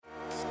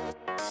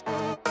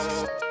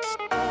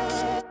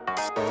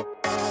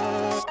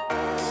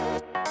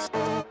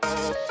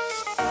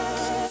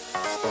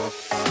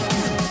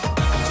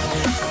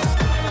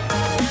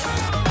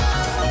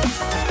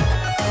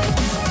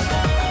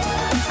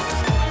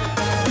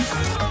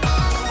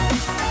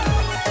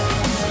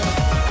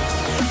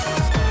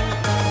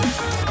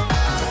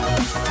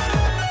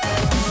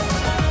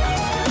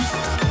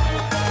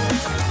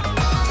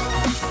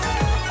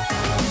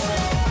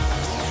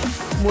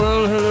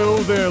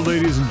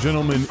ladies and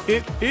gentlemen,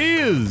 it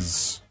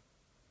is...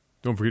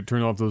 Don't forget to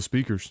turn off those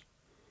speakers.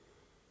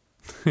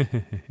 Yeah,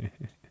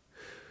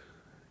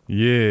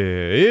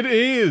 it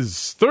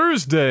is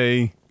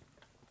Thursday,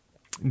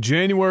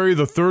 January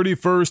the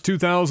 31st,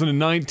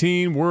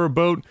 2019. We're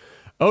about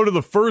out of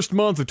the first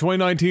month of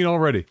 2019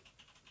 already,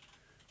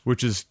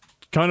 which is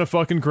kind of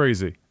fucking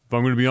crazy. If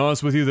I'm going to be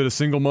honest with you, that a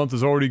single month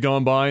has already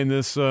gone by in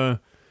this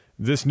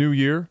new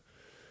year.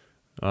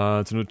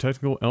 It's a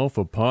Technical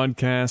Alpha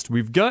podcast.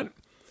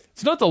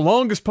 It's not the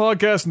longest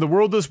podcast in the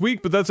world this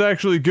week, but that's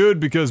actually good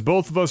because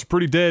both of us are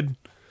pretty dead.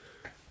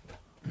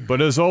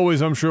 But as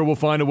always, I'm sure we'll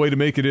find a way to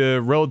make it a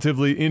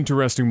relatively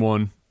interesting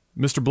one.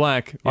 Mr.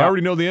 Black, I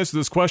already know the answer to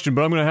this question,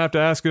 but I'm going to have to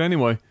ask it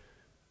anyway.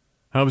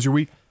 How was your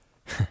week?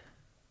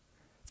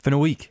 It's been a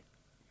week.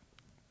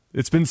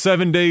 It's been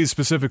 7 days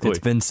specifically. It's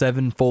been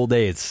 7 full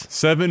days.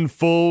 7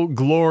 full,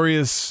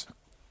 glorious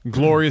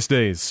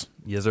days.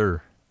 Yes,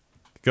 sir.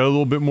 Got a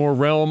little bit more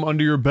Realm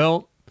under your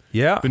belt?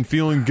 Yeah. Been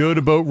feeling good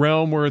about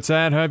Realm where it's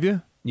at, have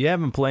you? Yeah, I've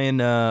been playing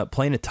a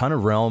ton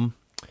of Realm.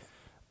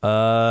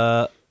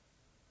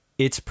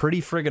 It's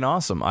pretty friggin'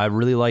 awesome. I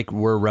really like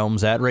where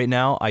Realm's at right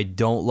now. I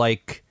don't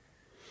like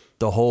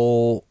the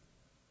whole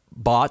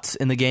bots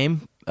in the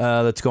game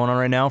that's going on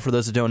right now. For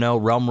those that don't know,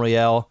 Realm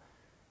Royale,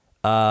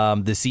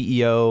 the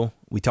CEO,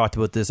 we talked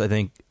about this, I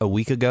think, a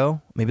week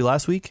ago, maybe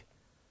last week?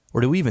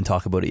 Or did we even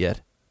talk about it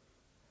yet?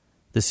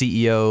 The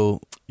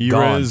CEO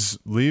Erez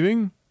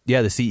leaving?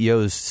 Yeah, the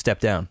CEO's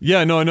stepped down.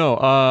 Yeah, no, I know.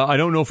 I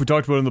don't know if we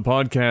talked about it in the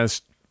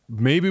podcast.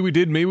 Maybe we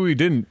did, maybe we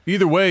didn't.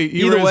 Either way,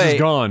 Erez is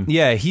gone.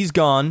 Yeah, he's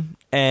gone.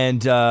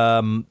 And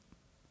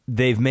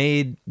they've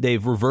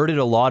reverted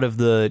a lot of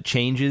the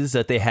changes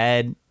that they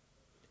had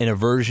in a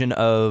version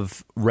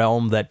of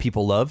Realm that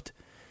people loved.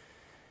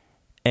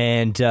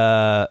 And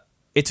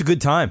it's a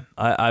good time.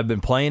 I've been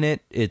playing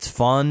it. It's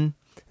fun.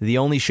 The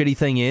only shitty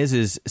thing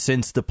is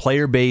since the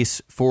player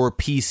base for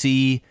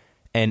PC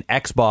and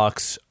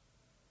Xbox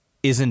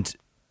isn't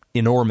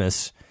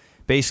enormous,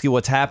 basically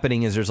what's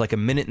happening is there's like a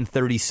minute and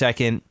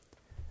 30-second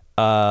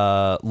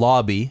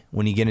lobby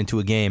when you get into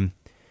a game.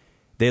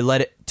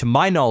 To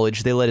my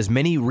knowledge, they let as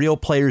many real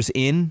players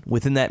in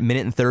within that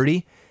minute and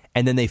 30,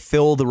 and then they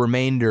fill the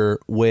remainder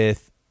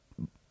with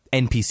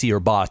NPC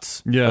or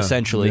bots,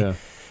 essentially. Yeah.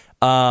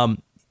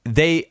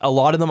 A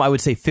lot of them, I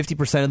would say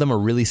 50% of them are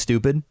really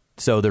stupid,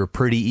 so they're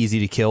pretty easy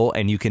to kill,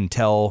 and you can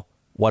tell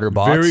what are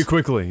bots. Very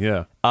quickly,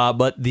 yeah.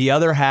 But the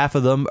other half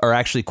of them are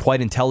actually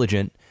quite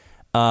intelligent,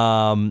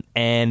 and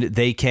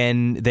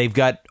they've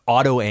got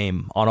auto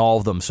aim on all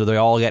of them, so they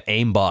all got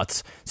aim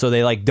bots, so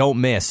they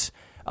don't miss.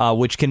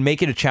 Which can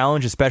make it a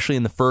challenge, especially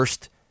in the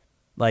first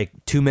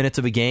 2 minutes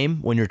of a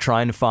game when you're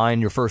trying to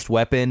find your first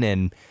weapon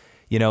and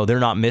they're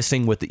not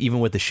missing even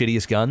with the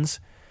shittiest guns.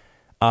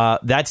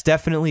 That's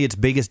definitely its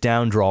biggest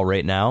down draw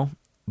right now.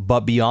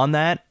 But beyond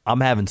that,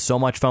 I'm having so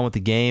much fun with the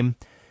game.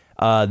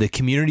 The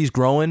community's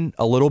growing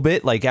a little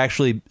bit,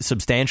 actually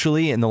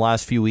substantially in the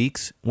last few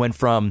weeks. Went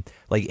from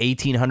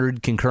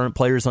 1,800 concurrent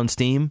players on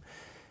Steam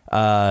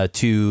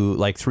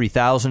to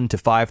 3,000 to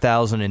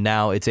 5,000, and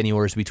now it's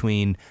anywhere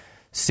between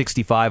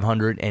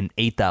 6,500 and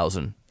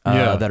 8,000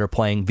 that are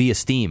playing via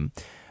Steam.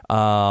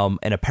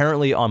 And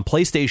apparently on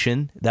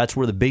PlayStation, that's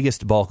where the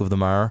biggest bulk of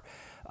them are,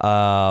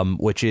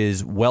 which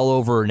is well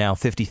over now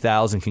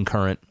 50,000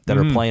 concurrent that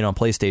are playing on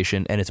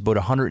PlayStation, and it's about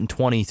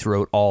 120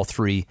 throughout all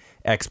three,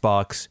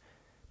 Xbox,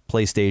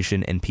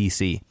 PlayStation, and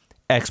PC.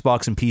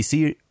 Xbox and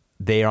PC,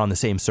 they are on the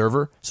same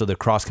server, so they're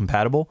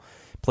cross-compatible.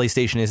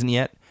 PlayStation isn't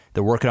yet.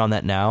 They're working on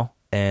that now,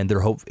 and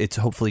it's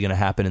hopefully going to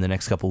happen in the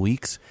next couple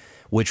weeks,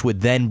 which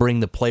would then bring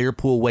the player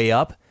pool way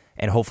up,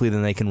 and hopefully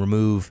then they can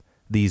remove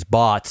these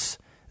bots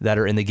that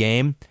are in the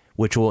game,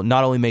 which will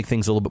not only make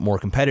things a little bit more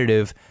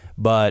competitive,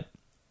 but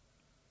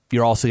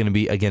you're also going to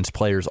be against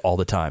players all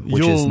the time,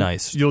 which is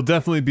nice. You'll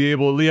definitely be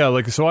able,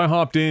 so I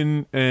hopped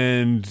in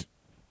and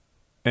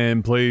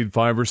played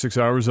 5 or 6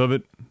 hours of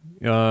it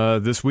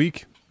this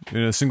week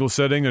in a single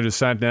setting. I just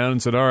sat down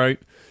and said, all right,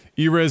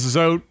 Erez is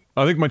out.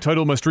 I think my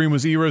title of my stream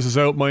was Erez is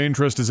out, my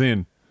interest is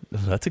in.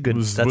 That's a good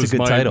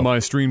title. My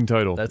stream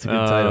title. That's a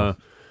good title.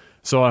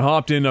 So I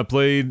hopped in. I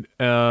played.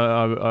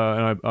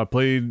 I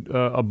played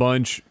a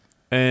bunch,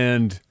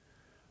 and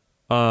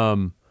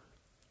I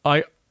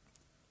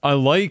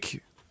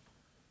like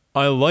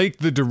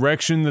the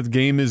direction that the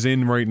game is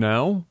in right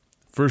now,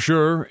 for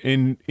sure.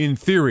 In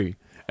theory,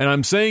 and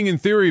I'm saying in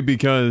theory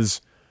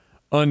because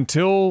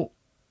until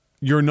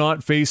you're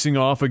not facing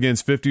off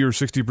against 50 or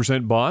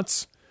 60%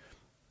 bots,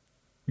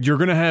 you're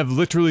going to have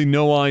literally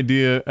no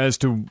idea as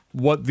to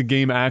what the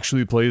game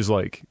actually plays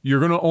like.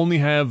 You're only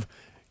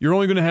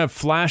going to have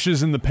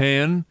flashes in the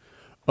pan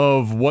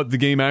of what the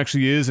game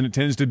actually is, and it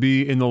tends to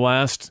be in the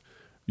last,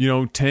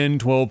 10,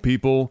 12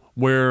 people,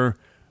 where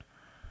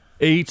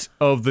 8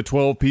 of the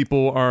 12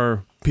 people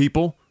are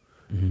people,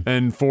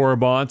 and 4 are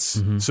bots.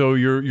 Mm-hmm. So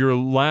your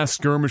last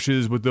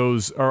skirmishes with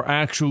those are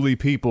actually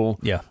people.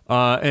 Yeah.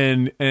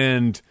 And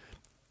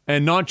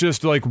not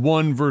just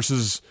 1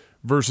 versus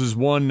versus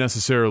one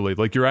necessarily.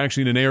 Like you're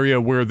actually in an area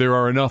where there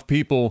are enough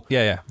people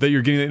that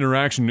you're getting that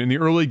interaction. In the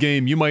early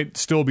game, you might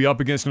still be up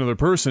against another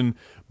person,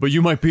 but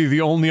you might be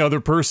the only other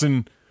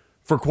person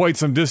for quite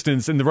some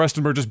distance, and the rest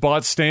of them are just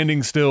bots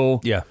standing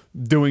still,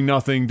 doing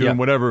nothing, doing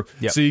whatever.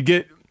 So you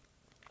get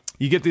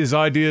these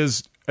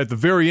ideas at the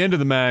very end of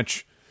the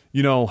match.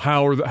 You know,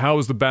 how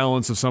is the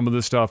balance of some of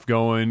this stuff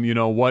going? You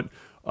know, what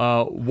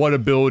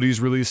abilities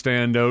really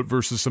stand out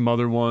versus some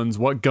other ones?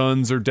 What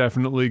guns are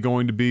definitely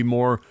going to be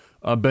more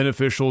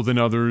beneficial than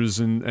others,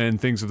 and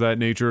things of that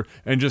nature,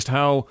 and just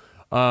how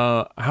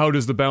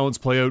does the balance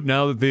play out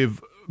now that they've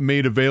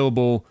made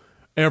available?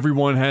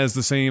 Everyone has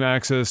the same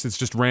access. It's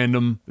just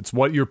random. It's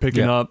what you're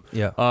picking up.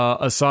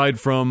 Aside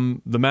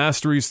from the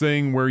masteries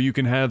thing, where you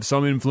can have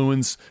some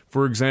influence,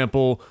 for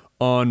example,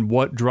 on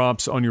what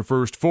drops on your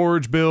first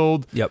forge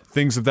build,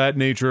 things of that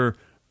nature.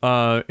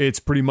 It's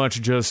pretty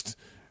much just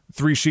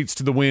 3 sheets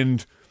to the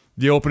wind.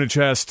 You open a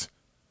chest.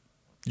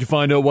 You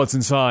find out what's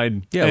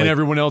inside, and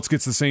everyone else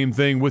gets the same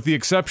thing, with the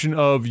exception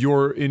of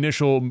your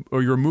initial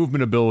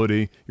movement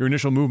ability,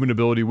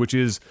 which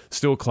is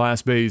still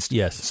class-based.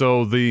 Yes.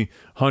 So the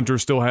hunter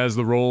still has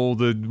the roll,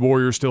 the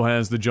warrior still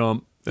has the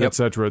jump,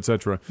 etc.,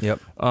 etc.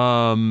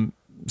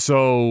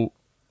 So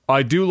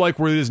I do like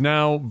where it is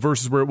now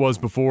versus where it was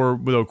before,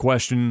 without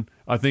question.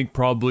 I think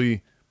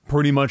probably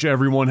pretty much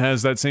everyone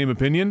has that same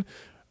opinion.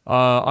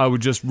 I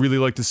would just really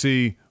like to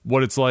see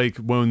what it's like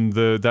when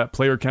that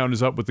player count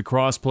is up with the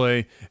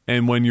crossplay,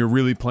 and when you're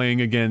really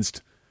playing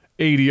against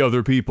 80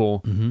 other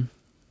people.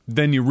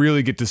 Then you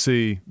really get to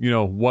see, you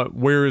know,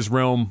 where is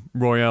Realm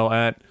Royale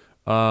at.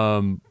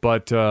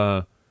 But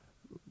we're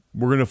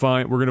gonna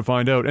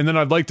find out, and then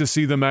I'd like to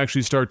see them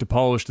actually start to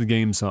polish the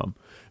game some,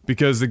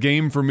 because the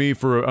game for me,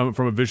 from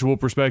a visual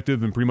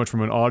perspective and pretty much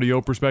from an audio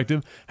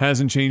perspective,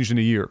 hasn't changed in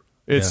a year.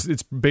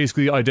 It's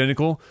basically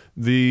identical.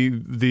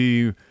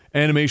 The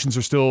animations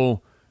are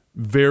still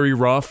very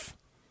rough.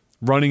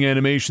 Running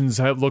animations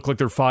look like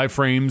they're 5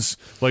 frames.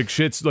 Like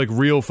shit's like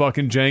real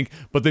fucking jank.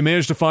 But they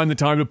managed to find the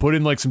time to put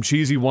in like some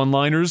cheesy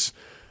one-liners.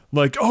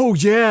 Like, oh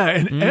yeah,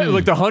 and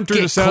like the hunter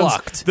just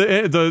sounds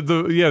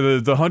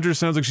the hunter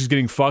sounds like she's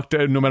getting fucked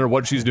no matter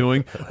what she's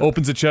doing.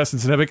 Opens a chest and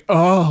it's an epic.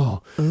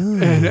 Oh,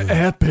 an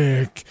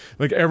epic.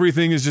 Like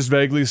everything is just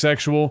vaguely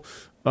sexual.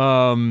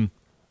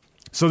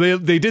 So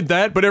they did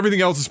that, but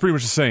everything else is pretty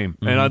much the same.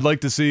 And I'd like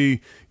to see,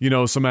 you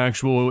know, some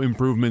actual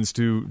improvements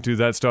to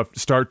that stuff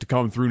start to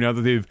come through now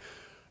that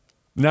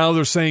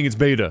they're saying it's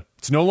beta.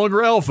 It's no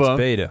longer alpha.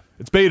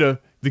 It's beta.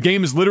 The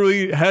game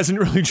hasn't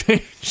really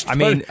changed. I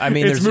mean,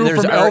 it's moved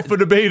from alpha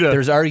to beta.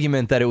 There's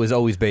argument that it was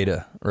always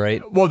beta,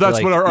 right? Well,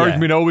 that's what our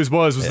argument always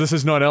was this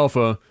is not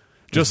alpha.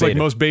 Just like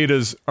most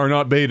betas are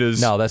not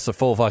betas. No, that's the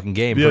full fucking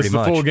game, pretty much. It's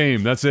the full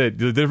game. That's it.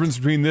 The difference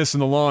between this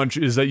and the launch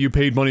is that you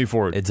paid money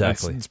for it.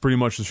 Exactly. It's pretty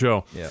much the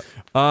show. Yeah.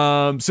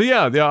 So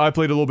I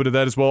played a little bit of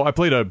that as well. I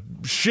played a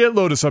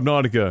shitload of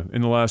Subnautica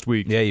in the last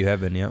week. Yeah, you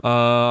have been, yeah.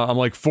 I'm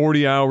like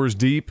 40 hours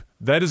deep.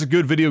 That is a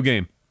good video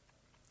game.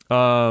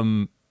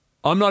 I'm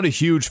not a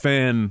huge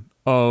fan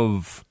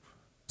of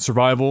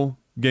survival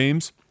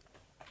games.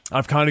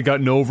 I've kind of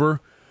gotten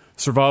over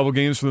survival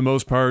games for the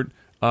most part.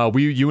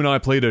 You and I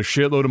played a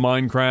shitload of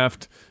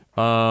Minecraft.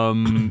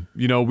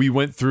 You know, we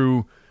went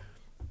through,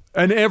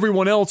 and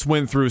everyone else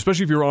went through,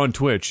 especially if you're on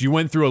Twitch, you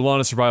went through a lot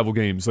of survival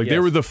games. Like, they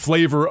were the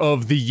flavor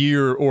of the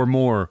year or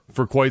more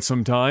for quite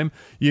some time.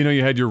 You know,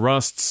 you had your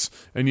Rusts,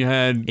 and you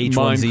had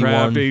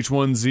Minecraft,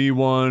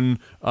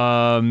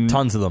 H1Z1.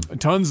 Tons of them.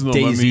 DayZ.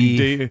 I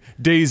mean,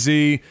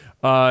 DayZ.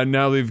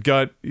 Now they've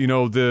got, you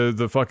know,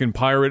 the fucking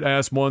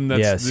pirate-ass one.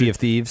 That's Sea of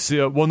Thieves.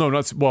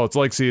 It's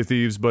like Sea of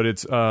Thieves, but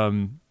it's...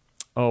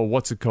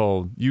 what's it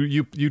called?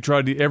 You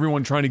tried to,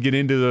 everyone trying to get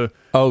into the...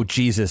 Oh,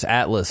 Jesus,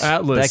 Atlas.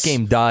 That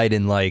game died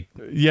in, when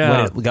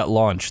it got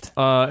launched.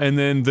 And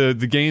then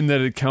the game that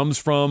it comes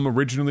from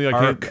originally,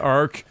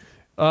 Ark.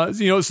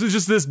 You know, so it's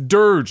just this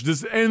dirge,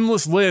 this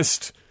endless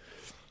list.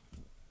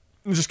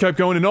 It just kept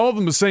going, and all of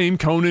them the same.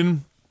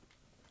 Conan,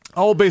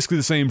 all basically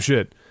the same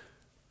shit.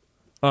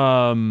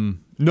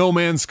 No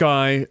Man's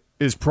Sky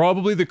is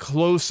probably the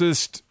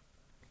closest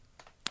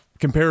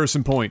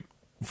comparison point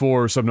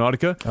for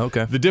Subnautica.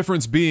 Okay. The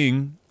difference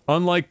being,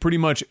 unlike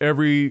most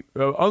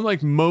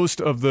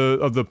of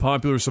the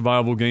popular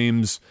survival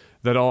games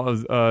that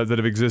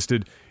have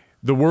existed,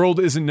 the world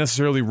isn't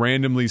necessarily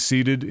randomly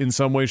seeded in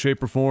some way,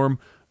 shape, or form.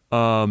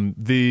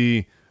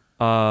 The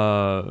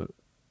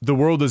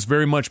world is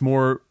very much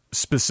more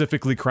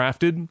specifically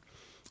crafted,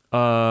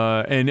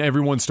 and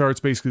everyone starts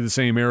basically the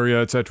same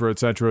area, etc.,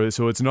 etc.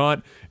 So it's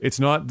not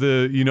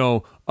the, you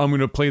know, I'm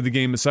going to play the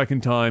game a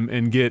second time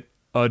and get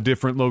a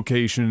different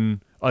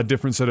location, a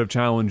different set of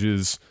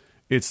challenges.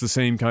 It's the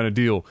same kind of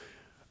deal.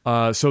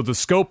 So the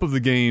scope of the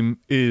game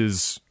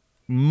is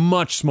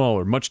much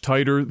smaller, much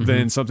tighter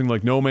than something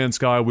like No Man's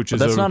Sky, which is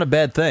that's not a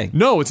bad thing.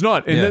 No, it's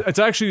not, and it's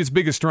actually its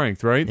biggest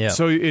strength, right? Yeah.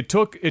 So it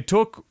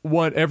took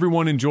what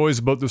everyone enjoys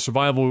about the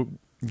survival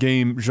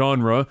game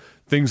genre,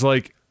 things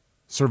like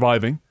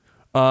surviving,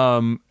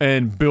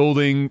 and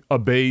building a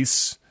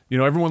base, You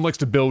know, everyone likes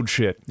to build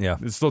shit. Yeah.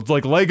 It's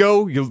like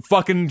Lego. You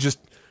fucking just...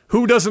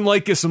 Who doesn't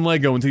like get some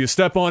Lego until you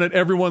step on it?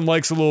 Everyone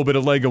likes a little bit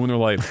of Lego in their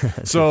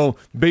life. So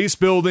base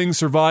building,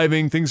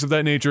 surviving, things of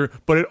that nature.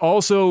 But it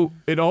also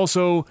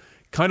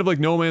kind of like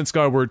No Man's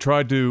Sky, where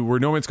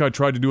No Man's Sky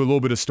tried to do a little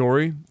bit of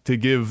story to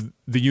give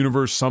the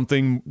universe some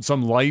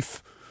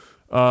life.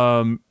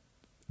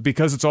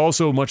 Because it's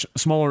also much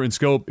smaller in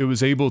scope, it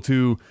was able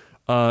to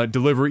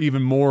deliver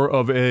even more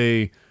of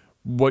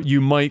what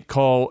you might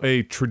call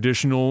a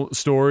traditional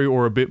story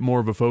or a bit more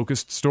of a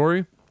focused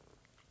story.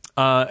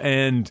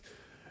 And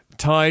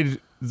tied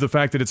the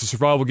fact that it's a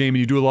survival game and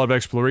you do a lot of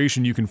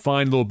exploration, you can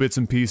find little bits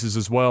and pieces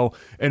as well,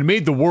 and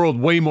made the world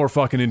way more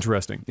fucking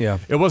interesting. Yeah.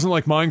 It wasn't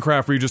like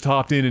Minecraft where you just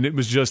hopped in and it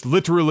was just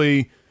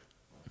literally,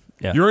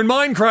 you're in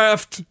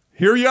Minecraft,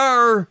 here you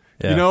are,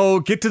 you know,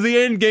 get to the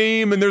end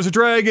game and there's a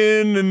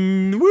dragon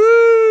and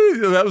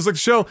woo! That was like a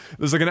show. It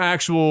was like an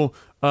actual...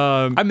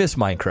 I miss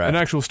Minecraft. An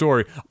actual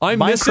story.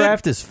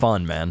 Minecraft is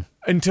fun, man.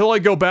 Until I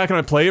go back and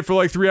I play it for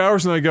like 3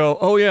 hours and I go,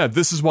 oh yeah,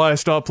 this is why I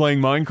stopped playing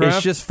Minecraft.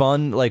 It's just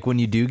fun, like when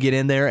you do get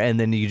in there and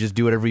then you just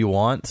do whatever you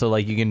want. So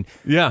like you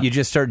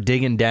just start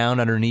digging down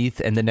underneath,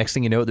 and the next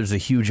thing you know, there's a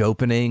huge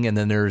opening, and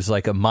then there's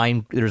like a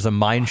mine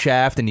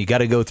shaft, and you got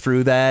to go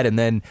through that, and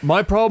then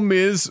my problem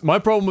with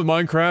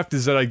Minecraft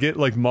is that I get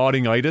like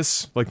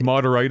modderitis,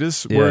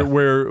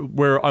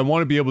 where I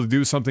want to be able to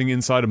do something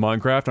inside of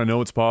Minecraft. I know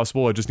it's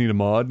possible. I just need a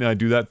mod, and I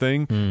do that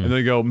thing, and then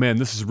I go, man,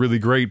 this is really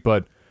great,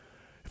 but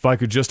if I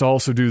could just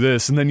also do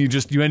this, and then you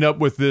end up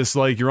with this,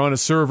 like, you're on a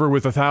server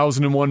with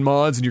 1,001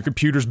 mods and your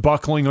computer's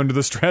buckling under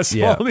the stress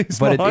of all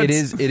these mods. But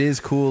it is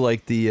cool,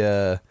 like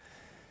the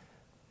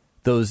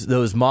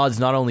those mods,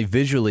 not only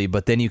visually,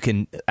 but then you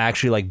can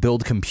actually like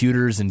build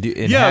computers and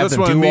have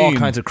them do all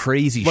kinds of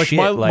crazy shit.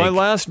 My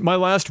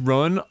last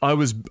run,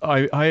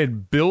 I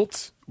had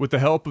built with the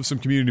help of some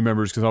community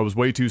members because I was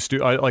way too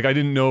I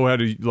didn't know how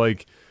to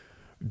like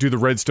do the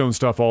redstone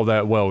stuff all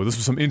that well. This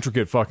was some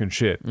intricate fucking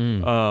shit.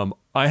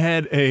 I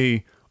had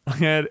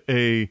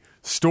a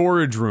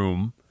storage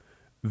room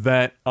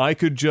that I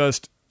could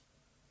just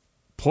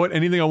put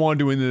anything I wanted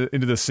to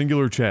into the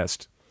singular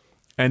chest,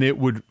 and it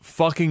would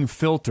fucking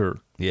filter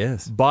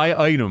by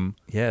item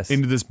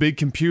into this big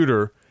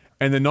computer,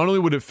 and then not only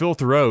would it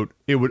filter out,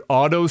 it would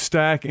auto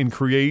stack and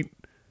create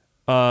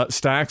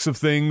stacks of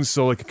things,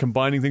 so like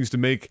combining things to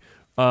make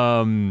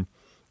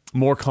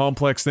more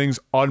complex things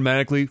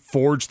automatically,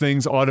 forge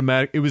things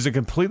automatic. It was a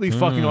completely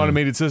fucking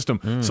automated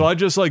system. So I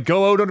just like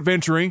go out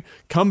adventuring,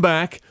 come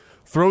back,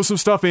 throw some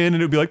stuff in,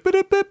 and it would be like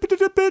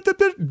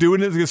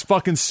doing this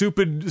fucking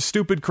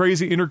stupid,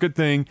 crazy, intricate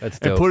thing,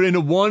 and put it into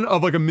one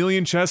of like a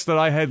million chests that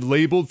I had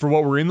labeled for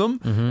what were in them.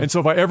 And so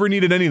if I ever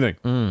needed anything,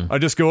 I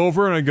just go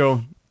over and I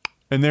go,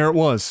 and there it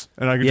was,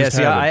 and I could just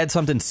have it. I had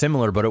something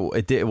similar, but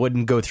it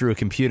wouldn't go through a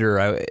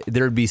computer.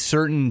 There would be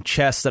certain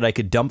chests that I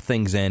could dump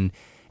things in,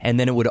 and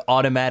then it would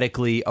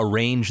automatically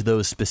arrange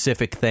those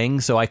specific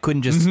things, so I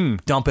couldn't just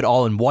dump it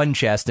all in one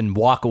chest and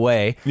walk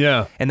away.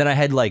 Yeah. And then I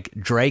had like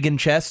dragon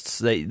chests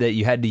that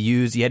you had to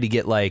use. You had to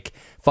get like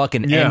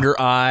fucking ender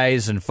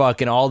eyes and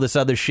fucking all this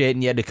other shit,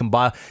 and you had to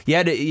combine. You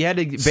had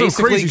to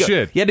basically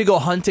shit. You had to go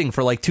hunting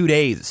for like 2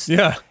 days.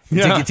 Yeah.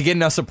 To get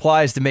enough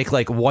supplies to make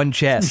like one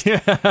chest.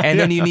 And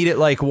then you needed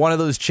like one of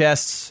those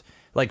chests,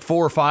 like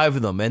 4 or 5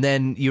 of them, and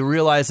then you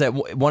realize that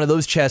one of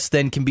those chests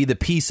then can be the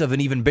piece of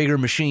an even bigger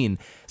machine.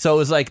 So it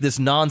was like this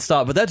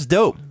nonstop, but that's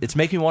dope. It's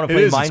making me want to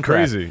play Minecraft. It's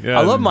crazy. Yeah.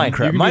 I love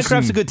Minecraft.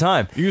 Minecraft's a good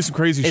time. You do some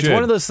crazy shit. It's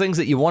one of those things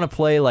that you want to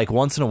play like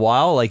once in a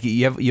while. Like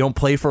you don't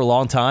play for a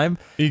long time.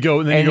 You go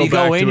in,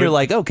 you're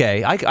like,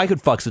 okay, I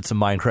could fucks with some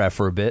Minecraft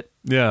for a bit.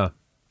 Yeah.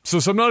 So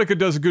Subnautica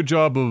does a good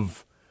job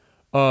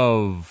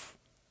of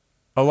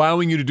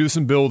allowing you to do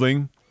some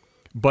building,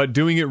 but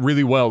doing it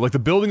really well. Like the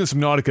building of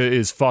Subnautica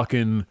is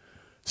fucking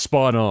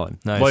spot on.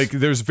 Nice. Like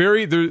the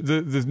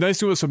nice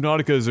thing with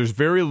Subnautica is there's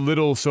very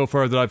little so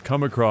far that I've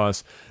come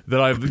across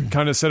that I've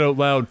kind of said out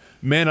loud,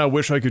 man, I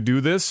wish I could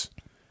do this,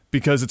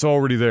 because it's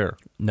already there.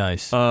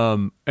 Nice.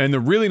 And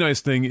the really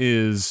nice thing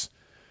is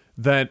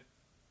that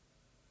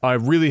I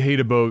really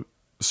hate about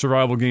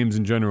survival games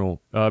in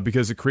general,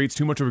 because it creates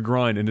too much of a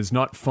grind and is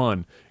not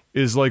fun,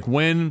 is like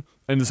when,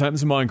 and this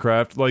happens in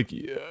Minecraft, like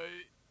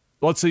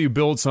let's say you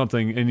build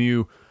something and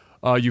you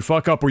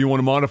fuck up or you want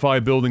to modify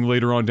a building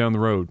later on down the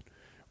road.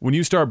 When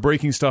you start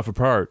breaking stuff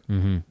apart,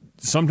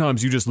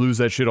 sometimes you just lose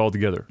that shit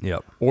altogether.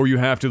 Yep. Or you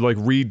have to like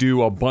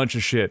redo a bunch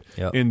of shit.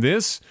 Yep. In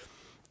this,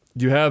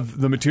 you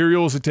have the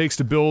materials it takes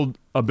to build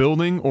a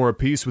building or a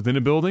piece within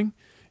a building.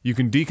 You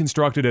can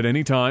deconstruct it at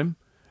any time,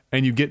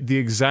 and you get the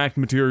exact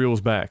materials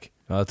back.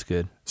 Oh, that's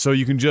good. So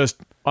you can just,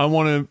 I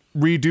want to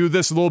redo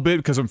this a little bit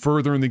because I'm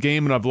further in the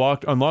game and I've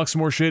unlocked some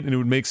more shit and it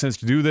would make sense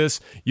to do this.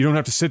 You don't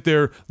have to sit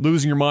there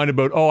losing your mind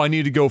about, I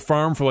need to go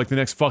farm for like the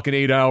next fucking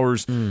 8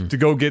 hours to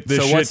go get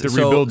this shit to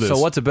rebuild this. So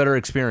what's a better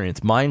experience,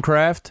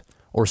 Minecraft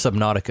or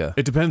Subnautica?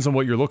 It depends on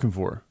what you're looking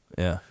for.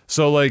 Yeah.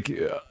 So like,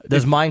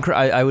 does Minecraft?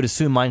 I would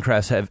assume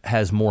Minecraft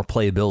has more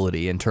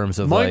playability in terms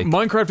of like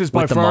Minecraft is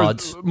by far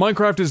mods.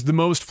 Minecraft is the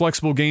most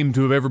flexible game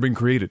to have ever been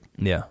created.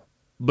 Yeah.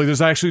 Like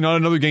there's actually not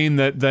another game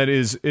that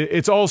is.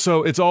 It's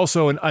also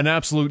an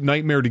absolute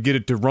nightmare to get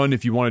it to run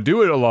if you want to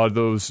do it. A lot of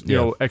those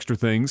extra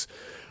things,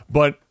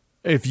 but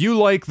if you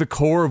like the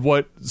core of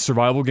what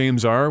survival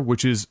games are,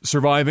 which is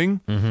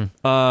surviving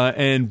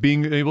and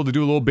being able to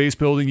do a little base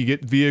building, you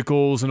get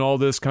vehicles and all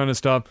this kind of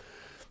stuff,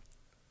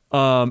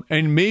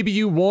 and maybe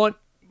you want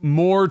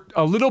more,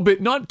 a little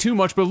bit, not too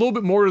much, but a little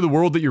bit more to the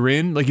world that you're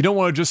in. Like you don't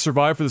want to just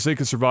survive for the sake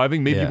of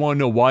surviving. Maybe you want to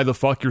know why the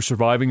fuck you're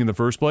surviving in the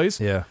first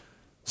place. Yeah.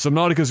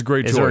 Subnautica's a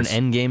great choice. Is there an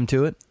end game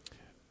to it?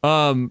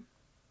 I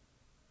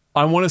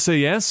want to say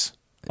yes.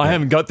 I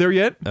haven't got there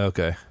yet.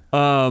 Okay.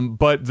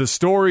 But the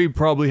story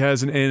probably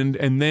has an end,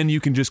 and then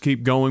you can just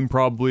keep going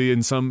probably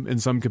in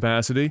some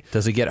capacity.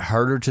 Does it get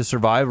harder to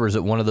survive, or is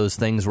it one of those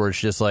things where it's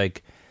just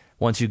like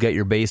once you get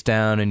your base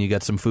down and you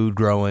got some food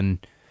growing,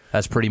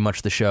 that's pretty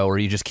much the show, or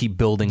you just keep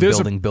building?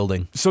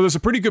 So there's a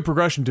pretty good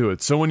progression to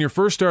it. So when you're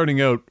first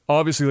starting out,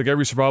 obviously like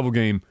every survival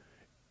game,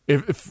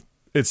 if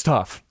it's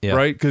tough,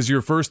 right? Because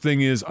your first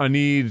thing is I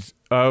need.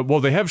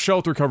 They have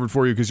shelter covered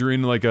for you because you're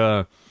in like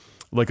a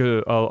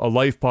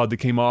life pod that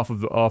came off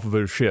of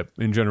a ship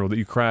in general that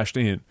you crashed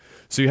in.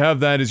 So you have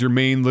that as your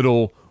main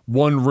little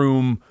one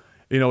room.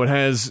 It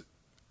has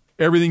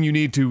everything you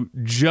need to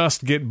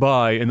just get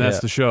by, and that's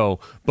the show.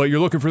 But you're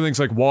looking for things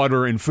like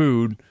water and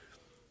food.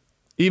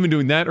 Even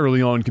doing that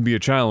early on can be a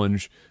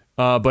challenge.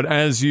 But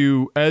as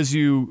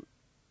you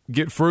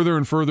get further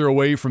and further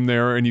away from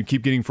there, and you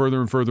keep getting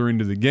further and further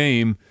into the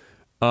game,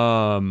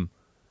 the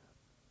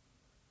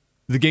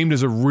game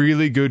does a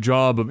really good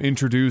job of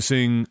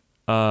introducing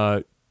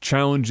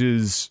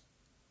challenges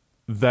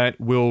that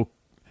will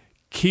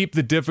keep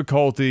the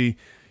difficulty,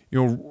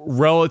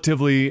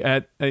 relatively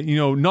at,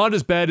 not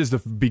as bad as the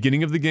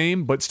beginning of the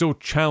game, but still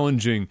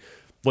challenging.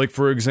 Like,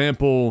 for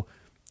example,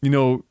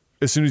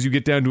 as soon as you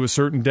get down to a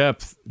certain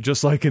depth,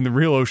 just like in the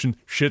real ocean,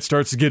 shit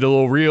starts to get a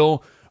little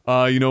real.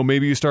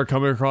 Maybe you start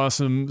coming across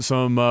some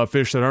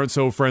fish that aren't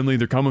so friendly.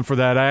 They're coming for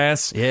that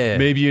ass. Yeah.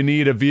 Maybe you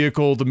need a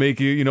vehicle to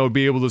make you,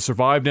 be able to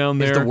survive down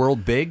there. Is the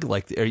world big?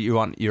 Like, you're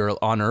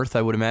on Earth,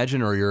 I would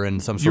imagine, or you're in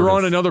some sort You're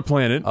on another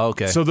planet. Oh,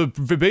 okay. So the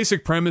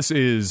basic premise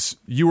is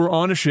you were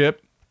on a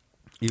ship.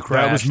 You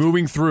crashed. That was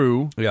moving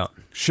through. Yeah.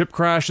 Ship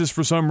crashes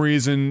for some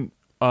reason.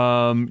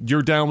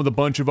 You're down with a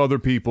bunch of other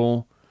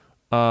people.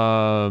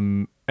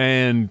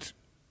 And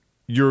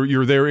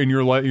you're there in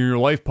your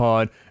life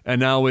pod, and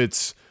now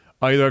it's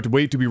I either have to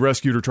wait to be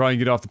rescued or try and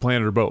get off the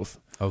planet, or both.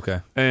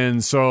 Okay.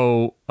 And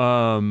so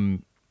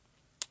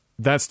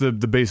that's the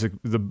basic,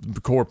 the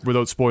core,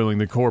 without spoiling,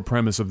 the core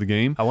premise of the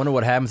game. I wonder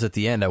what happens at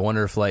the end. I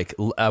wonder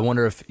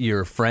if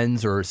your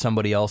friends or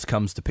somebody else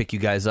comes to pick you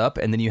guys up,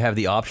 and then you have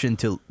the option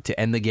to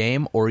end the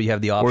game, or you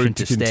have the option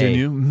to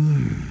continue.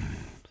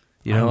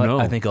 You know what?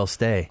 I think I'll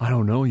stay. I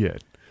don't know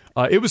yet.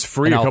 It was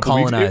free a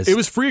couple weeks. It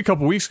was free a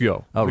couple weeks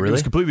ago. Oh, really? It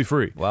was completely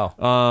free.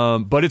 Wow.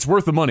 But it's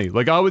worth the money.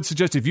 Like, I would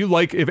suggest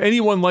if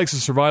anyone likes a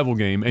survival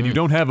game and you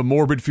don't have a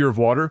morbid fear of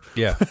water,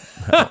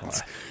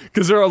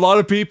 because there are a lot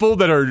of people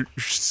that are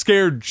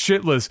scared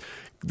shitless.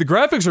 The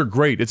graphics are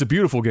great. It's a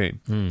beautiful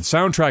game. The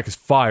soundtrack is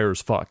fire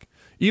as fuck.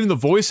 Even the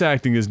voice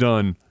acting is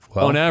done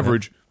on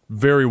average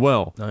very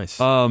well. Nice.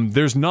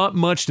 There's not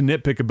much to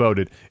nitpick about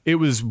it. It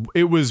was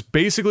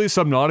basically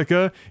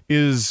Subnautica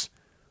is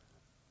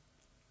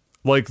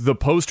like the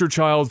poster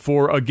child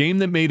for a game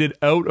that made it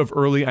out of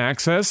early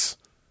access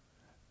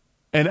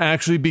and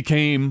actually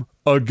became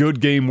a good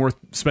game worth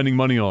spending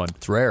money on.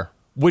 It's rare.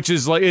 Which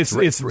is like, it's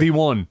the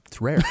one. It's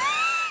rare.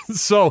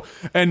 So,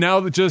 and now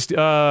that just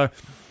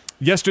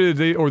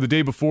yesterday or the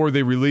day before,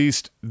 they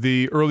released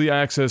the early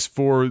access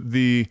for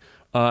the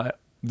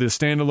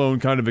standalone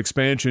kind of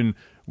expansion,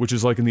 which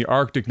is like in the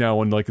Arctic now,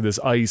 on like this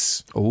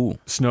ice,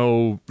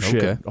 snow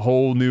shit, a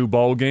whole new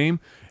ball game.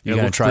 You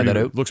gotta try that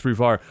out. Looks pretty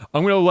fire.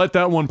 I'm gonna let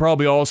that one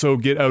probably also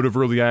get out of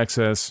early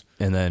access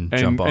and then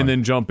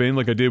jump in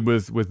like I did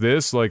with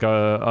this. Like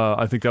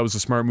I think that was a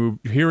smart move.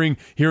 Hearing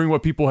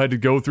what people had to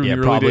go through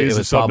in the early days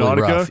of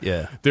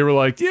Subnautica, they were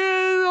like,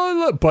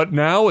 but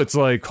now it's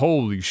like,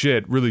 holy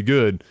shit, really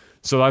good.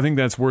 So I think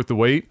that's worth the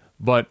wait.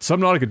 But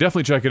Subnautica,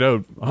 definitely check it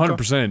out,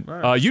 100%.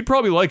 Right. You'd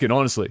probably like it,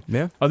 honestly.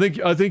 Yeah, I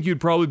think you'd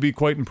probably be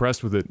quite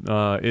impressed with it.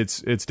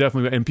 It's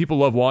definitely, and people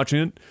love watching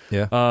it.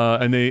 Yeah,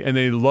 and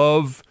they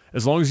love,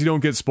 as long as you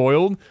don't get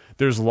spoiled.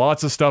 There's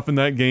lots of stuff in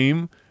that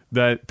game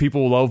that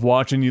people love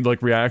watching. You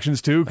like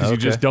reactions to, because you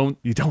just don't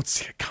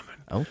see it coming.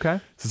 Okay,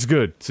 so it's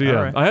good. So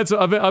yeah, right.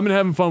 I've been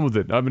having fun with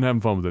it.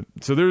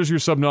 So there's your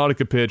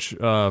Subnautica pitch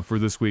for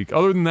this week.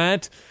 Other than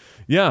that.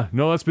 Yeah,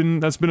 no, that's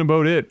been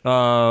about it.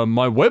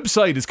 My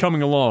website is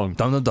coming along.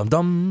 Dum dum dum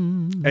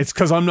dum. It's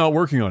because I'm not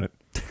working on it.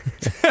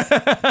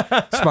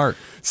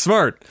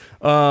 Smart.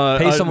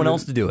 Pay someone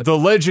else to do it. The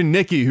legend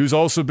Nikki, who's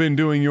also been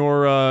doing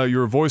your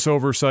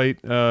voiceover site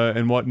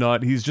and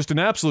whatnot. He's just an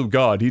absolute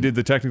god. He did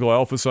the technical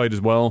alpha site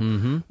as well.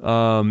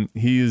 Mm-hmm.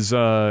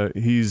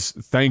 He's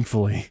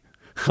thankfully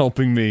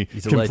helping me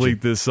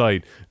complete this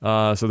site.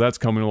 So that's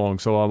coming along.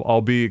 So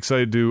I'll be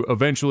excited to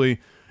eventually.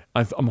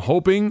 I'm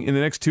hoping in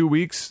the next 2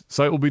 weeks,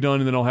 site will be done,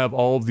 and then I'll have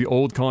all of the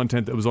old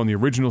content that was on the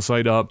original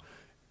site up.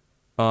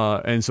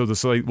 and so the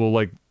site will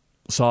like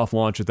soft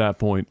launch at that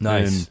point.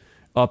 Nice. And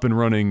up and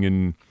running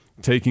and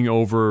taking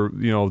over,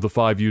 the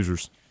 5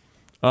 users.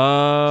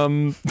 So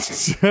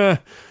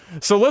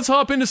let's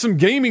hop into some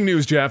gaming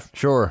news, Jeff.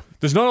 Sure.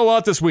 There's not a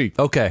lot this week,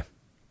 Okay.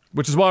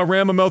 which is why I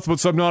ran my mouth about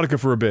Subnautica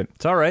for a bit.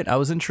 It's all right. I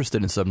was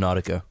interested in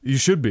Subnautica. You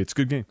should be. It's a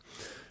good game.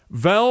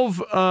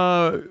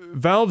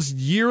 Valve's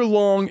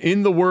year-long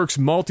in-the-works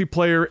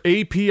multiplayer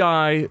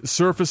API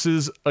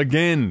surfaces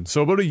again.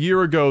 So about a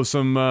year ago,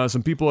 some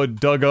people had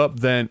dug up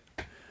that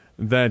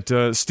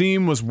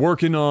Steam was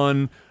working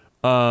on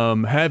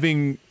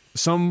having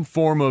some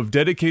form of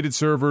dedicated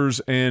servers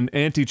and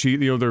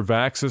anti-cheat, their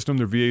VAC system,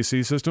 their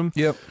VAC system.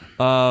 Yep.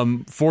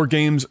 For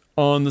games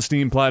on the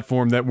Steam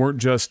platform that weren't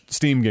just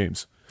Steam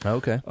games.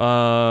 Okay.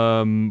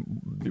 We're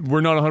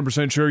not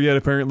 100% sure yet,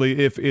 apparently,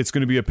 if it's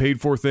going to be a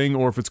paid-for thing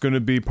or if it's going to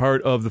be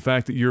part of the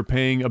fact that you're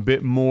paying a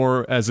bit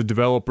more as a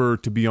developer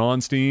to be on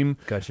Steam.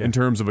 Gotcha. In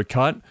terms of a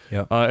cut.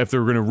 Yep. If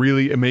they're going to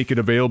really make it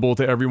available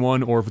to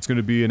everyone or if it's going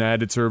to be an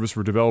added service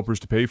for developers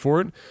to pay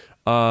for it.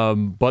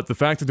 But the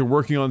fact that they're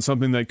working on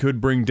something that could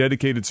bring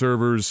dedicated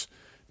servers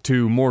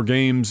to more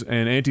games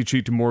and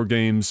anti-cheat to more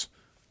games.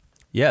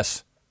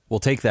 Yes. We'll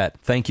take that.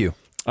 Thank you.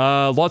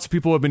 Lots of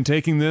people have been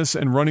taking this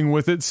and running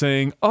with it,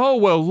 saying, "Oh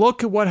well,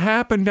 look at what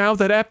happened now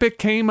that Epic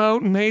came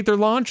out and made their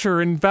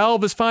launcher, and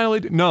Valve is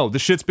finally." No, the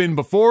shit's been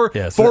before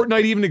Yes.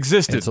 Fortnite even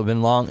existed. It's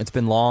been long. It's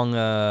been long.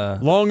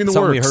 Long in the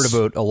something works. we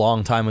heard about a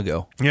long time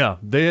ago. Yeah,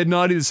 they had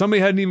not.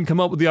 Somebody hadn't even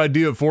come up with the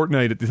idea of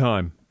Fortnite at the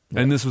time,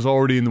 and this was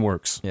already in the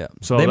works. Yeah.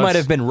 So they might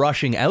have been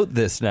rushing out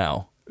this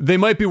now. They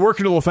might be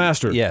working a little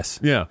faster. Yes.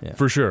 Yeah, Yeah.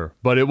 for sure.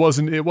 But it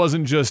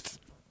wasn't just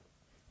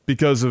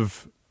because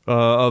of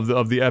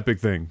the Epic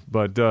thing,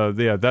 but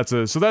yeah, that's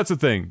a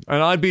thing,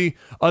 and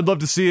I'd love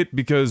to see it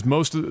because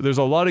there's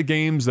a lot of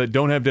games that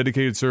don't have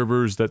dedicated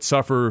servers that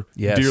suffer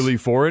Yes. dearly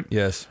for it.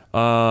 Yes.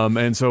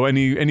 And so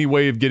any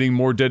way of getting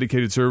more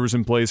dedicated servers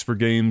in place for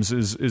games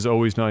is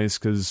always nice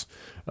because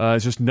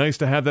it's just nice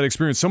to have that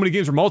experience. So many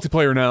games are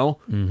multiplayer now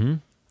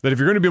that if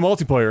you're going to be a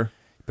multiplayer,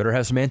 Better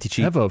have some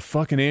anti-cheat. have a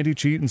fucking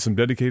anti-cheat and some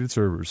dedicated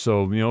servers.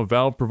 So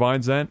Valve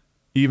provides that,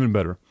 even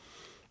better.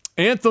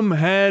 Anthem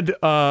had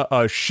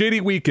a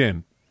shitty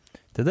weekend.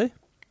 Did they?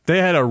 They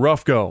had a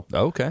rough go.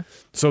 Okay.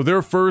 So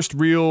their first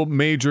real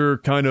major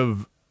kind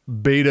of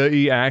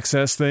beta-y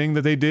access thing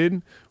that they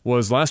did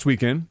was last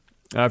weekend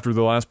after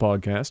the last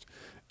podcast,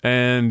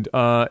 and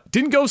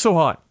didn't go so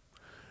hot.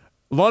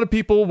 A lot of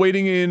people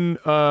waiting in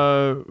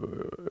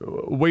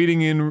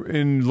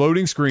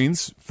loading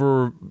screens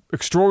for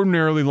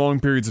extraordinarily long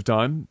periods of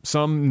time.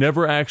 Some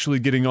never actually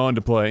getting on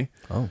to play.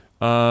 Oh.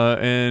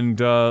 And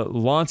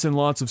lots and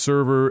lots of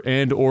server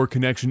and or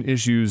connection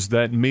issues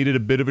that made it a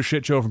bit of a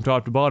shit show from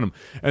top to bottom.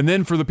 And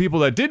then for the people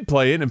that did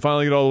play it and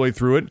finally get all the way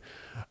through it,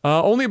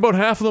 only about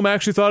half of them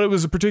actually thought it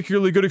was a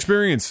particularly good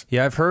experience.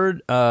 Yeah, I've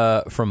heard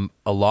from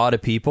a lot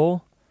of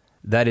people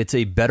that it's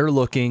a better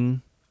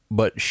looking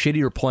but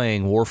shittier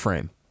playing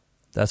Warframe.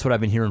 That's what I've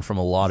been hearing from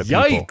a lot of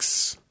people.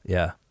 Yikes!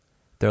 Yeah.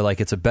 They're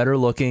like, it's a better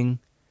looking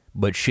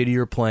but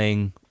shittier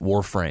playing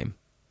Warframe,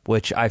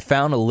 which I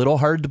found a little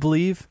hard to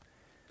believe.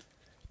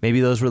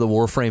 Maybe those were the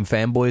Warframe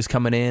fanboys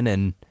coming in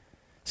and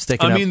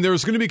sticking up. I mean,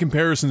 there's going to be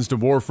comparisons to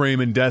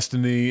Warframe and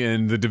Destiny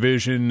and The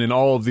Division and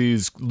all of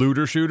these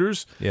looter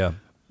shooters. Yeah.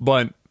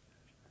 But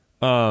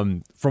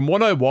from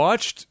what I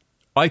watched,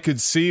 I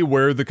could see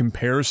where the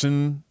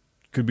comparison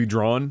could be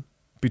drawn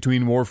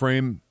between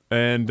Warframe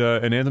and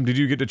Anthem. Did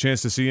you get a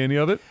chance to see any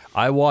of it?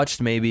 I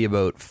watched maybe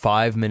about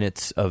 5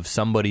 minutes of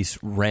somebody's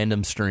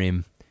random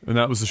stream. And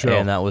that was the show.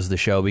 And that was the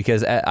show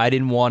because I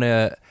didn't want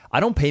to... I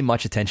don't pay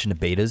much attention to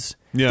betas.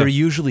 Yeah. They're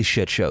usually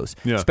shit shows.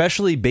 Yeah.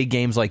 Especially big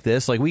games like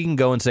this. Like, we can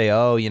go and say,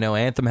 oh,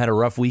 Anthem had a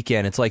rough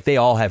weekend. It's like they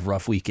all have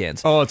rough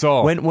weekends. Oh, it's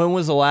all. When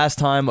was the last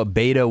time a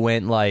beta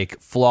went, like,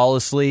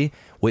 flawlessly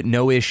with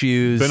no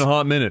issues? Been a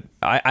hot minute.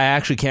 I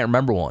actually can't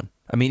remember one.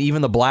 I mean,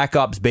 even the Black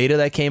Ops beta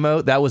that came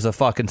out, that was a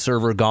fucking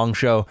server gong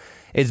show.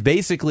 It's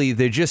basically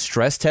they're just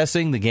stress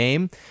testing the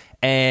game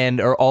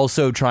and are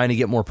also trying to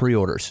get more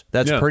pre-orders.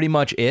 That's pretty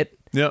much it.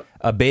 Yeah.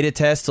 A beta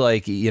test,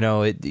 like,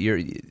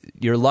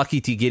 you're lucky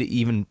to get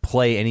even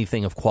play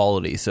anything of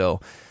quality.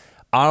 So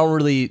I don't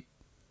really,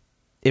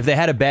 if they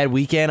had a bad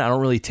weekend, I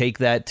don't really take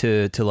that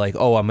to like,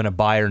 oh, I'm going to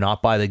buy or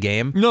not buy the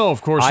game. No,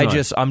 of course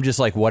not. I'm just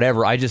like,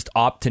 whatever. I just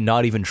opt to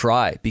not even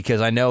try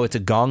because I know it's a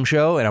gong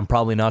show and I'm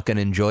probably not going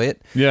to enjoy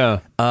it.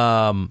 Yeah.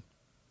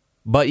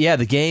 But yeah,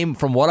 the game,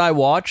 from what I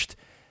watched,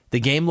 the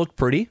game looked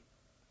pretty.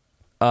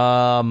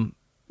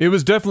 It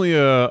was definitely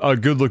a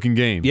good-looking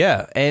game.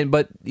 Yeah,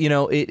 but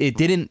it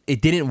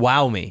didn't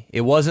wow me.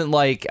 It wasn't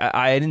like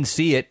I didn't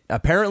see it.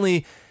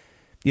 Apparently,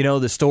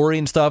 the story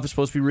and stuff is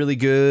supposed to be really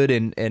good,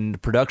 and the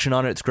production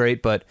on it's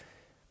great. But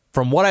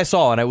from what I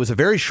saw, and it was a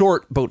very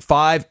short, about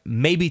 5,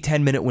 maybe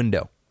 10-minute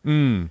window.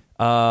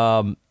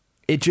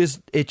 It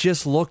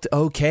just looked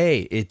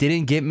okay. It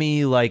didn't get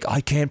me like,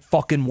 I can't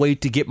fucking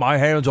wait to get my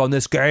hands on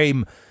this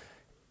game.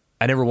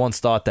 I never once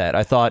thought that.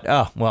 I thought,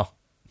 oh well.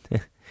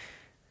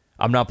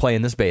 I'm not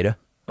playing this beta.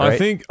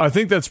 right? I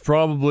think that's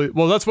probably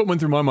that's what went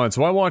through my mind.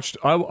 So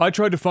I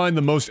tried to find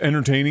the most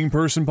entertaining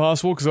person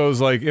possible because I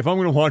was like, if I'm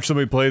going to watch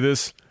somebody play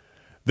this,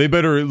 they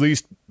better at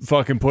least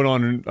fucking put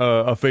on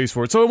a face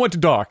for it. So I went to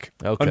Doc.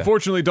 Okay.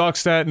 Unfortunately, Doc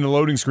sat in the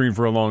loading screen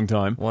for a long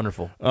time.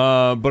 Wonderful.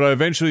 But he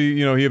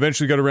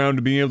eventually got around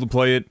to being able to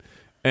play it,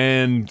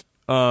 and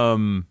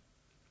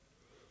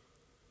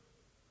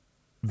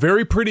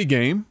very pretty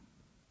game.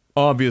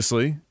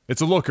 Obviously,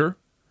 it's a looker.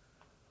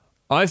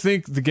 I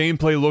think the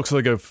gameplay looks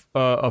like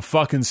a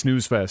fucking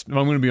snooze fest. If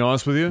I'm going to be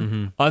honest with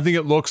you, I think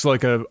it looks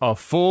like a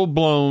full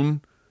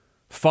blown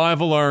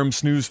 5-alarm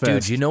snooze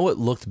fest. Dude, you know what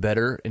looked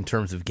better in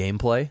terms of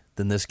gameplay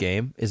than this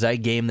game? Is that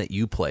game that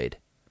you played.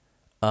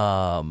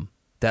 That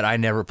I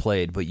never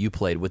played, but you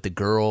played with the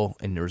girl,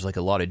 and there was like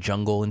a lot of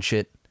jungle and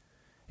shit,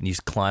 and you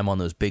just climb on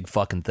those big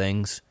fucking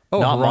things.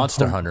 Not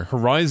Monster Hunter.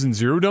 Horizon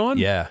Zero Dawn?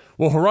 Yeah.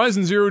 Well,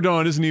 Horizon Zero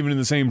Dawn isn't even in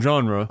the same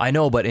genre. I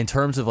know, but in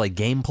terms of like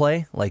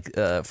gameplay, like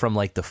from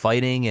like the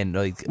fighting and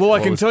like... Well,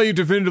 I can tell you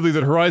definitively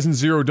that Horizon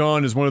Zero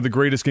Dawn is one of the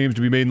greatest games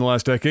to be made in the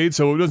last decade,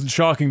 so it wasn't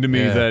shocking to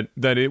me that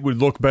it would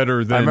look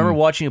better than I remember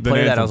watching you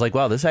play Anthem. that, I was like,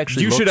 wow, this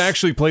actually looks... You should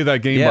actually play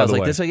that game, by the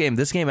way.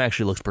 This game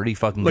actually looks pretty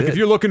fucking like, good. if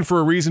you're looking for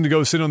a reason to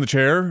go sit on the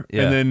chair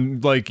and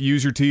then like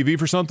use your TV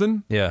for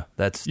something... Yeah,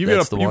 that's You've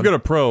the one. got a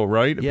Pro,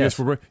 right? A Yes.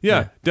 PS4 Pro.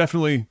 Yeah,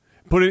 definitely.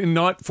 Put it in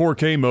not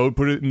 4K mode.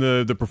 Put it in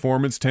the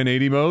performance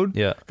 1080 mode.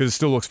 Yeah, because it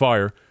still looks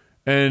fire.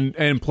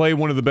 And play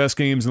one of the best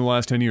games in the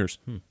last 10 years.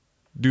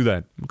 Do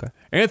that. Okay.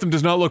 Anthem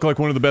does not look like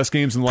one of the best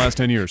games in the last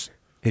 10 years.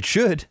 It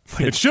should.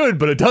 It should,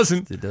 but it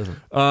doesn't. It doesn't.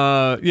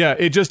 Yeah,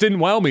 it just didn't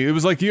wow me. It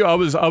was like you. I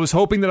was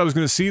hoping that I was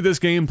going to see this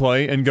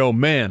gameplay and go,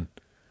 man.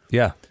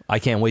 Yeah, I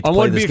can't wait to I play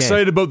want to this be game.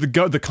 excited about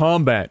the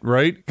combat,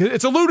 right? 'Cause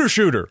it's a looter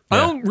shooter. Yeah.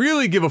 I don't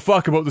really give a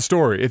fuck about the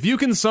story. If you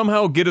can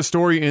somehow get a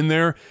story in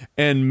there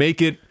and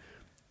make it,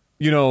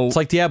 it's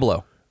like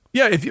Diablo.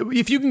 Yeah, if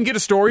you can get a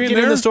story in Get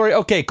there, in the story.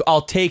 Okay,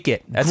 I'll take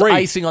it. That's great.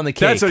 icing on the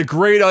cake. That's a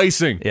great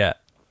icing. Yeah.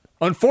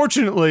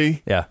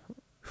 Unfortunately, Yeah.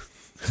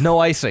 There's no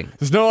icing.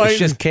 there's no icing. It's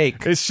just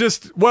cake. It's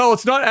just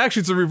it's not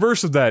actually. It's the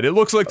reverse of that. It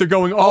looks like they're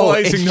going all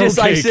icing, it's no just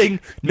cake, icing,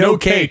 no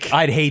cake.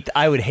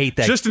 I would hate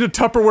that. Just in a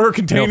Tupperware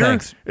container. No,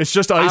 thanks. It's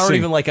just icing. I don't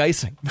even like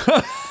icing.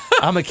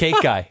 I'm a cake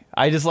guy.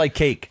 I just like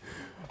cake.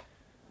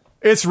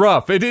 It's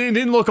rough. It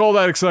didn't look all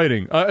that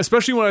exciting,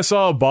 especially when I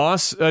saw a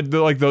boss,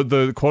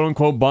 the quote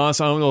unquote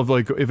boss. I don't know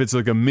if it's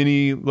like a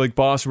mini like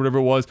boss or whatever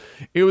it was.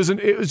 It was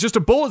just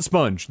a bullet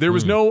sponge. There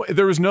was no,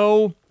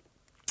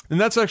 and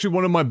that's actually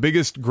one of my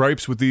biggest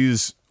gripes with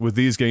these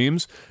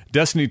games.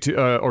 Destiny 2,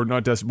 or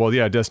not Destiny. Well,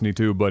 yeah, Destiny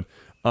 2, but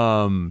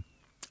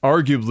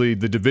arguably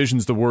the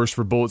Division's the worst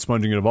for bullet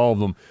sponging of all of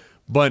them.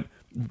 But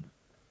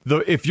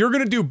if you're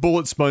going to do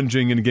bullet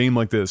sponging in a game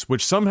like this,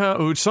 which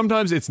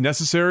sometimes it's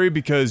necessary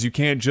because you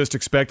can't just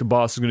expect a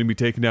boss is going to be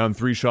taken down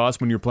 3 shots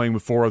when you're playing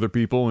with 4 other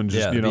people and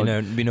just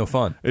it'd be no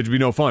fun. It'd be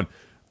no fun.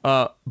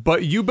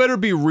 But you better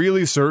be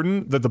really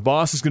certain that the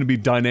boss is going to be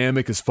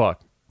dynamic as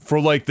fuck. For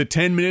like the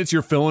 10 minutes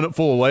you're filling it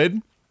full of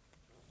lead,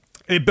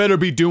 it better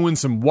be doing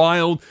some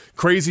wild,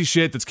 crazy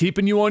shit that's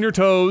keeping you on your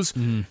toes,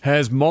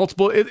 has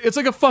multiple... It's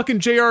like a fucking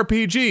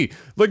JRPG.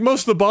 Like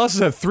most of the bosses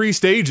have 3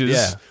 stages.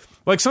 Yeah.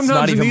 Like sometimes it's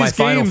not even in these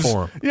my games,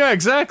 final form. Yeah,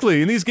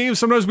 exactly. In these games,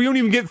 sometimes we don't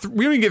even get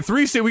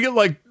 3 stages. We get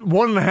like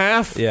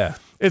 1.5. Yeah.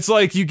 It's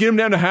like you get him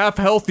down to half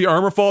health, the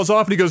armor falls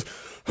off, and he goes,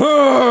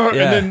 and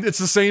then it's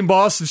the same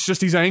boss. It's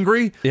just he's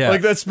angry. Yeah,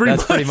 like that's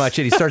pretty much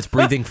it. He starts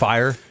breathing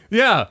fire.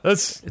 Yeah,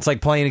 it's like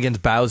playing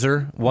against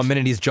Bowser. 1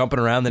 minute he's jumping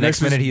around, the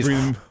next minute he's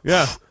breathing,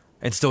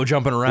 and still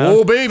jumping around.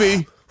 Oh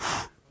baby.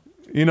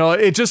 It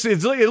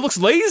looks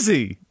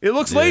lazy. It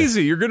looks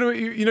lazy. You're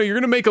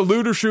gonna make a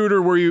looter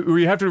shooter where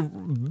you have to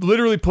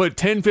literally put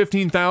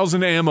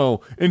 10,000-15,000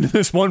 ammo into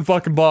this one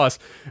fucking boss,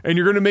 and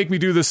you're gonna make me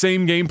do the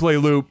same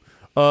gameplay loop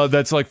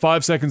that's like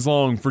 5 seconds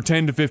long for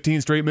 10 to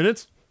 15 straight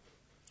minutes.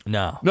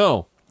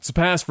 No, it's a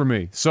pass for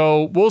me.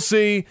 So we'll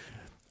see.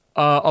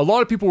 A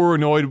lot of people were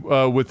annoyed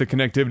with the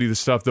connectivity of this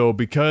stuff though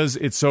because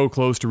it's so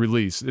close to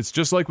release. It's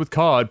just like with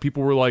COD.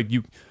 People were like,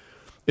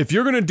 if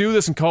you're gonna do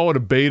this and call it a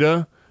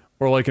beta.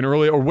 Or like an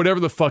early, or whatever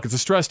the fuck, it's a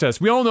stress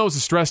test. We all know it's a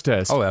stress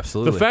test. Oh,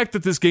 absolutely. The fact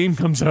that this game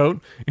comes out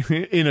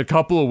in a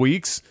couple of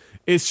weeks,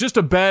 it's just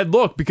a bad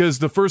look because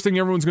the first thing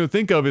everyone's going to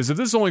think of is if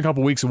this is only a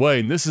couple of weeks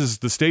away and this is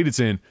the state it's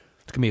in,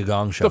 it's going to be a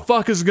gong show. The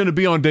fuck is it going to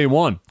be on day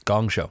one?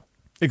 Gong show.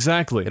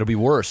 Exactly. It'll be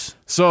worse.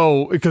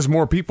 So, because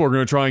more people are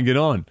going to try and get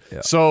on.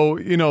 Yeah. So,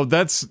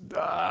 that's...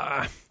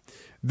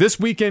 this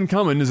weekend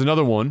coming is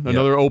another one,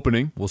 another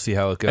opening. We'll see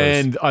how it goes.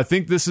 And I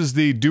think this is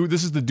the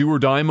do or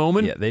die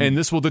moment, and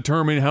this will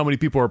determine how many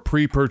people are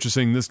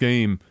pre-purchasing this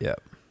game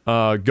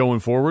going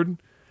forward.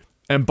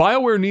 And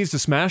BioWare needs to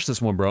smash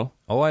this one, bro.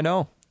 Oh, I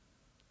know.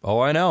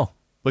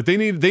 Like they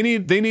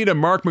need a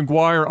Mark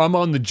McGuire, I'm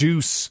on the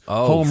juice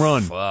home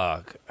run.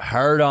 Fuck.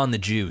 Hard on the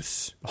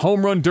juice.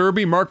 Home run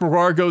derby, Mark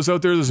McGuire goes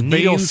out there, there's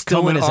veins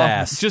still coming in his off.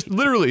 ass. Just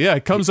literally,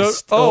 it comes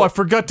out. I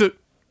forgot to...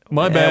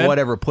 My bad.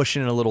 Whatever,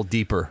 pushing it a little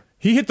deeper.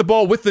 He hit the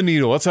ball with the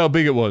needle. That's how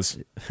big it was.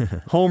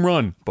 Home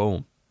run.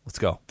 Boom. Let's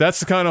go. That's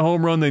the kind of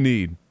home run they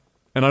need.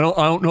 And I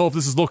don't know if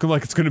this is looking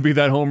like it's going to be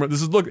that home run. You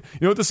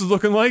know what this is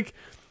looking like?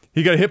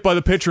 He got hit by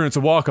the pitcher and it's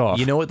a walk-off.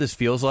 You know what this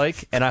feels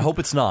like? And I hope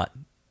it's not.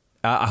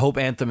 I hope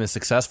Anthem is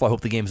successful. I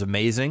hope the game's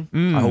amazing.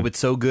 I hope it's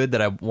so good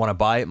that I want to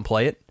buy it and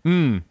play it.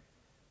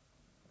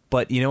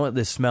 But you know what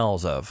this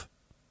smells of?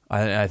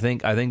 I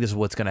think this is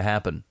what's going to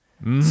happen.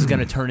 This is going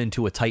to turn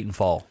into a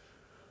Titanfall.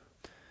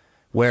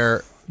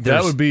 Where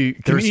that would be...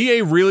 Can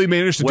EA really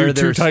manage to do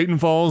 2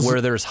 Titanfalls?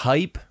 Where there's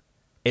hype,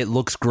 it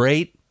looks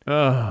great.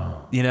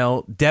 You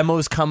know,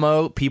 demos come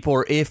out, people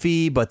are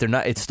iffy, but they're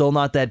not. It's still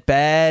not that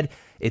bad.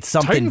 It's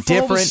something Titanfall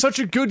different. Was such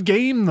a good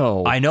game,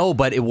 though. I know,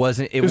 but it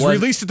wasn't. It was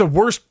released at the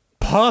worst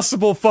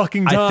possible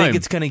fucking time. I think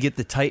it's going to get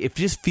it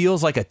just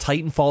feels like a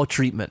Titanfall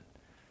treatment.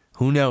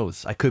 Who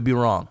knows? I could be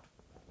wrong.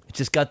 It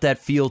just got that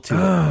feel to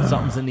it.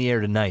 Something's in the air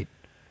tonight.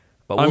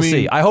 But we'll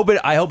see. I hope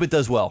it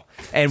does well.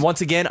 And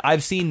once again,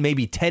 I've seen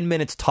maybe 10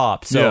 minutes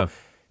top. So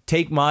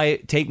take my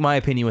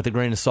opinion with a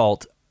grain of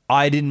salt.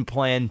 I didn't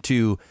plan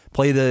to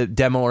play the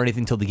demo or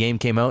anything until the game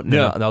came out, and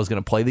I was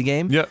going to play the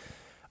game. Yep.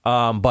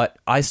 But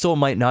I still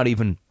might not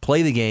even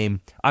play the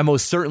game. I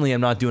most certainly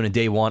am not doing a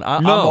day one.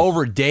 I'm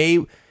over day.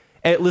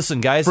 Listen,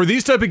 guys, for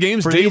these type of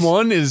games, day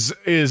one is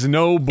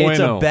no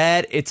bueno.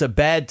 It's a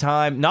bad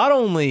time. Not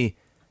only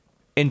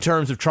in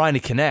terms of trying to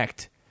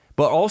connect,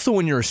 but also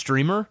when you're a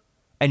streamer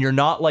and you're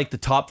not like the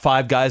top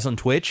 5 guys on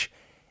Twitch.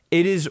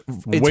 It's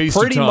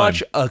pretty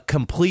much a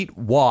complete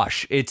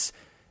wash.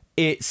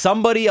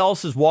 Somebody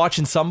else is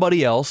watching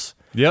somebody else.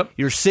 Yep.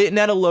 You're sitting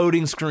at a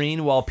loading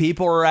screen while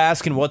people are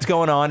asking what's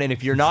going on, and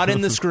if you're not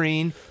in the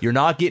screen, you're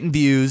not getting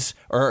views,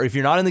 or if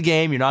you're not in the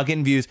game, you're not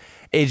getting views.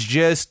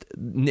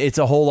 It's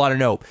a whole lot of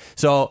nope.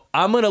 So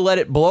I'm going to let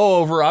it blow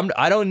over.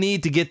 I don't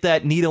need to get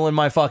that needle in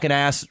my fucking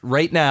ass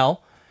right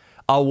now.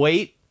 I'll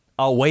wait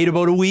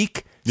about a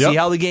week, see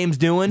how the game's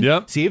doing,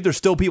 see if there's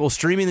still people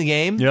streaming the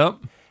game. Yep.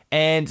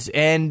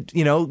 And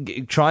you know,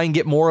 try and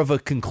get more of a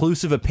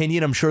conclusive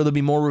opinion. I'm sure there'll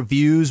be more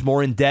reviews,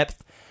 more in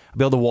depth. I'll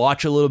be able to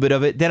watch a little bit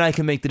of it. Then I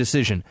can make the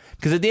decision.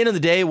 Because at the end of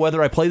the day,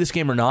 whether I play this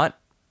game or not,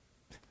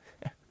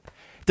 it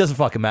doesn't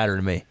fucking matter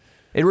to me.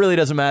 It really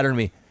doesn't matter to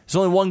me. There's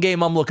only one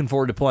game I'm looking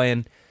forward to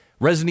playing: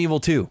 Resident Evil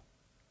 2.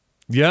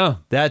 Yeah,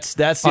 that's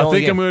the only I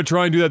think game. I'm going to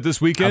try and do that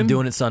this weekend. I'm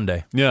doing it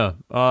Sunday. Yeah,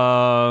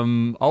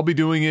 I'll be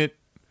doing it.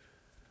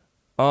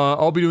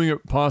 I'll be doing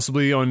it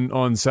possibly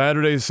on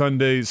Saturday,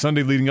 Sunday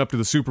leading up to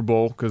the Super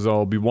Bowl, because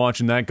I'll be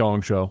watching that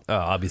Gong Show. Oh,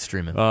 I'll be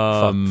streaming.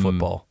 Fuck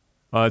football.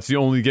 It's the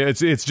only game.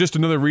 It's just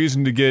another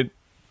reason to get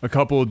a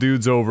couple of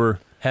dudes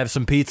over, have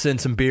some pizza and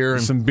some beer,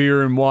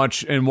 and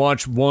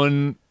watch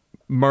one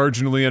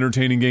marginally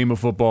entertaining game of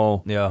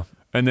football. Yeah,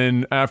 and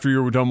then after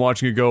you're done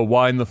watching it, go,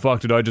 why in the fuck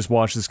did I just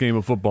watch this game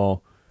of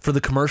football? For the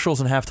commercials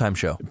and halftime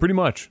show. Pretty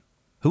much.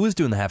 Who is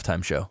doing the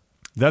halftime show?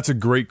 That's a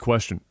great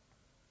question.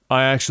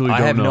 I actually don't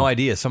know. I have no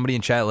idea. Somebody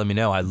in chat let me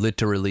know. I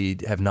literally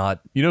have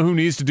not. You know who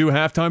needs to do a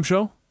halftime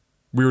show?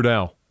 Weird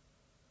Al.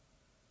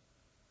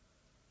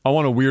 I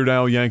want a Weird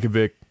Al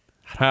Yankovic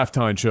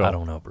halftime show. I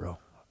don't know, bro.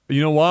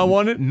 You know why I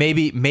want it?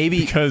 Maybe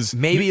because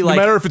no like,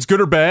 matter if it's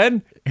good or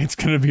bad, it's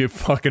going to be a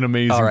fucking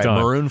amazing all right,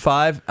 time. Maroon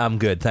 5, I'm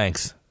good.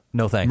 Thanks.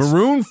 No thanks.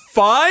 Maroon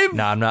 5?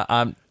 No, I'm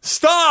not.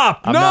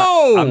 Stop!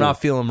 I'm not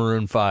feeling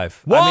Maroon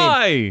 5. Why?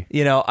 I mean,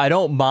 you know, I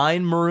don't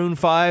mind Maroon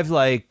 5.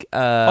 Like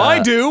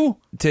I do.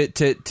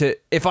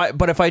 If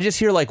I just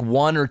hear like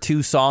 1 or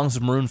 2 songs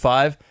of Maroon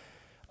 5,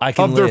 I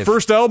can of live. Their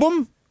first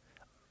album.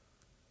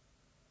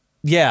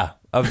 Yeah,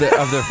 of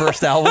their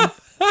first album,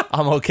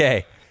 I'm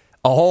okay.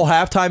 A whole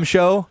halftime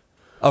show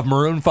of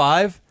Maroon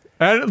 5.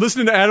 And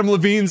listening to Adam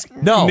Levine's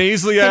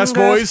nasally ass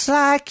voice.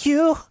 Like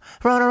you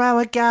run around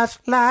with guys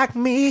like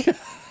me.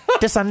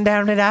 To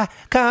sundown did I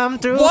come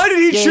through. Why did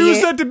he choose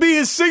that to be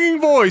his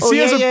singing voice? He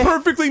has a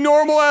perfectly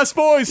normal ass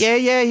voice. Yeah.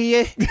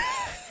 Yeah.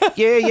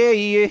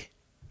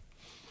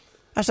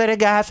 I said to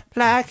guys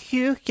like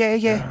you.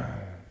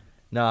 Yeah.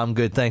 No, I'm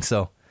good. Thanks,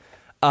 though.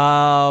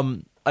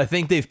 I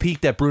think they've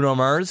peaked at Bruno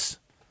Mars,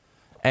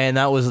 and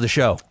that was the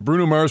show.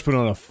 Bruno Mars put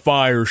on a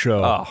fire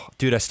show. Oh,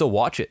 dude, I still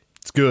watch it.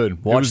 It's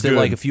good. Watched it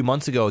like a few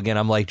months ago again.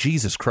 I'm like,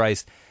 Jesus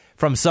Christ.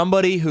 From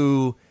somebody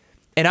who...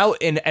 And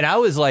I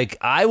was like,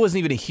 I wasn't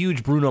even a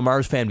huge Bruno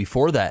Mars fan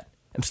before that.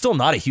 I'm still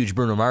not a huge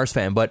Bruno Mars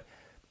fan, but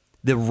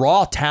the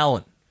raw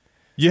talent.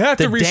 You have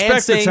to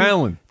respect the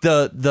talent.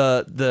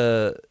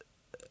 The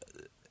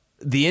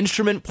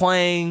instrument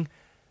playing,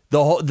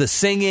 the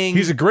singing.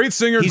 He's a great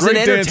singer, he's great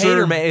an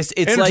entertainer, dancer. Man. It's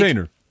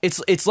entertainer. Like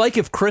it's like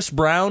if Chris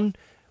Brown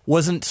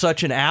wasn't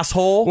such an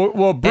asshole.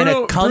 Well,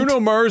 Bruno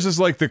Mars is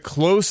like the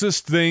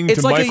closest thing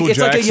to Michael Jackson. It's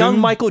like a young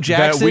Michael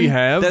Jackson that we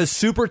have. That is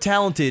super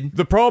talented.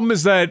 The problem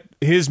is that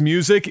his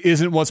music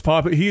isn't what's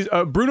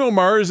popular. Bruno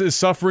Mars is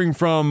suffering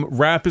from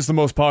rap is the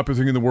most popular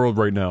thing in the world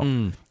right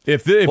now.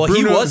 If Bruno,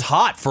 he was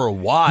hot for a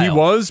while. He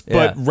was,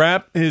 but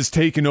rap has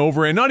taken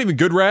over, and not even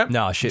good rap.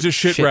 No, just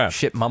shit rap.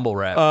 Shit mumble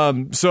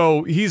rap.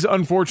 So he's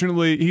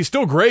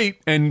still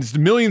great, and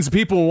millions of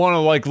people want to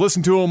like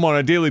listen to him on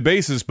a daily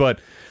basis, but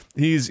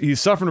he's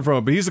suffering from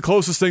it, but he's the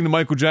closest thing to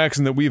Michael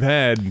Jackson that we've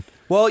had.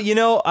 Well, you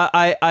know,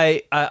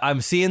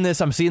 I'm seeing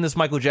this. I'm seeing this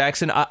Michael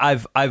Jackson.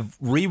 I've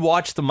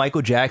rewatched the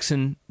Michael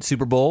Jackson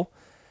Super Bowl.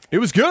 It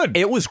was good.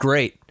 It was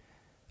great.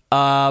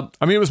 I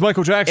mean, it was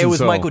Michael Jackson. It was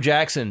so. Michael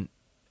Jackson.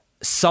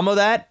 Some of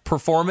that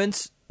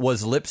performance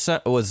was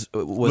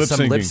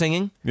some lip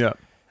singing. Yeah.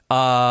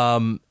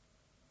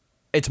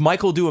 It's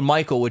Michael doing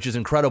Michael, which is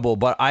incredible.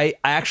 But I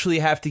actually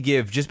have to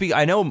give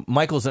I know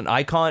Michael's an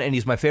icon and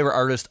he's my favorite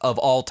artist of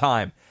all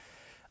time.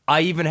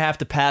 I even have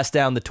to pass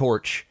down the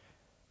torch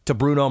to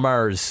Bruno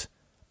Mars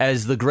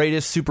as the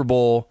greatest Super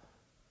Bowl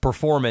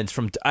performance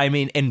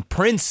and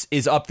Prince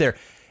is up there.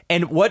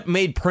 And what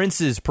made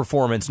Prince's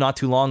performance not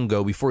too long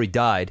ago before he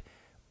died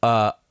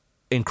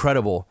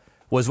incredible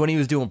was when he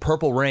was doing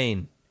Purple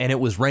Rain and it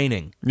was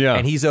raining. Yeah.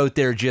 And he's out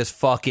there just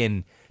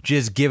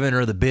giving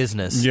her the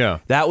business. Yeah.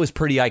 That was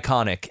pretty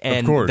iconic.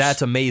 And of course.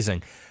 That's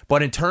amazing.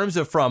 But in terms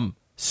of from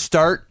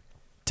start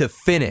to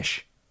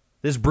finish,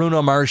 this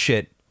Bruno Mars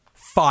shit,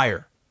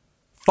 fire.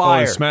 Oh,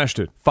 he smashed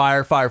it.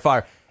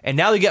 Fire. And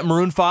now they get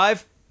Maroon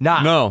 5?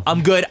 Nah. No.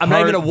 I'm good. I'm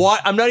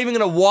not even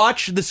gonna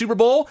watch the Super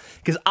Bowl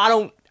because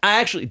I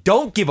actually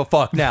don't give a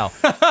fuck now.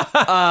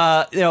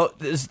 The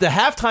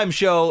halftime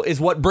show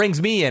is what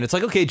brings me in. It's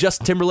like, okay,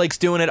 Justin Timberlake's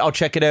doing it, I'll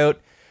check it out.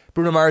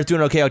 Bruno Mars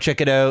doing it, okay, I'll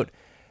check it out.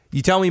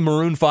 You tell me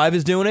Maroon 5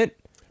 is doing it?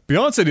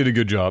 Beyonce did a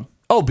good job.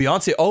 Oh,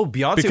 Beyonce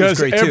Because was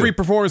great too. every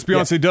performance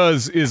Beyonce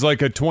does is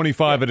like a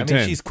 25 out of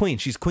 10. She's queen.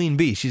 She's queen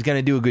bee. She's going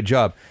to do a good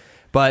job.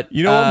 But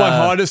you know what my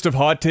hottest of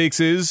hot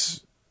takes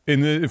is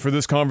for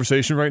this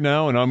conversation right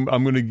now, and I'm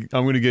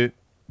gonna get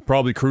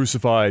probably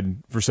crucified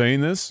for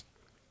saying this.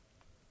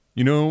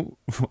 You know,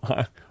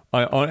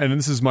 and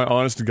this is my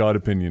honest to God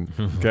opinion,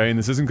 okay? And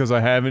this isn't because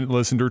I haven't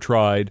listened or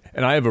tried,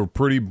 and I have a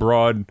pretty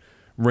broad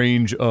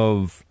range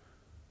of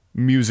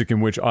music in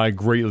which I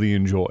greatly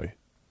enjoy.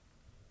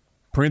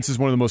 Prince is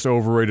one of the most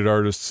overrated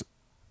artists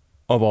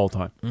of all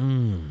time.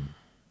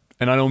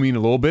 And I don't mean a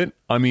little bit,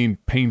 I mean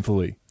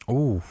painfully.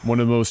 Ooh.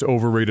 One of the most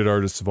overrated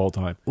artists of all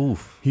time.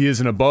 Oof. He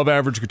is an above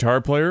average guitar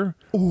player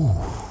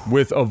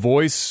with a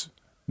voice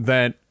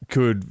that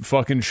could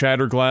fucking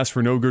shatter glass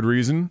for no good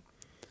reason.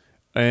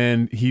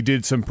 And he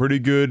did some pretty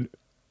good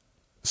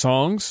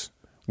songs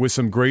with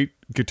some great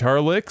guitar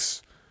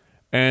licks.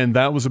 And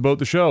that was about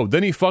the show.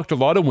 Then he fucked a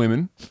lot of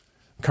women.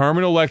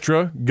 Carmen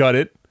Electra got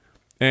it.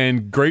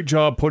 And great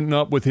job putting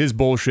up with his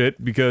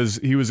bullshit because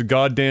he was a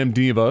goddamn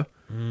diva.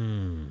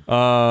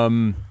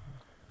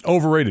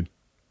 Overrated.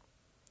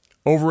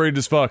 Overrated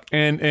as fuck.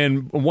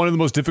 And one of the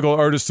most difficult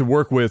artists to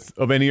work with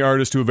of any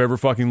artist who have ever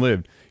fucking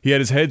lived. He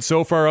had his head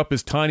so far up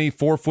his tiny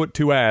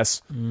 4'2"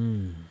 ass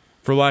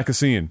for lack of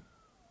seeing.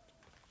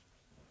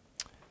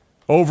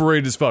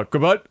 Overrated as fuck.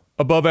 But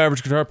above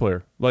average guitar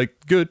player.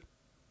 Like, good.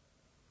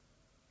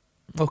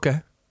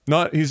 Okay.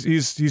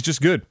 He's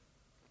just good.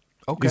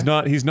 Okay.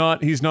 He's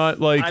not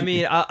like. I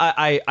mean,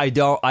 I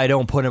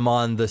don't put him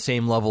on the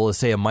same level as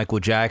say a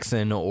Michael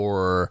Jackson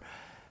or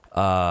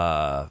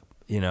what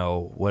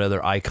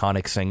other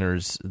iconic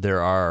singers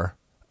there are,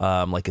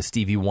 like a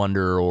Stevie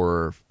Wonder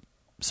or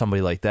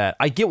somebody like that.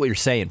 I get what you're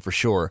saying for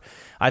sure.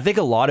 I think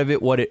a lot of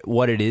it, what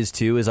it is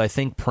too, is I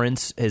think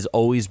Prince has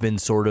always been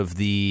sort of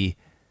the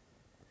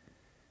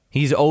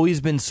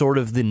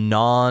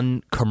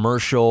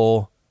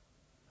non-commercial,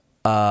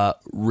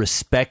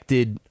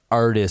 respected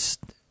artist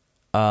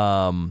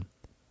that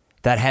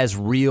has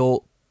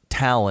real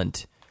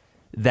talent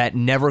that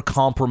never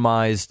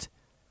compromised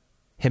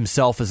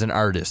himself as an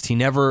artist. He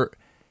never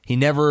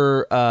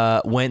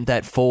went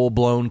that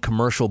full-blown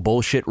commercial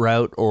bullshit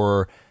route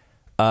or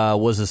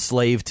was a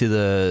slave to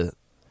the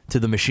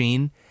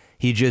machine.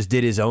 He just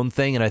did his own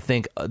thing, and I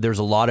think there's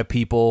a lot of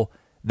people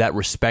that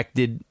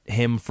respected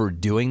him for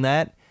doing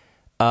that.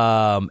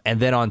 And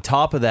then on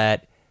top of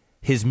that,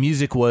 his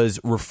music was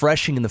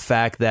refreshing in the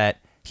fact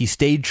that he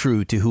stayed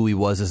true to who he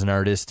was as an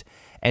artist,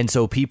 and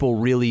so people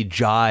really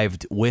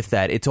jived with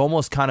that. It's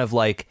almost kind of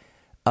like,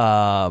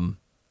 what's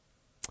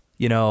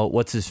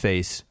his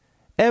face?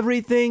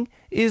 Everything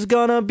is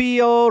gonna be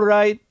all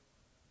right,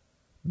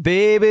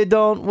 baby.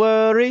 Don't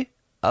worry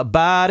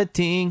about a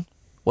thing.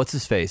 What's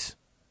his face?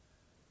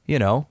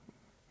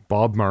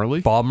 Bob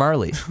Marley. Bob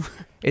Marley.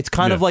 It's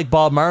kind of like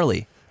Bob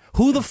Marley.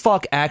 Who the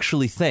fuck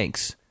actually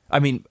thinks? I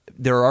mean,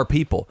 there are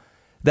people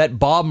that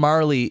Bob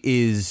Marley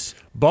is.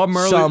 Bob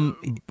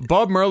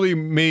Marley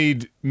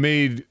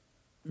made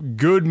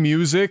good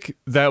music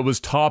that was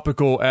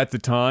topical at the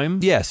time.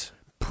 Yes.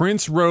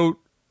 Prince wrote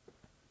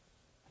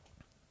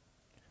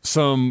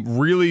some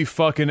really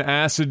fucking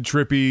acid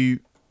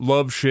trippy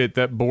love shit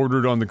that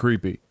bordered on the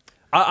creepy.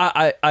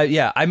 I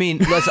mean,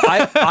 listen,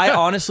 I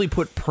honestly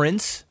put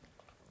Prince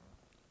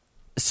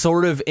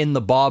sort of in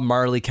the Bob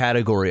Marley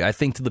category. I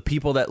think to the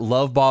people that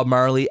love Bob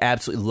Marley,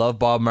 absolutely love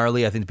Bob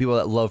Marley. I think the people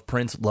that love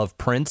Prince.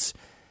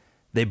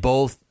 They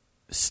both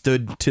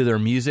stood to their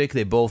music.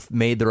 They both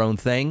made their own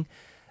thing.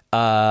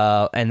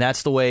 And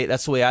that's the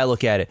way I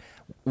look at it.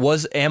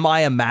 Am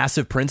I a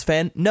massive Prince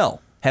fan? No.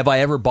 Have I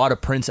ever bought a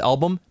Prince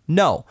album?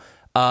 No.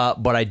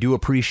 But I do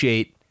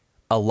appreciate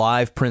a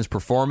live Prince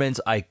performance.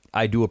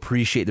 I do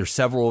appreciate there's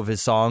several of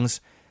his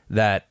songs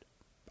that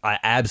I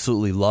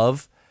absolutely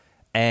love,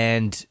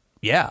 and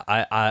yeah,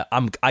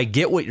 I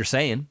get what you're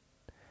saying,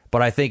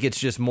 but I think it's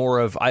just more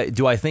of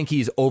do I think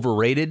he's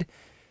overrated?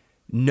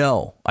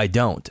 No, I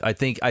don't. I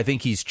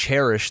think he's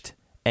cherished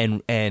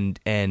and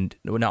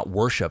not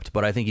worshipped,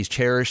 but I think he's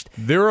cherished.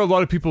 There are a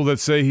lot of people that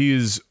say he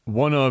is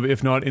one of,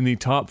 if not in the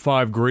top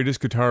 5 greatest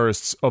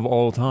guitarists of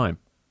all time.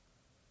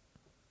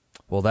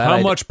 Well,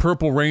 how much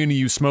Purple Rain are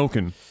you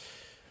smoking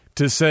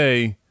to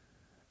say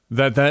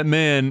that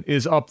man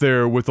is up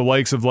there with the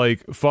likes of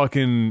like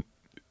fucking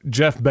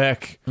Jeff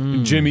Beck,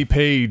 Jimmy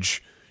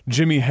Page,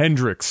 Jimi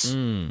Hendrix,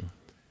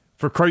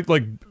 for Christ,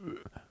 like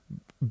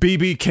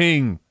B.B.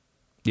 King.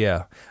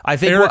 Yeah, I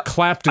think Eric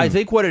Clapton. I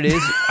think what it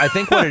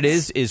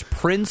is is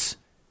Prince.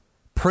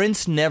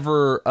 Prince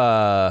never.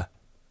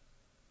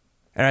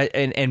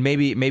 And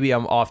maybe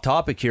I'm off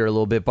topic here a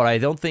little bit, but I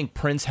don't think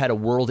Prince had a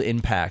world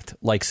impact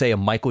like, say, a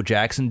Michael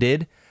Jackson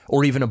did,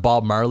 or even a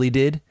Bob Marley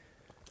did,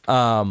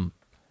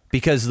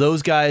 because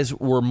those guys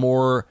were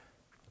more.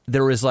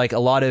 There was like a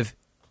lot of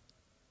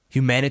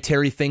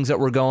humanitarian things that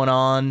were going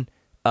on.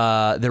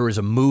 There was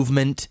a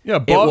movement. Yeah,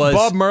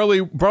 Bob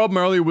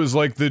Marley was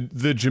like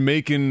the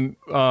Jamaican.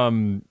 He's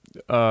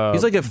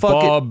like a fucking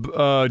Bob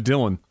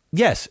Dylan.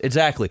 Yes,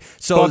 exactly.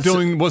 So Bob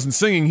Dylan wasn't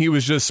singing; he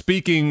was just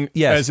speaking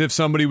as if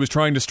somebody was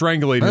trying to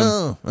strangulate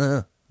him.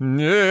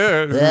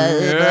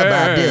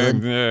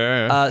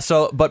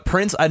 But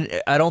Prince,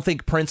 I don't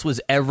think Prince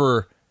was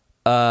ever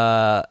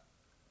had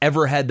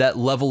that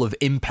level of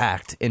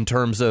impact in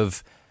terms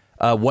of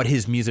what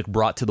his music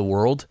brought to the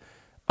world,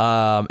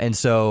 and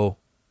so.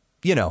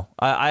 You know,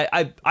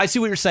 I see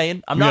what you're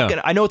saying. I'm not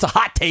gonna. I know it's a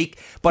hot take,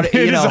 but it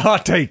is a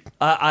hot take.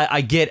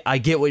 I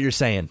get what you're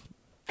saying.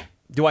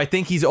 Do I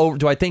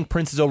think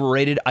Prince is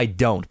overrated? I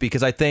don't,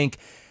 because I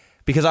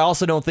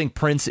also don't think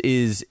Prince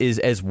is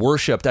as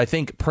worshipped. I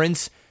think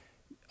Prince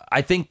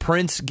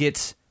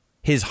gets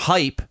his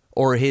hype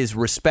or his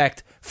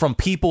respect from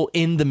people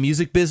in the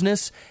music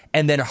business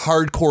and then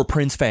hardcore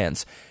Prince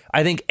fans.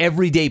 I think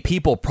everyday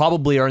people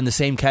probably are in the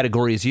same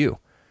category as you.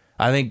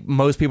 I think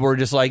most people are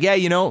just like, yeah,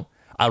 you know,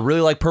 I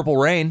really like Purple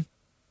Rain.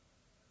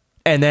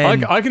 And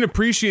then I can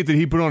appreciate that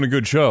he put on a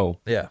good show.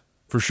 Yeah.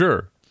 For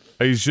sure.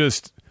 He's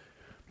just,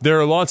 there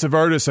are lots of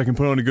artists that can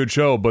put on a good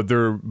show, but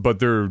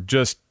they're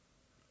just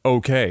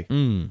okay.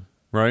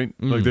 Right?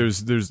 Like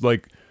there's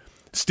like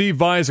Steve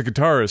Vai as a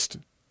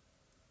guitarist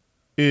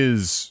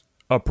is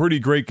a pretty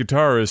great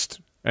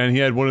guitarist, and he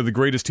had one of the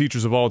greatest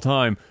teachers of all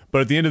time.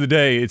 But at the end of the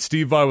day, it's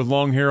Steve Vai with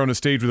long hair on a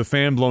stage with a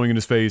fan blowing in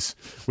his face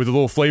with a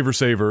little flavor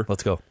saver.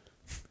 Let's go.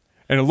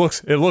 And it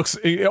looks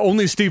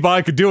only Steve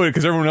Vai could do it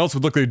because everyone else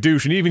would look like a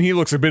douche, and even he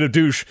looks a bit of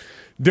douche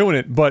doing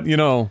it. But you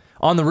know,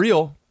 on the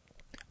real,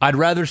 I'd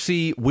rather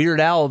see Weird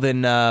Al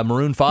than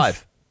Maroon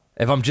 5.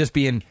 If I'm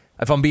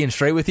being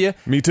straight with you,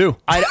 me too.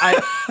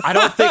 I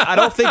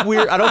don't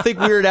think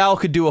Weird Al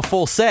could do a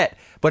full set,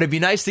 but it'd be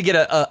nice to get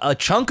a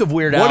chunk of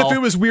Weird Al. What if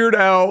it was Weird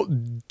Al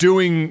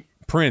doing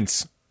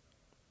Prince?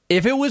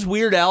 If it was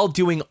Weird Al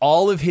doing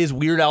all of his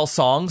Weird Al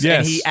songs,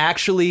 and he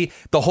actually,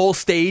 the whole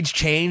stage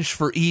changed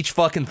for each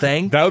fucking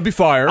thing, that would be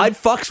fire. I'd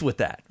fucks with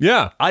that.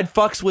 Yeah. I'd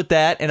fucks with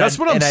that. And that's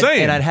what I'm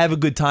saying. And I'd have a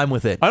good time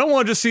with it. I don't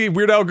want to just see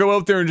Weird Al go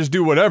out there and just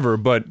do whatever,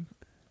 but,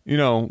 you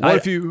know,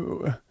 what if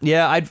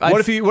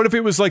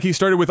it was like he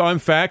started with I'm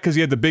Fat because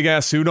he had the big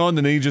ass suit on,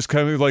 and then he just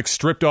kind of like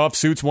stripped off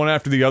suits one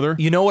after the other?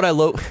 You know what I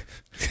low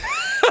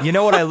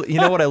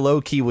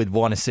key would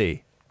want to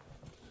see?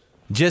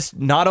 Just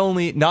not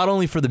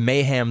only for the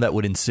mayhem that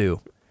would ensue,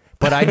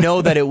 but I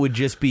know that it would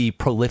just be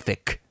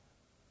prolific.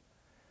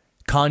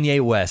 Kanye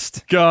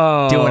West doing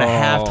a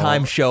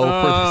halftime show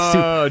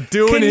for the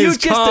doing his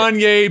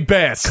Kanye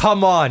best.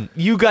 Come on,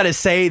 you got to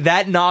say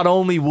that not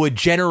only would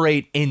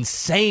generate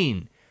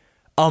insane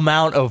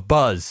amount of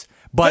buzz,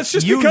 but that's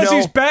just because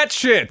he's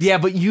batshit. Yeah,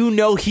 but you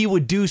know he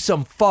would do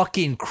some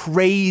fucking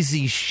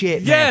crazy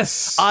shit.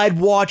 Yes, man. I'd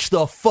watch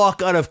the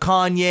fuck out of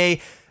Kanye.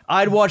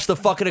 I'd watch the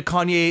fucking of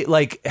Kanye,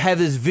 like, have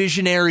this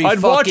visionary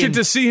I'd watch it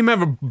to see him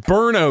have a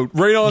burnout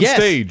right on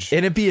stage.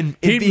 And it'd be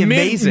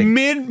amazing.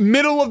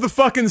 Middle of the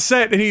fucking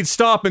set, and he'd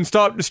start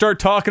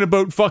talking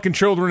about fucking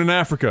children in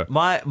Africa.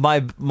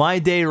 My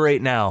day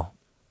right now,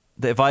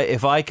 if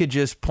I could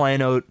just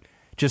plan out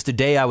just a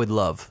day I would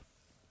love,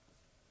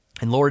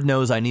 and Lord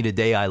knows I need a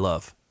day I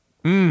love.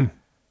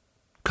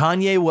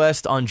 Kanye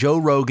West on Joe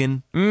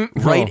Rogan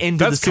right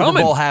into the Super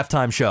Bowl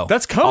halftime show.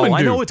 That's coming, I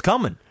dude. know it's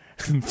coming.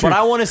 But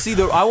I want to see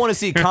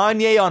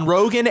Kanye on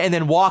Rogan and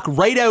then walk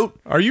right out.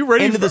 Are you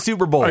ready into the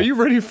Super Bowl? Are you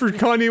ready for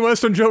Kanye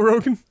West on Joe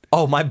Rogan?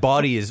 Oh, my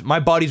body's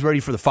ready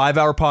for the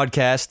 5-hour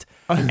podcast,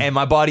 and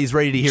my body's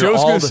ready to hear.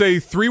 Joe's going to say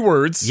 3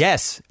 words.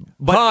 Yes,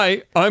 but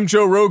hi, I'm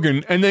Joe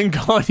Rogan, and then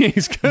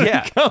Kanye's going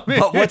to come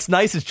in. But what's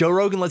nice is Joe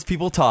Rogan lets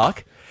people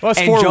talk. Well,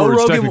 that's 4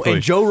 words, technically.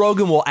 And Joe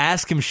Rogan will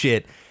ask him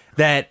shit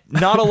that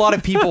not a lot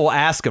of people will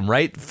ask him.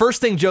 Right,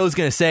 first thing Joe's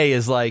going to say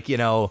is like, you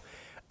know.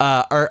 Do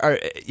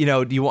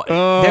you want?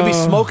 They'll be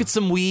smoking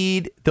some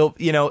weed.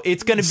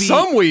 It's gonna be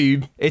some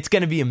weed. It's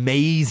gonna be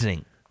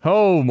amazing.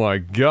 Oh my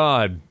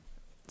god.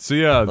 So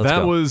yeah, Let's that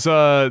go. was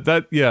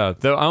that. Yeah, I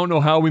don't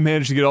know how we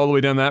managed to get all the way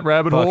down that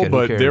rabbit Fuck hole, it, who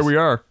but cares? there we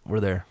are. We're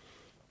there.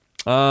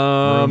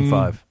 Maroon Maroon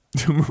 5.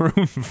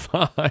 Maroon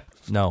 5.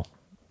 No.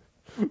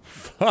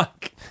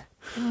 Fuck.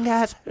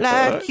 Guys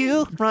like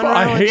you run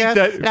I around hate with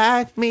that. girls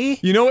like me.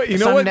 You know what?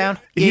 Sundown.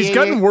 Yeah, He's yeah,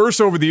 gotten yeah. worse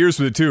over the years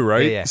with it too,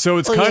 right? Yeah. So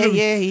it's Oh, kind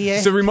yeah, of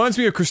yeah. So it reminds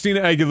me of Christina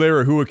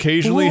Aguilera, who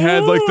occasionally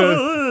had like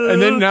and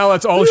then now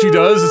that's all she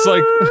does. It's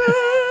like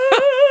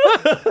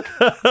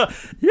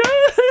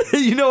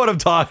You know what I'm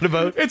talking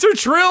about. it's her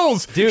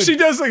trills, Dude. She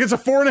does like it's a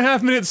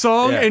 4.5 minute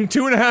song, Yeah. and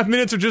 2.5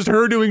 minutes are just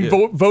her doing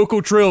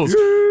vocal trills.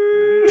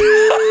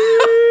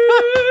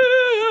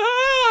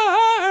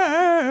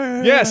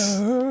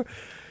 Yes.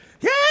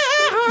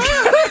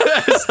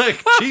 It's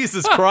like,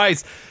 Jesus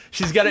Christ.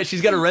 She's got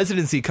a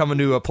residency coming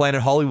to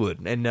Planet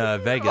Hollywood in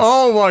Vegas.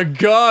 Oh my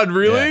God!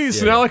 Really? Yeah,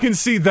 So yeah. now I can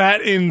see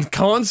that in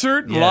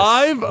concert Yes.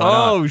 live. Why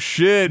not? Oh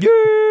shit!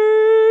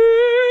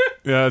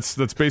 Yeah,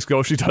 that's basically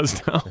all she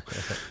does now.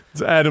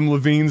 It's Adam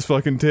Levine's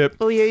fucking tip.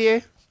 Oh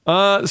yeah.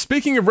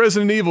 Speaking of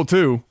Resident Evil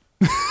 2,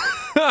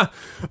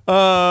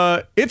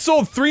 it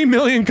sold 3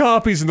 million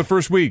copies in the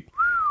first week.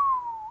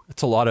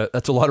 That's a lot of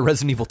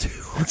Resident Evil 2.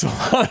 That's a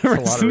lot of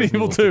Resident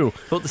Evil 2.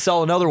 About to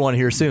sell another one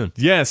here soon.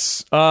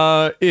 Yes.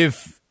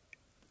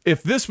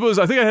 If this was,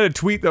 I think I had a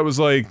tweet that was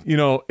like, you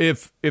know,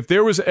 if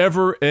there was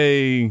ever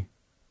a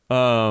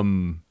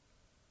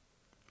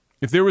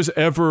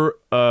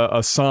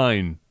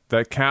sign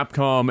that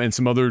Capcom and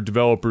some other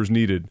developers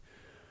needed,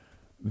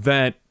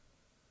 that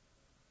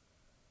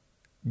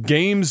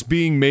games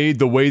being made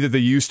the way that they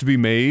used to be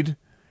made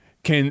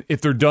can, if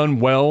they're done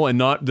well and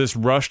not this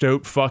rushed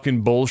out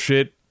fucking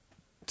bullshit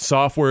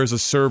software as a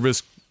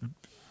service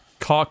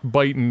cock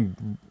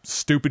biting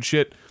stupid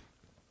shit,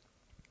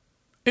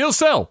 it'll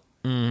sell.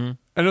 Mm-hmm.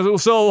 And it'll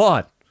sell a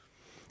lot.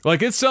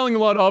 Like, it's selling a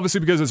lot obviously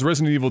because it's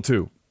Resident Evil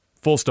 2.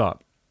 Full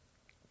stop.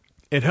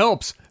 It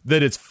helps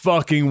that it's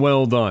fucking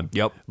well done.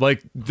 Yep.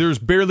 Like, there's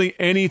barely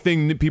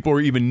anything that people are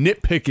even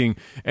nitpicking,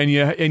 and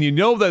you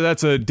know that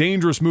that's a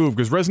dangerous move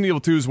because Resident Evil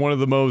 2 is one of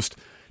the most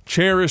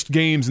cherished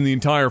games in the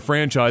entire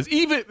franchise.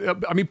 Even,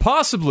 I mean,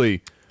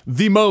 possibly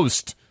the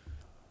most.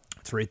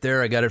 It's right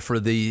there. I got it for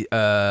the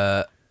N64,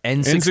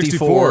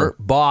 N64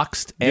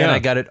 boxed, and Yeah. I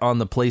got it on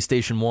the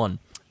PlayStation 1.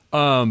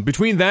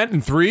 Between that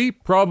and 3,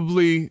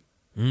 probably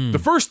the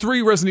first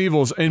 3 Resident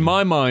Evils, in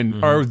my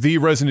mind, are the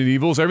Resident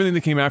Evils. Everything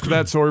that came after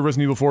that, sorry,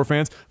 Resident Evil 4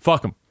 fans,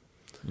 fuck them.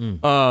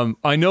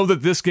 I know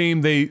that this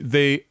game,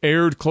 they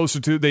aired closer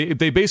to,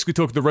 they basically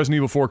took the Resident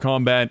Evil 4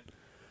 combat,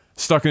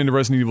 stuck it into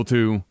Resident Evil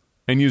 2,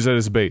 and used that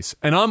as a base.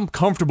 And I'm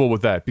comfortable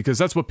with that, because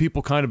that's what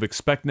people kind of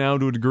expect now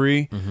to a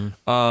degree.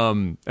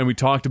 And we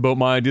talked about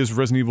my ideas of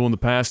Resident Evil in the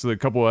past a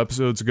couple of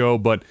episodes ago,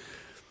 but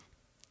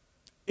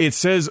it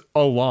says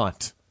a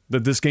lot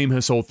that this game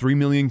has sold 3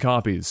 million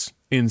copies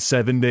in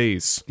 7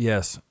 days.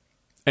 Yes.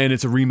 And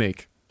it's a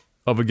remake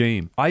of a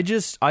game. I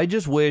just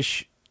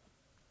wish.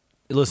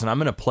 Listen, I'm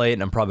gonna play it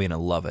and I'm probably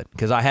gonna love it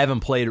because I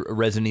haven't played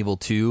Resident Evil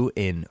 2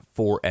 in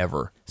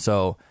forever.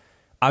 So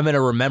I'm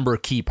gonna remember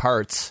key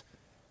parts,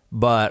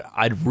 but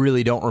I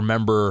really don't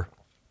remember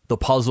the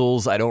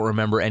puzzles. I don't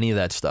remember any of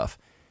that stuff.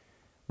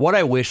 What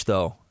I wish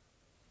though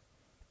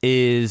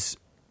is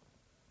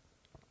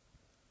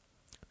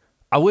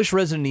I wish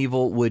Resident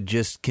Evil would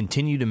just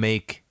continue to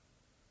make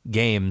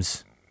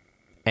games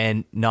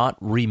and not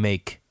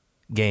remake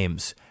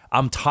games.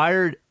 I'm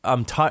tired.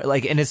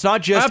 Like, and it's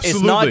not just. Absolutely.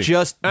 It's not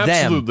just them.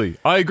 Absolutely.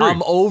 I agree.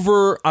 I'm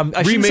over.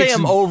 I shouldn't say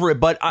I'm over it,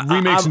 but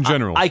remakes in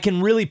general. I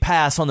can really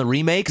pass on the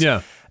remakes.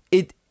 Yeah.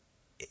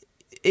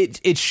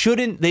 It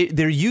shouldn't.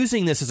 They're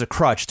using this as a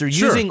crutch. They're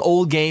Sure. using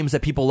old games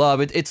that people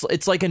love.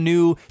 It's like a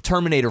new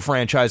Terminator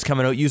franchise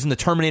coming out using the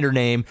Terminator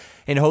name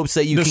in hopes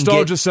that you Nostalgia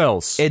can get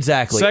sells.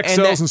 exactly. Sex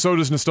sells, and so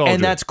does nostalgia.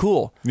 And that's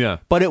cool. Yeah.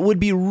 But it would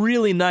be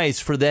really nice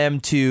for them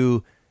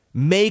to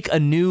make a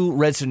new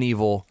Resident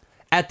Evil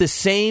at the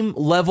same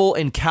level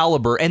and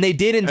caliber. And they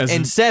did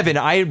in 7.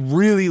 I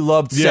really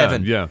loved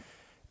 7. Yeah.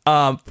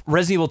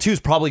 Resident Evil 2 is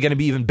probably going to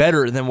be even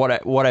better than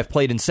what I've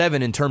played in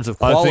 7 in terms of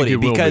I think quality it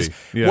will because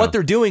be. Yeah. what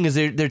they're doing is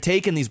they're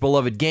taking these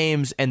beloved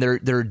games and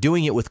they're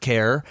doing it with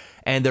care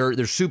and they're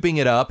souping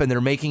it up and they're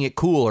making it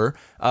cooler,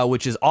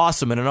 which is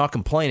awesome, and I'm not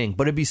complaining.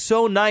 But it'd be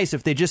so nice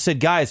if they just said,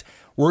 guys,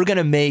 we're going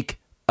to make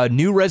a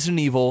new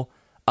Resident Evil.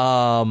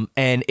 And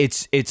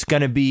it's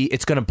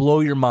gonna blow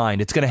your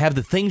mind. It's gonna have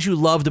the things you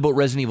loved about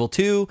Resident Evil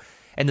 2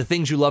 and the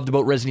things you loved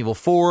about Resident Evil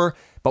 4,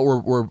 but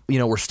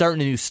we're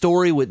starting a new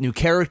story with new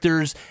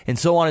characters and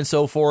so on and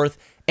so forth,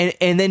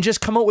 and then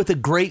just come out with a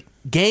great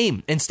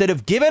game instead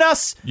of giving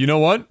us. You know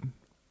what?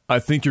 I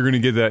think you're going to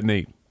get that,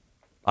 Nate.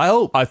 I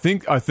hope. I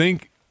think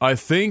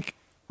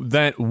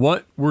that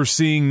what we're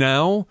seeing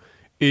now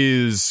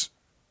is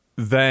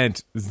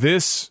that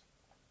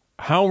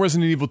how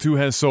Resident Evil 2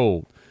 has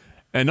sold.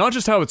 And not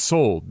just how it's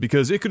sold,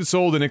 because it could have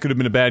sold and it could have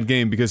been a bad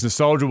game, because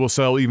nostalgia will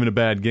sell even a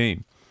bad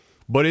game.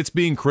 But it's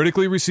being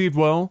critically received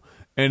well,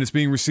 and it's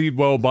being received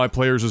well by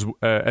players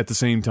at the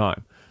same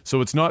time. So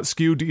it's not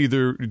skewed to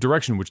either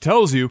direction, which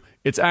tells you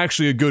it's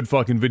actually a good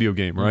fucking video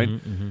game, right?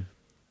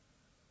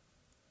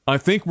 I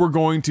think we're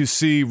going to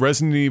see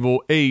Resident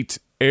Evil 8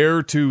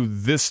 heir to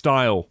this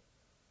style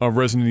of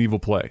Resident Evil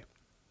play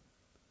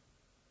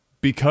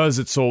because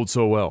it sold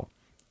so well.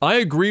 I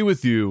agree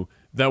with you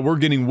that we're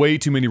getting way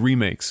too many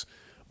remakes,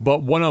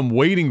 but what I'm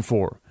waiting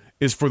for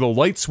is for the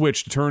light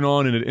switch to turn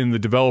on in the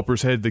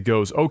developer's head that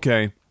goes,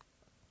 okay,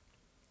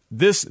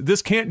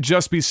 this can't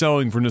just be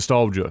selling for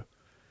nostalgia.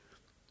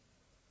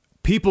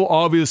 People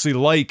obviously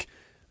like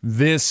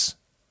this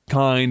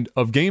kind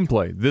of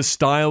gameplay, this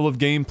style of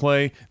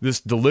gameplay,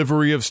 this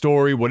delivery of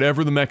story,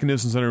 whatever the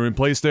mechanisms that are in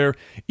place there.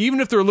 Even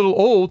if they're a little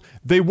old,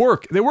 they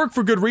work. They work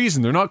for good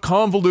reason. They're not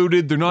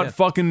convoluted. They're not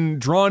fucking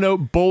drawn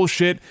out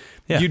bullshit.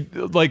 Yeah.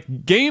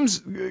 Like,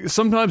 games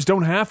sometimes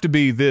don't have to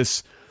be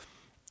this,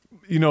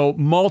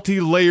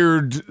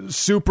 multi-layered,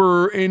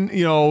 super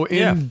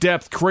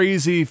in-depth,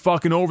 crazy,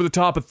 fucking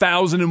over-the-top,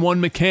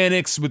 1,001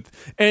 mechanics with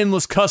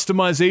endless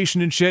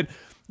customization and shit.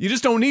 You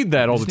just don't need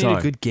that all the time. You need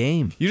a good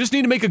game. You just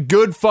need to make a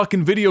good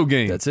fucking video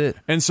game. That's it.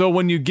 And so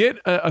when you get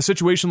a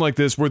situation like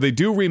this where they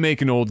do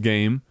remake an old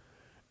game,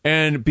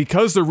 and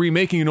because they're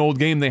remaking an old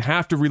game, they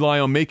have to rely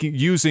on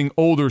using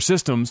older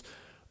systems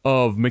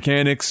of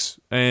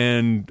mechanics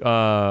and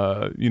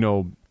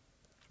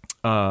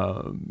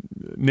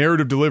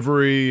narrative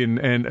delivery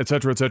and et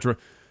cetera, et cetera.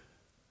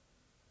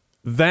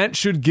 That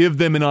should give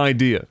them an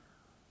idea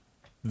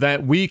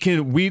that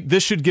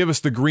this should give us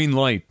the green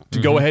light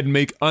to go ahead and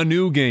make a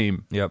new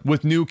game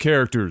with new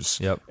characters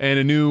and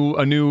a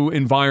new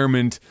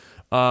environment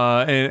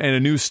and a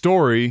new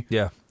story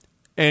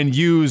and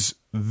use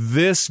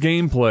this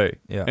gameplay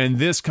and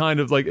this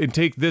kind of and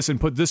take this and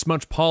put this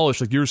much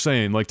polish, like you're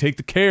saying, like take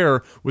the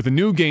care with a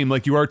new game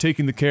like you are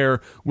taking the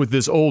care with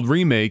this old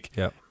remake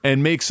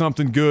and make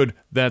something good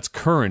that's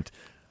current.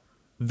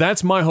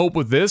 That's my hope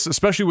with this,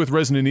 especially with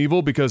Resident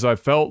Evil, because I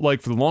felt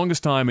like for the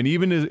longest time, and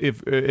even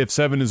if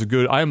 7 is a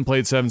good... I haven't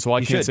played 7, so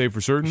I can't say for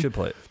certain. You should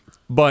play it.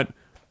 But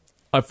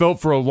I felt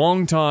for a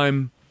long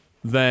time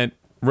that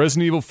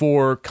Resident Evil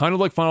 4, kind of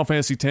like Final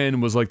Fantasy X,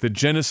 was like the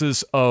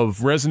genesis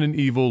of Resident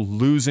Evil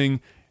losing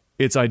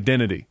its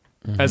identity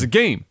as a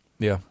game.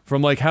 Yeah.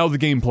 From like how the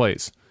game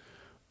plays.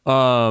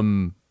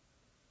 And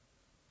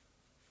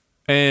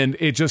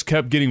it just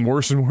kept getting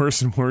worse and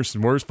worse and worse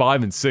and worse.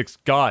 5 and 6.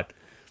 God.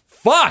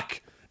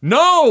 Fuck!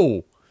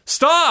 No!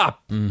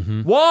 Stop!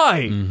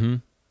 Why?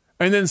 And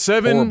then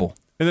 7... Horrible.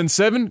 And then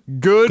 7,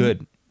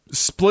 good.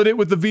 Split it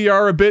with the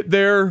VR a bit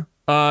there.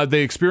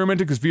 They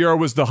experimented because VR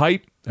was the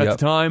hype at the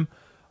time.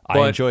 I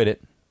enjoyed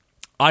it.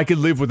 I could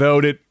live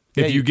without it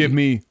if you give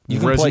me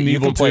Resident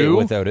Evil 2 play it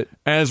without it.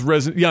 As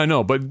Resident... Yeah, I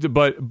know, but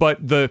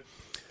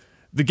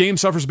the game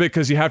suffers a bit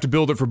because you have to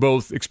build it for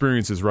both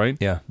experiences, right?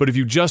 Yeah. But if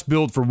you just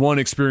build for one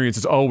experience,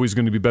 it's always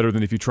going to be better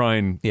than if you try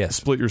and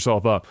split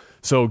yourself up.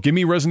 So give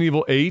me Resident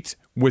Evil 8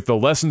 with the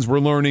lessons we're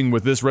learning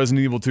with this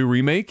Resident Evil 2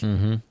 remake. I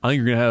think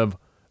you're going to have...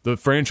 The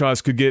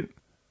franchise could get,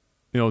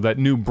 that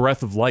new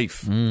breath of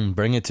life.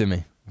 Bring it to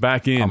me.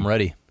 Back in. I'm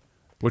ready.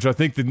 Which I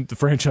think the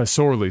franchise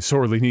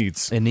sorely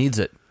needs. It needs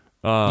it.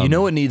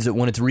 It needs it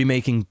when it's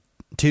remaking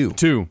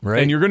 2,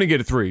 right? And you're going to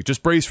get a 3.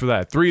 Just brace for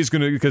that. 3 is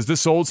going to, because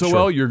this sold so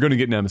well, you're going to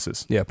get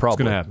Nemesis. Yeah, probably. It's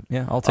going to happen.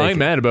 Yeah, I'll take it. I ain't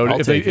mad about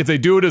it. If they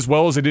do it as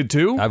well as they did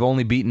 2. I've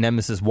only beaten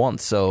Nemesis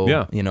once, so,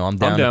 I'm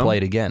down to play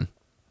it again.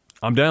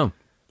 I'm down.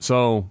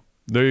 So,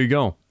 there you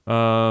go.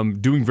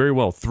 Doing very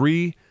well.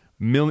 3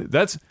 million.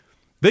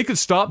 They could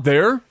stop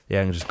there.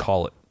 Yeah, and just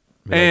call it.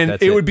 And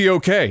it would be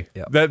okay.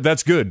 Yeah.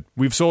 That's good.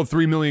 We've sold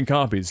 3 million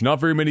copies. Not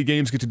very many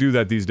games get to do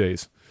that these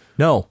days.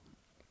 No.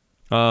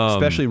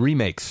 Especially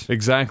remakes.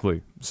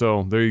 Exactly.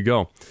 So there you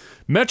go.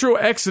 Metro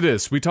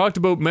Exodus. We talked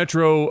about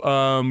Metro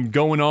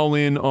going all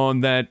in on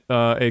that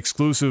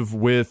exclusive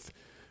with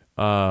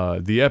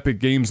the Epic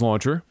Games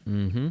launcher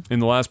in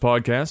the last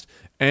podcast.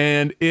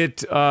 And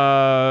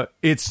we're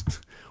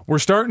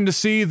starting to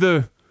see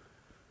the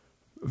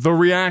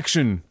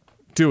reaction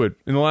to it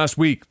in the last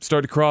week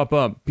start to crop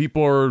up.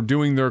 People are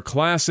doing their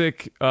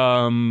classic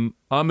I'm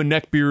a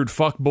neckbeard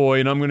fuckboy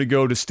and I'm going to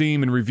go to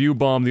Steam and review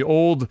bomb the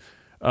old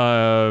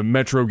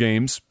Metro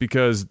games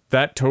because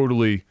that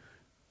totally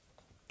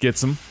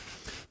gets them.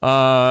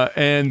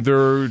 And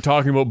they're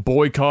talking about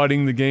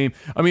boycotting the game.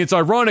 I mean, it's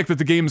ironic that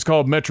the game is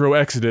called Metro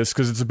Exodus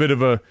because it's a bit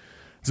of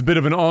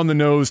an on the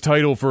nose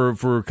title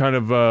for kind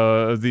of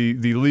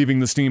the leaving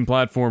the Steam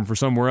platform for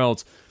somewhere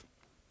else.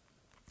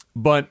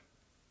 But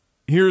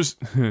here's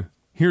the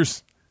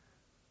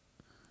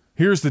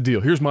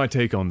deal. Here's my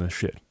take on this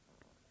shit.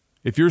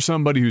 If you're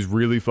somebody who's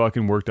really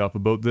fucking worked up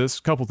about this,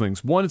 a couple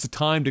things. One, it's a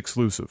timed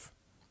exclusive.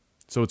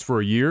 So it's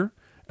for a year,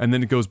 and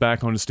then it goes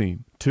back onto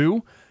Steam.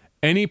 2,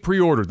 any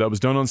pre-order that was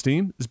done on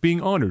Steam is being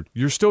honored.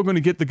 You're still going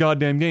to get the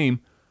goddamn game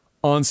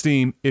on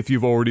Steam if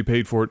you've already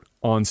paid for it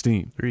on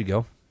Steam. There you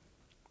go.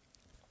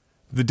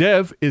 The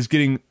dev is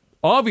getting,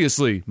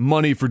 obviously,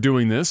 money for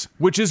doing this,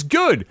 which is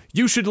good.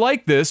 You should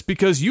like this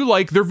because you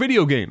like their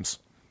video games.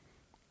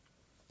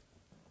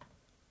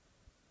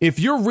 If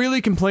you're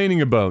really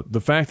complaining about the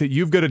fact that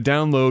you've got to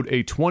download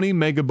a 20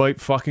 megabyte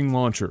fucking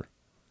launcher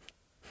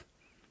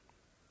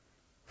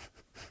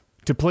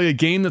to play a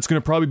game that's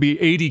going to probably be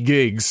 80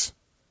 gigs,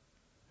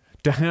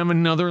 to have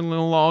another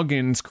little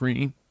login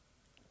screen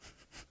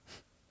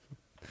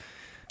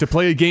to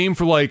play a game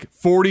for like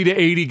 40 to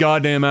 80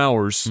 goddamn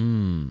hours.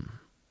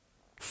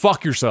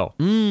 Fuck yourself.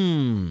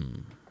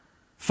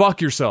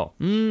 Fuck yourself.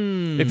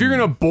 If you're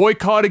going to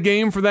boycott a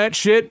game for that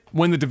shit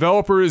when the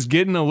developer is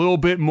getting a little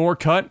bit more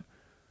cut,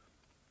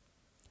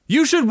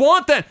 you should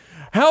want that.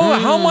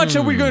 How much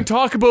are we going to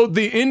talk about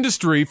the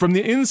industry from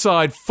the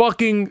inside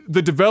fucking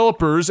the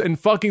developers and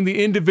fucking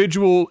the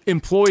individual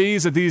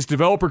employees at these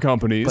developer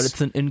companies? But it's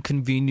an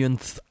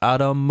inconvenience,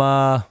 Adam.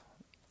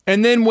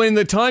 And then when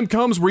the time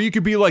comes where you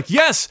could be like,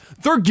 yes,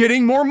 they're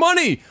getting more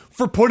money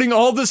for putting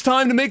all this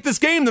time to make this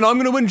game that I'm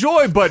going to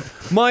enjoy, but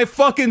my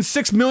fucking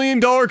 $6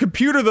 million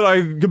computer that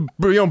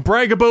I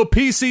brag about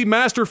PC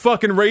master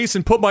fucking race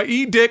and put my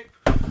e-dick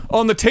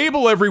on the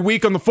table every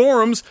week on the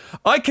forums,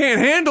 I can't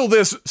handle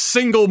this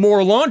single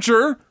more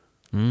launcher.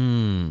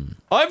 I'm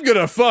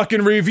gonna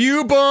fucking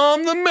review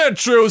bomb the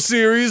Metro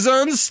series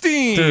on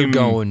Steam. They're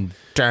going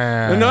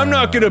down. And I'm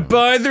not gonna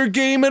buy their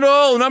game at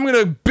all, and I'm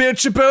gonna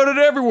bitch about it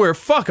everywhere.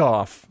 Fuck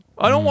off.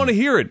 I don't want to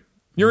hear it.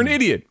 You're an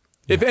idiot.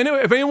 Yeah.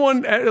 If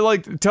anyone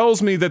like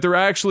tells me that they're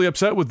actually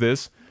upset with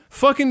this,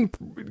 fucking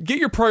get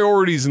your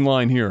priorities in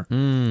line here.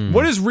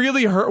 What is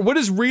really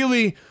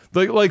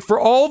like for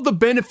all the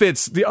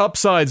benefits, the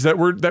upsides that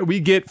we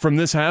get from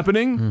this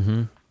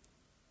happening,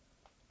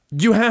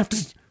 you have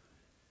to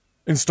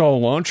install a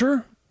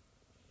launcher?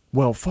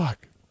 Well,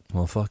 fuck.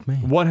 Well, fuck me.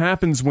 What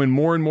happens when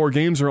more and more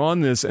games are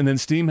on this and then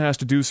Steam has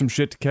to do some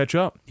shit to catch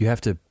up? You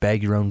have to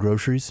bag your own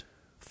groceries?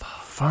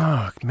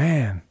 Fuck,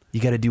 man. You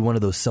got to do one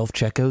of those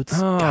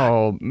self-checkouts?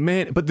 Oh,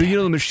 man. But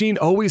the machine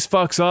always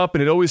fucks up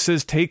and it always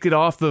says take it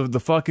off the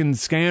fucking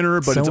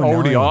scanner, but so it's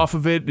already annoying. off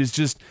of it. It's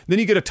just, then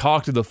you got to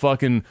talk to the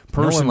fucking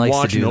person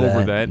watching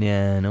over that.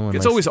 Yeah, no one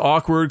It's always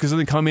awkward because then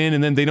they come in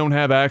and then they don't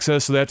have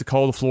access, so they have to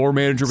call the floor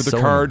manager with their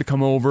card to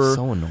come over.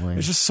 So annoying.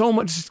 It's just so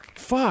much,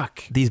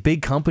 fuck. These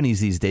big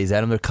companies these days,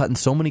 Adam, they're cutting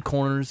so many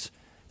corners.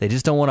 They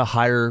just don't want to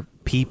hire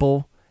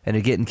people, and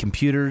they're getting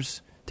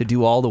computers to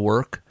do all the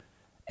work.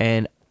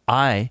 And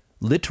I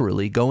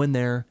literally go in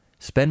there,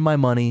 spend my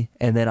money,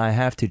 and then I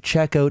have to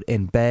check out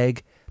and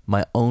bag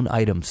my own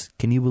items.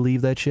 Can you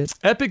believe that shit?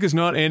 Epic is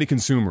not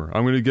anti-consumer.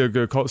 I'm going to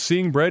go call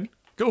Seeing Bread.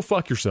 Go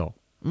fuck yourself.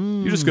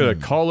 You just got to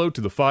call out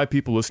to the 5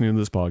 people listening to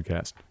this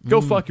podcast. Go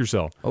fuck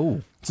yourself.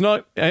 Oh. It's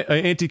not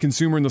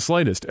anti-consumer in the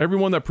slightest.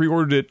 Everyone that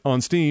pre-ordered it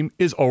on Steam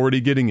is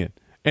already getting it.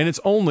 And it's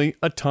only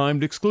a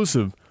timed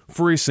exclusive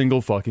for a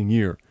single fucking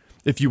year.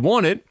 If you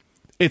want it,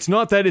 it's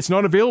not that it's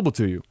not available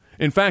to you.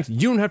 In fact,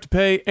 you don't have to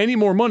pay any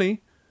more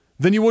money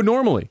than you would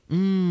normally.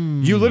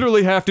 You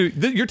literally have to...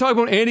 You're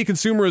talking about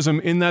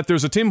anti-consumerism in that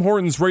there's a Tim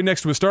Hortons right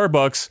next to a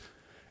Starbucks,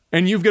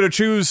 and you've got to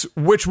choose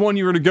which one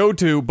you're going to go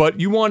to,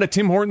 but you want a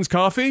Tim Hortons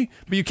coffee,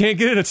 but you can't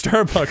get it at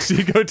Starbucks, so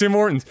you go to Tim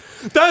Hortons.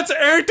 That's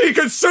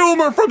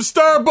anti-consumer from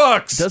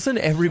Starbucks! Doesn't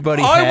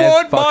everybody I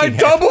want my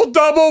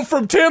double-double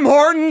from Tim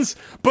Hortons,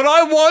 but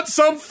I want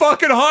some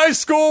fucking high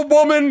school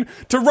woman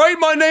to write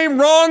my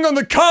name wrong on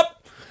the cup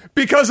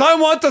because I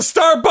want the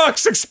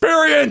Starbucks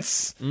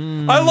experience.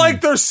 I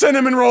like their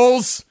cinnamon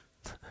rolls.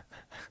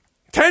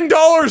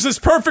 $10 is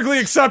perfectly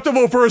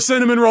acceptable for a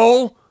cinnamon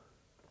roll.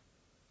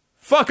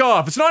 Fuck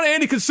off. It's not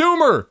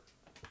anti-consumer.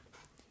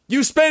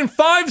 You spend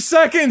 5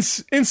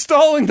 seconds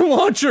installing the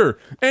launcher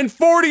and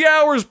 40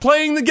 hours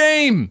playing the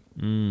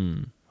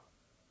game.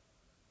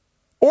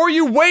 Or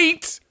you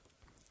wait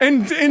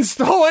and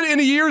install it in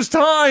a year's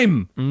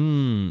time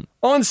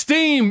on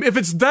Steam if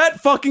it's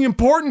that fucking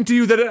important to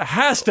you that it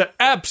has to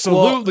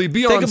absolutely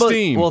be on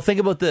Steam. Well, think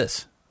about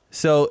this.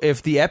 So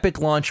if the Epic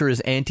launcher is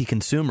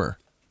anti-consumer,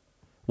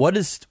 what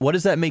does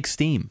that make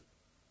Steam?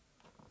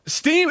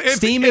 Steam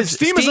is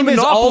a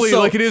monopoly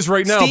like it is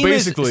right now,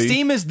 basically.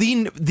 Steam is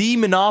the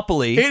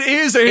monopoly. It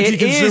is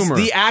anti-consumer. It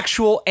is the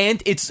actual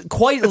it's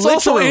quite it's literally.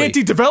 Also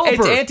anti-developer.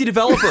 It's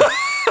anti-developer.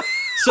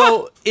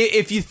 So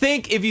if you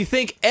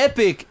think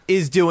Epic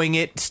is doing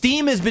it,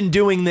 Steam has been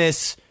doing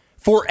this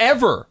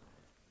forever.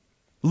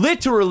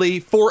 Literally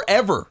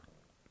forever.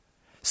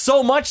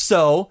 So much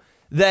so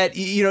that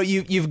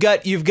you've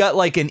got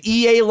like an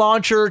EA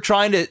launcher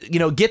trying to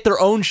get their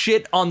own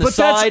shit on the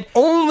side. That's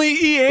only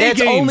EA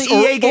games.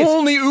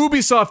 Only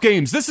Ubisoft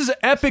games. This is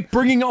Epic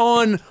bringing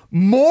on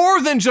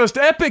more than just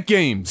Epic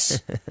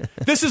games.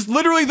 This is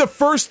literally the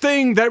first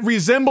thing that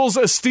resembles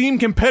a Steam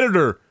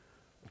competitor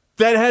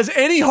that has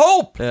any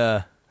hope.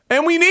 Yeah.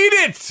 And we need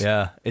it.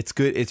 Yeah, it's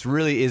good. It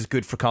really is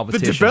good for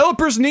competition. The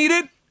developers need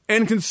it.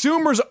 And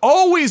consumers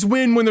always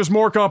win when there's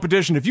more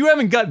competition. If you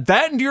haven't got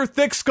that into your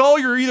thick skull,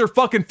 you're either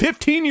fucking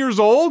 15 years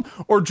old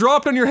or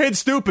dropped on your head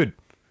stupid.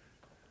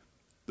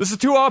 This is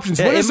 2 options.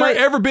 When has there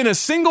ever been a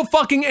single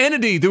fucking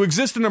entity to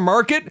exist in a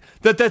market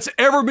that's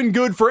ever been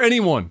good for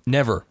anyone?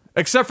 Never.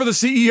 Except for the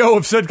CEO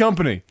of said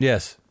company.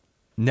 Yes.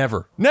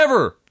 Never.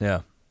 Never.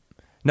 Yeah.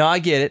 No, I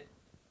get it.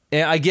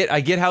 And I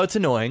get how it's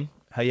annoying,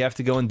 how you have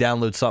to go and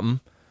download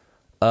something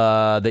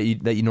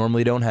that you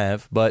normally don't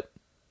have, but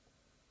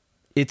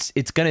it's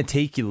going to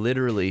take you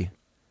literally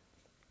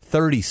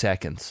 30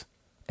 seconds,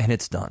 and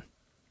it's done.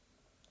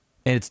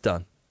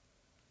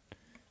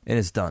 and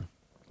it's done.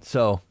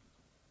 So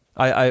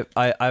I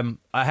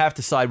have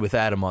to side with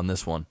Adam on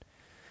this one.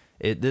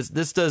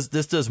 This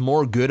does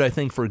more good, I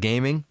think, for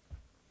gaming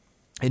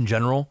in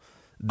general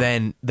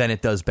than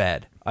it does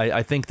bad.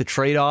 I think the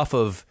trade-off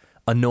of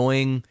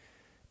annoying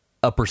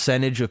a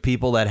percentage of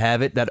people that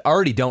have it that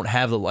already don't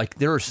have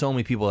there are so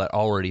many people that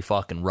already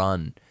fucking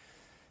run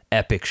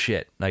epic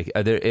shit.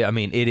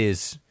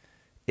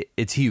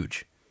 It's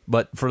huge.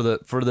 But for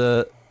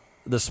the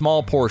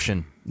small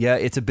portion, yeah,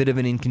 it's a bit of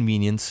an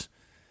inconvenience.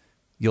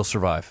 You'll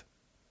survive.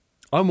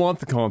 I want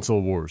the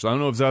console wars. I don't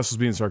know if Zas was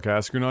being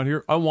sarcastic or not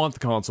here. I want the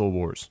console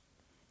wars.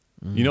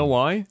 You know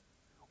why?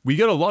 We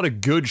got a lot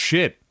of good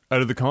shit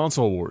out of the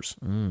console wars.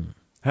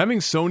 Having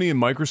Sony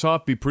and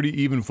Microsoft be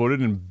pretty even-footed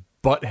and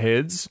butt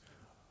heads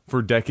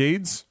for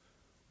decades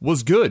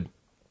was good.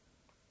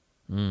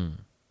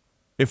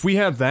 If we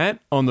have that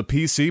on the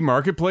PC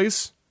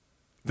marketplace,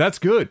 that's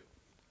good.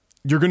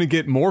 You're going to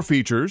get more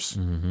features.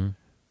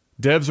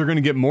 Devs are going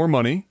to get more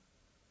money.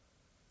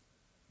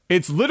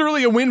 It's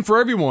literally a win for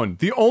everyone.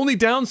 The only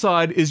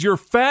downside is your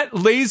fat,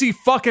 lazy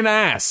fucking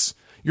ass.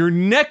 Your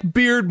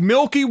neckbeard,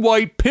 milky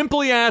white,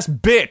 pimply ass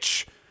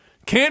bitch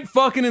can't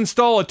fucking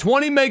install a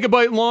 20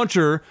 megabyte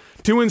launcher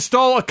to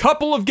install a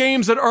couple of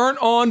games that aren't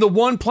on the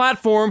one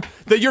platform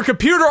that your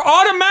computer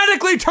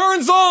automatically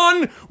turns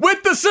on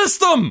with the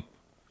system.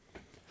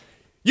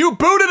 You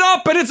boot it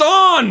up and it's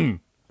on.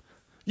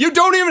 You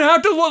don't even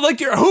have to look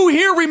who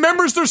here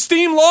remembers their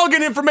Steam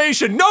login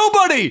information?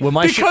 Nobody.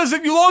 Because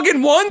if you log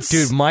in once,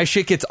 dude, my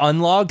shit gets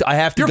unlogged. I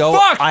have to You're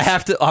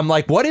fucked. I'm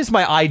like, what is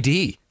my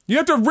ID? You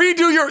have to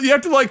redo you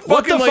have to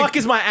what the fuck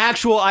is my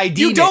actual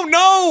ID? You don't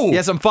know.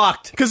 Yes, I'm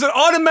fucked. Because it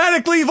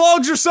automatically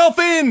logs yourself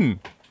in.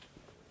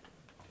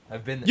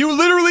 I've been there. You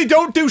literally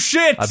don't do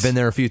shit. I've been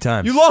there a few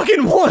times. You log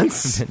in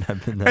once.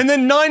 I've been there. And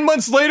then 9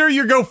 months later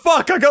you go,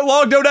 fuck, I got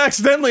logged out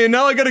accidentally and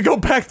now I gotta go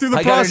back through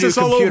the process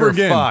all over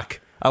again. Fuck.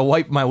 I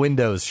wiped my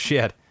windows.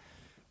 Shit.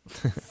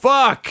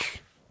 Fuck.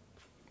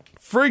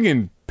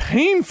 Friggin'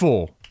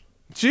 painful.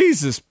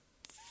 Jesus.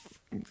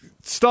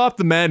 Stop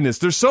the madness.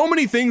 There's so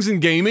many things in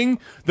gaming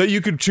that you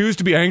could choose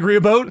to be angry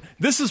about.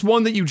 This is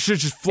one that you should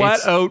just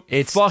flat out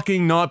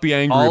fucking not be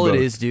angry about. All it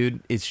is,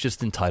 dude, it's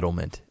just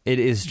entitlement. It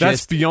is just...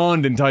 That's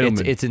beyond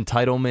entitlement. It's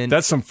entitlement.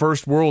 That's some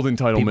first world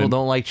entitlement. People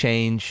don't like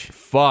change.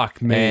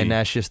 Fuck me. And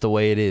that's just the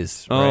way it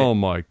is. Right? Oh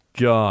my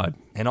God.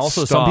 And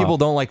also, some people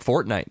don't like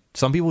Fortnite.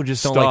 Some people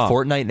just don't like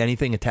Fortnite and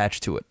anything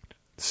attached to it.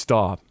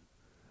 Stop.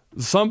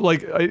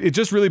 It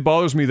just really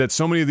bothers me that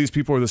so many of these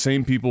people are the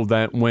same people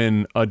that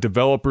when a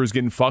developer is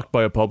getting fucked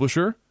by a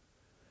publisher,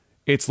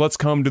 it's let's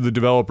come to the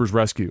developer's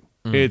rescue.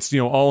 It's,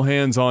 all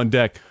hands on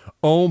deck.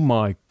 Oh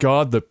my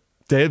God, the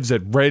devs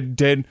at Red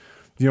Dead,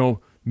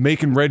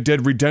 making Red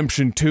Dead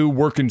Redemption 2,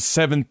 working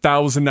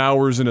 7,000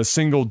 hours in a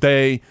single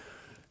day,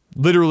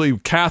 literally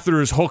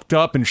catheters hooked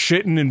up and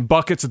shitting in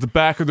buckets at the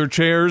back of their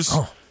chairs.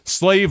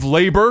 Slave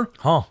labor.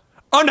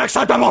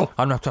 Unacceptable.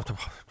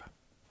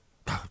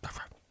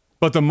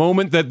 But the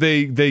moment that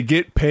they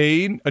get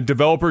paid, a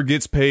developer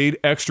gets paid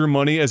extra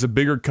money as a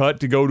bigger cut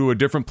to go to a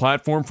different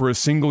platform for a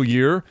single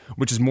year,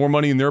 which is more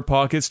money in their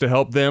pockets to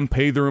help them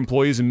pay their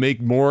employees and make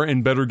more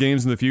and better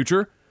games in the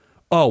future.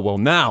 Oh, well,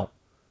 now,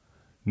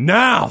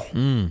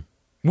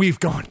 we've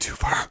gone too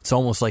far. It's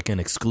almost like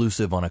an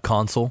exclusive on a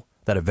console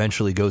that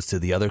eventually goes to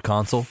the other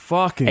console.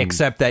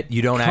 Except that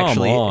you don't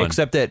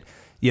except that,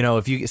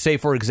 if you say,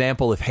 for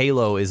example, if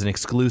Halo is an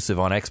exclusive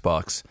on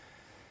Xbox,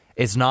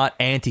 it's not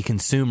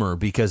anti-consumer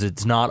because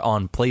it's not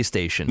on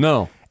PlayStation.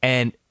 No.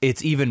 And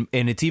it's even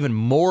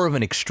more of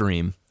an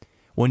extreme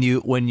when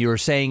you're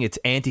saying it's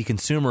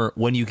anti-consumer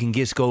when you can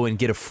just go and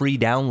get a free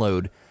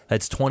download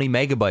that's 20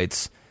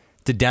 megabytes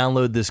to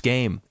download this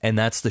game, and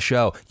that's the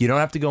show. You don't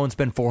have to go and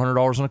spend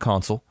 $400 on a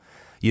console.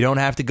 You don't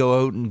have to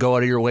go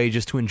out of your way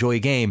just to enjoy a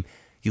game.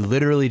 You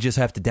literally just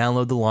have to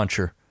download the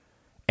launcher,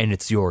 and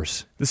it's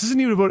yours. This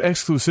isn't even about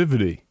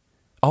exclusivity.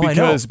 Oh,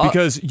 because, I know.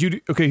 Because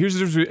here's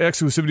the difference between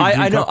exclusivity.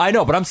 I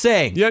know, but I'm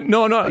saying. Yeah,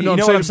 no. You know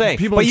what I'm saying.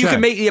 But you can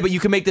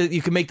make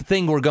the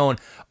thing where going,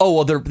 oh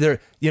well, they're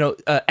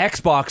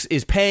Xbox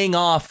is paying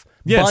off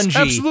Bungie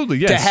absolutely,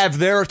 to have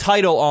their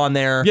title on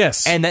there.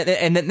 Yes, and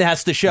then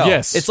that's the show.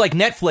 Yes, it's like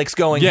Netflix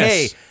going,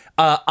 hey,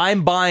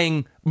 I'm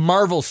buying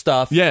Marvel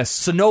stuff. Yes.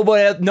 So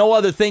no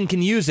other thing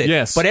can use it.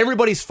 Yes. But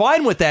everybody's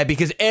fine with that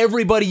because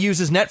everybody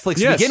uses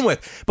Netflix to begin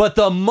with. But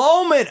the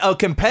moment a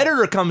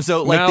competitor comes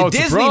out like now the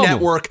Disney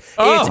Network,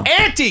 it's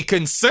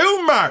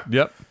anti-consumer.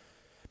 Yep.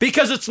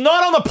 Because it's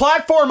not on the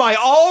platform I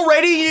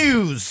already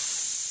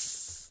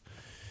use.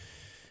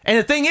 And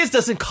the thing is, it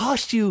doesn't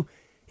cost you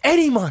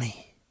any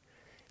money.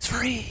 It's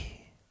free.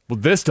 Well,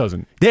 this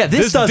doesn't. Yeah,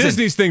 this doesn't.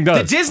 Disney's thing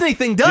does. The Disney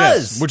thing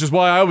does. Yes, which is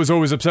why I was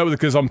always upset with it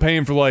because I'm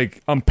paying for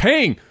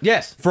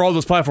yes, for all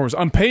those platforms.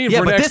 I'm paying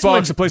for an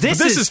Xbox, a PlayStation. But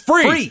this is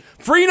free.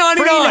 Free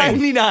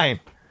 99.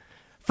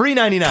 Free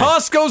 99.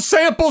 Costco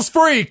samples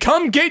free.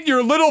 Come get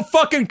your little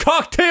fucking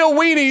cocktail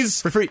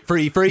weenies.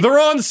 Free. They're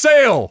on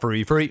sale.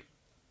 Free. Free.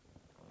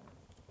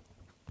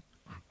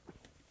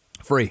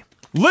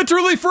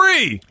 Literally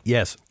free.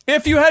 Yes.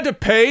 If you had to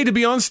pay to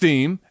be on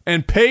Steam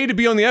and pay to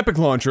be on the Epic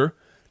launcher,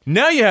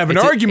 now you have an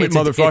argument,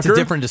 motherfucker. It's a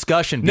different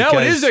discussion. Now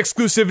it is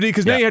exclusivity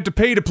because now you have to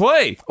pay to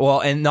play.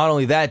 Well, and not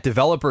only that,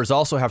 developers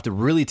also have to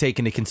really take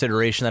into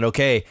consideration that,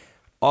 okay,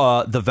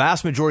 the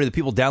vast majority of the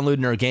people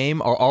downloading our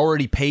game are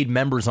already paid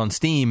members on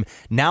Steam.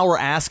 Now we're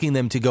asking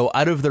them to go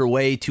out of their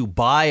way to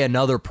buy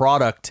another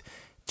product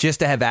just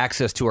to have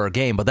access to our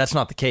game, but that's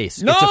not the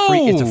case. No! It's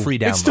a free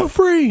download. It's still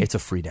free. It's a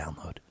free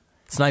download.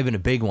 It's not even a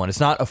big one. It's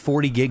not a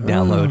 40 gig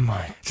download.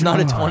 It's not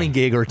a 20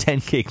 gig or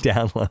 10 gig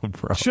download,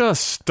 bro.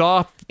 Just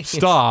stop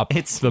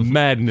It's the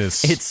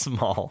madness. It's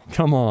small.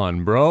 Come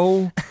on,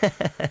 bro.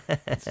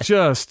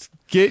 Just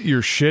get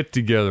your shit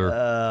together.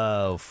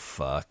 Oh,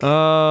 fuck.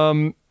 I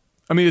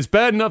mean, it's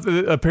bad enough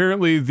that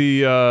apparently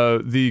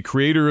the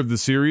creator of the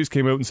series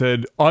came out and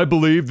said, "I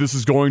believe this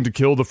is going to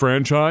kill the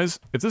franchise."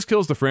 If this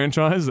kills the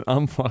franchise,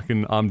 I'm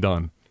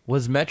done.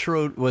 Was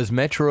Metro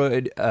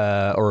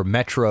or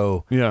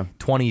Metro Yeah.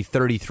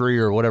 2033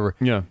 or whatever?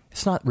 Yeah.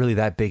 It's not really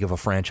that big of a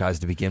franchise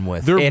to begin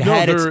with. It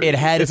had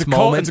its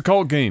moment. It's a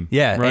cult game.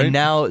 Yeah, right? and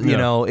now you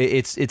know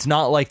it's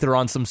not like they're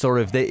on some sort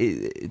of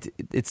if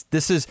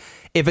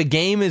a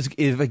game is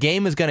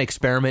going to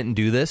experiment and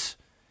do this,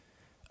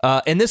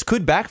 and this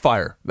could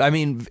backfire. I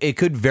mean, it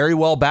could very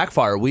well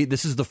backfire.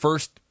 This is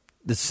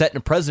setting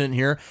a precedent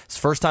here. It's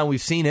the first time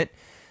we've seen it.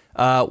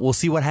 We'll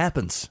see what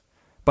happens.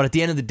 But at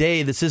the end of the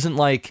day, this isn't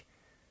like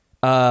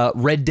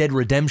Red Dead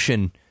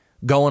Redemption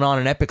going on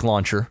an Epic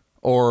launcher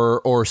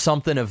or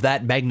something of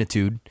that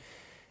magnitude.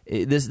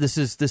 This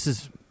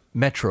is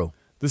Metro.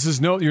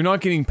 You're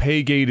not getting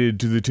pay gated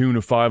to the tune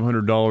of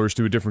 $500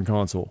 to a different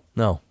console.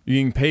 No, you're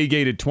getting pay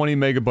gated 20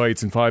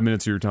 megabytes in 5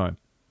 minutes of your time.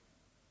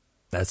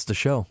 That's the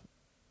show.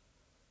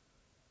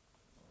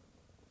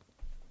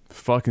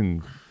 Fuck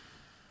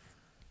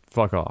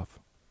off.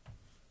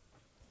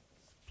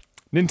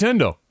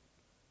 Nintendo.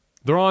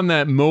 They're on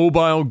that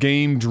mobile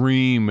game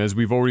dream, as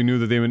we've already knew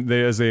that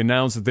they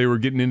announced that they were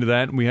getting into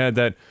that. And we had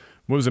that,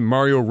 what was it,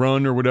 Mario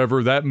Run or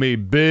whatever. That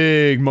made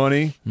big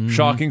money. Mm-hmm.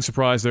 Shocking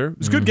surprise there. It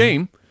was a good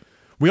game.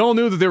 We all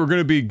knew that they were going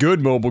to be good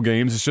mobile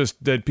games. It's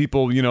just that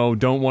people,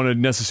 don't want to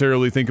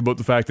necessarily think about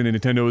the fact that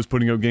Nintendo is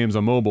putting out games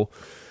on mobile.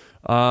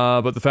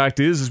 But the fact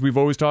is, as we've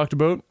always talked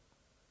about,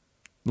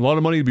 a lot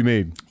of money to be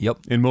made. Yep.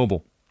 In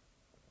mobile.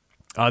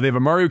 They have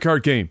a Mario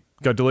Kart game.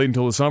 Got delayed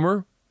until the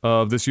summer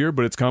of this year,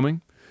 but it's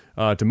coming.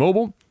 To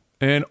mobile,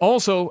 and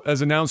also,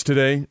 as announced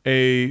today,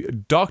 a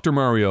Dr.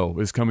 Mario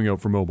is coming out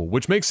for mobile,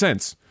 which makes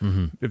sense.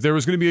 Mm-hmm. If there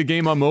was going to be a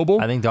game on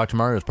mobile, I think Dr.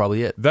 Mario is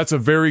probably it. That's a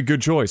very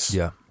good choice.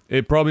 Yeah.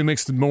 It probably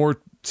makes more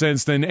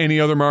sense than any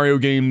other Mario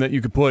game that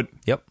you could put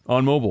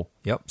on mobile.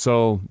 Yep.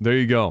 So, there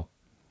you go.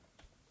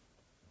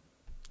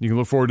 You can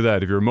look forward to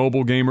that. If you're a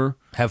mobile gamer,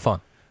 have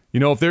fun.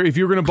 If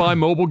you're going to buy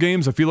mobile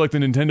games, I feel like the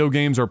Nintendo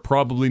games are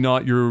probably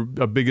not your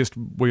biggest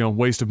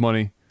waste of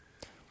money.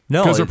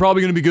 No. Because they're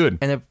probably going to be good.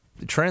 And it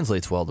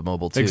translates well to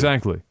mobile too.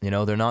 Exactly.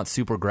 They're not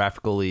super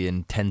graphically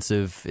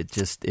intensive.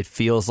 It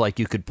feels like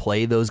you could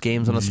play those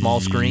games on a small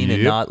screen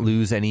and not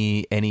lose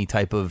any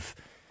type of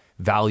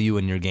value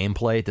in your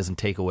gameplay. It doesn't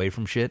take away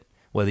from shit.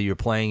 Whether you're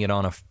playing it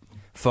on a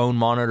phone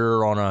monitor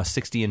or on a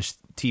 60-inch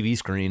TV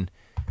screen,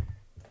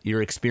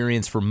 your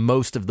experience for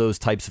most of those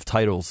types of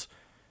titles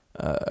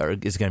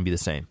is going to be the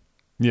same.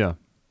 Yeah.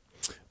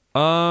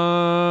 Oh,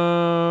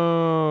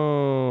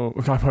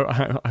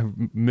 I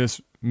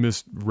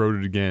miswrote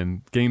it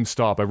again.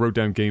 GameStop. I wrote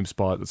down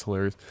GameSpot. That's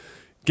hilarious.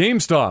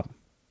 GameStop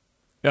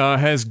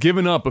has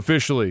given up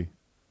officially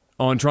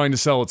on trying to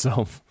sell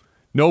itself.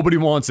 Nobody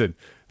wants it.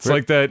 It's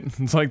like that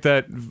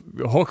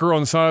hooker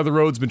on the side of the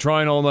road's been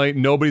trying all night.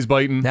 Nobody's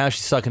biting. Now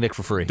she's sucking dick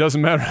for free.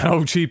 Doesn't matter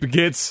how cheap it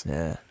gets.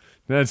 Yeah.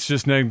 That's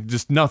just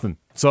nothing.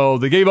 So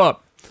they gave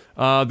up.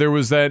 There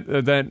was that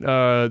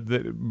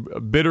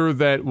bidder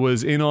that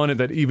was in on it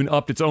that even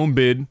upped its own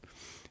bid,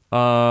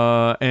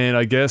 and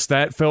I guess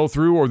that fell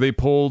through, or they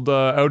pulled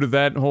out of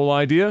that whole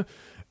idea,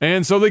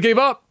 and so they gave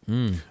up. So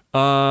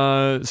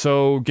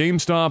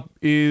GameStop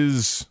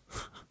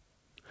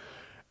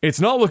it's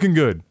not looking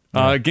good.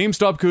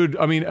 GameStop could,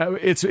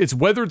 it's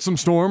weathered some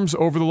storms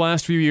over the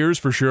last few years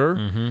for sure.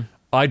 Mm-hmm.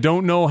 I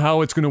don't know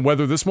how it's going to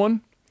weather this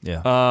one.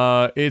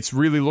 Yeah, it's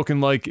really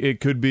looking like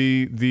it could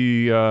be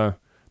the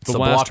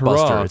last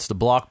blockbuster. Hurrah. It's the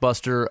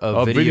blockbuster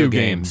of video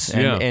games.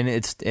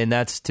 And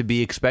that's to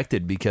be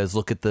expected because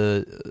look at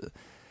the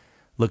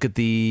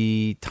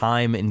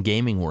time in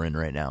gaming we're in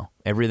right now.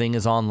 Everything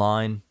is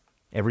online.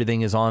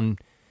 Everything is on.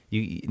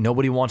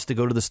 Nobody wants to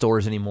go to the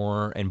stores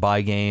anymore and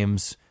buy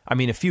games. I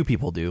mean, a few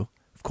people do,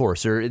 of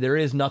course. There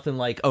is nothing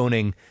like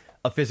owning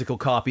a physical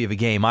copy of a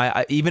game.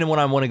 I even when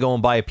I want to go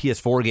and buy a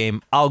PS4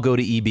 game, I'll go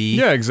to EB.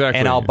 Yeah, exactly.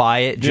 And I'll buy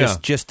it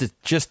just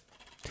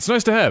it's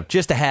nice to have.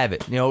 Just to have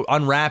it.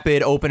 Unwrap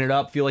it, open it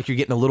up, feel like you're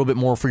getting a little bit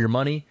more for your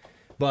money.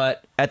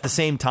 But at the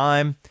same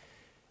time,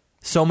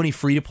 so many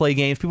free-to-play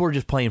games. People are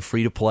just playing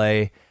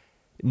free-to-play.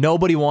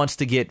 Nobody wants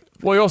to get...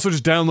 Well, you're also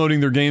just downloading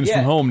their games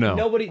from home now.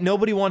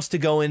 Nobody wants to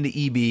go into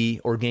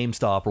EB or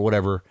GameStop or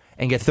whatever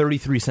and get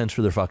 33 cents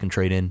for their fucking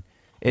trade-in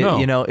No.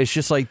 You know, it's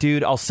just like,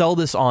 dude, I'll sell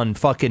this on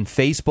fucking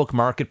Facebook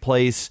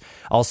Marketplace.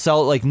 I'll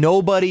sell it like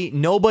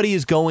nobody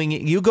is going.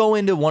 You go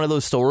into one of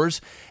those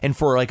stores and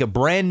for like a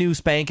brand new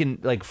spanking,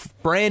 like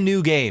brand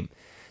new game,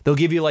 they'll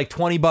give you like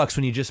 $20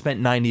 when you just spent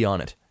 $90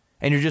 on it.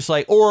 And you're just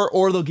like,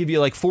 or they'll give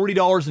you like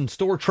 $40 in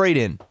store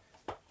trade-in.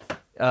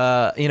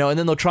 You know, and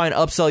then they'll try and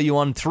upsell you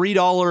on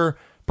 $3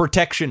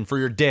 protection for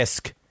your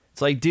disc.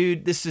 It's like,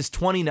 dude, this is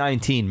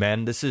 2019,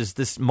 man.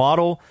 This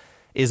model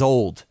is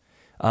old.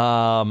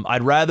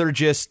 I'd rather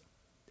just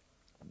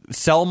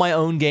sell my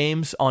own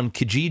games on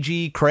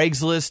Kijiji,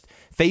 Craigslist,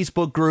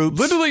 Facebook groups,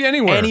 literally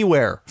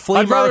anywhere, flea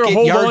I'd rather market,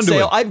 hold yard on to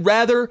sale. it.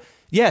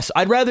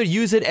 I'd rather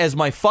use it as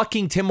my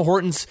fucking Tim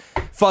Hortons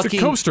fucking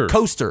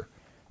coaster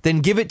than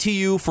give it to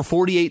you for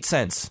 48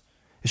 cents.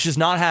 It's just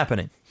not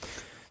happening.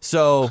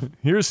 So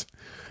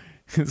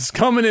it's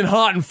coming in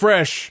hot and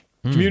fresh.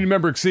 Community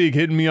member Xeeg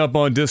hitting me up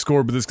on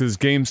Discord, but this is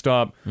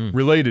GameStop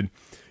related.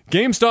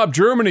 GameStop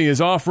Germany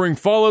is offering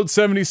Fallout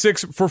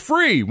 76 for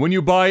free when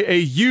you buy a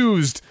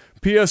used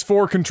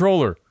PS4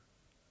 controller.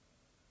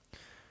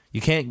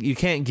 you can't give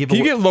Can away.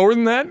 you get lower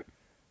than that?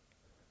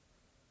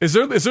 Is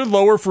there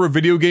lower for a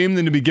video game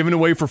than to be given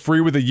away for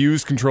free with a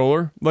used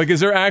controller? Like, is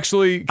there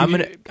actually? I'm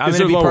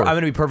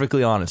gonna be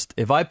perfectly honest.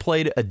 If I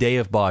played a day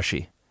of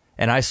Boshi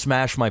and I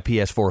smashed my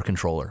PS4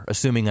 controller,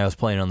 assuming I was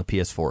playing on the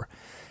PS4,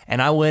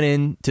 and I went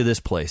into this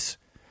place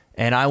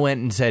and I went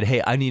and said,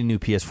 "Hey, I need a new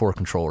PS4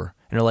 controller,"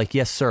 and they're like,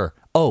 "Yes, sir."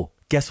 Oh,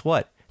 guess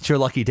what? It's your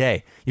lucky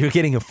day. You're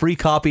getting a free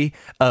copy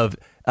of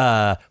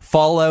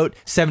Fallout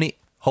 70.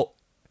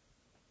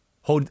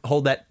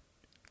 Hold that.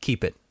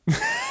 Keep it.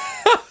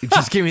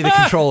 Just give me the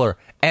controller,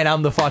 and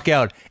I'm the fuck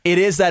out. It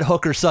is that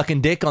hooker sucking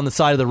dick on the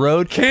side of the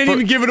road. Can't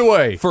even give it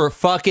away for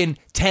fucking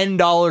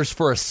 $10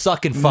 for a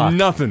sucking fuck.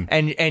 Nothing.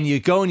 And you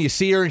go and you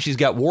see her, and she's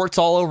got warts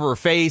all over her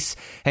face,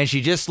 and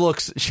she just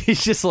looks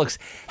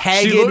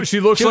haggard. She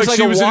looks like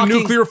she was in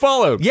nuclear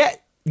fallout. Yeah.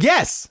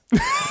 Yes.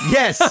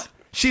 Yes.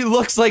 She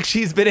looks like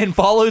she's been in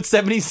Fallout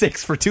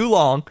 76 for too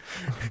long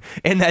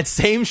in that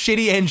same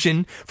shitty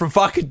engine from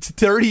fucking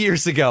 30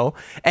 years ago,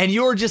 and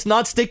you're just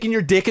not sticking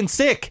your dick in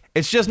sick.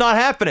 It's just not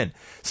happening.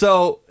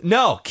 So,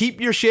 no,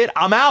 keep your shit.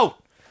 I'm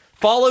out.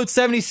 Fallout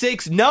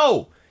 76,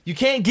 no. You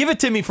can't give it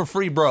to me for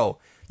free, bro.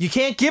 You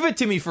can't give it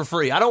to me for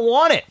free. I don't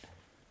want it.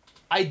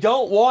 I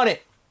don't want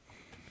it.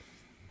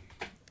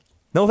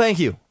 No, thank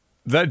you.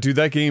 That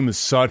game is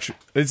such.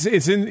 It's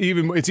in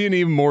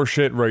even more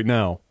shit right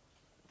now.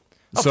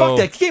 Oh, fuck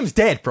that game's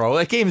dead, bro.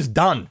 That game's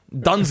done.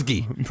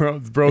 Dunsky.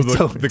 Bro,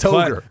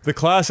 the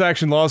class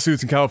action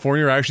lawsuits in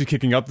California are actually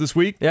kicking up this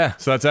week. Yeah.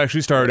 So that's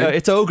actually started.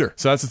 It's ogre.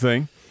 So that's the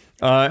thing.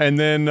 And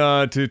then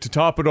to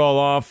top it all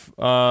off,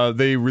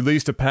 they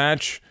released a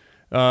patch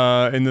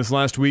in this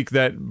last week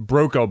that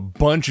broke a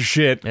bunch of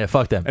shit. Yeah,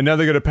 fuck them. And now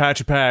they got to patch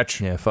a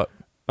patch. Yeah, fuck.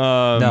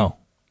 No.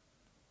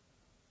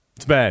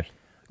 It's bad.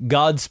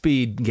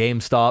 Godspeed,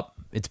 GameStop.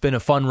 It's been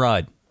a fun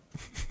ride.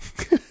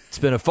 It's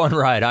been a fun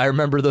ride. I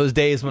remember those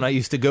days when I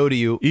used to go to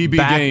you. EB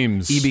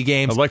Games.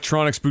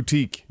 Electronics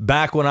Boutique.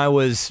 Back when I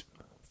was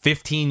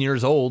 15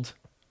 years old,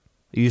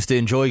 I used to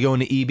enjoy going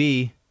to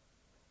EB.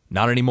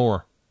 Not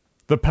anymore.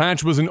 The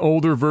patch was an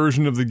older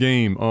version of the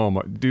game. Oh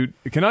my dude,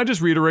 can I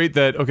just reiterate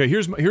that? Okay,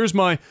 here's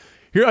my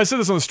I said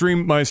this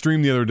on my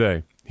stream the other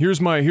day. Here's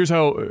my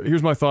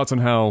thoughts on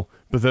how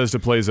Bethesda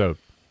plays out.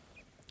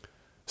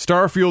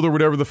 Starfield or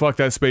whatever the fuck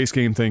that space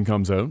game thing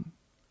comes out.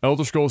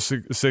 Elder Scrolls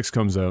 6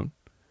 comes out.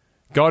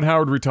 God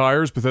Howard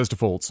retires, Bethesda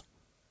folds.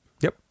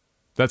 Yep.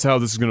 That's how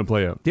this is going to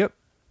play out. Yep.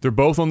 They're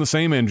both on the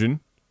same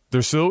engine.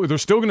 They're still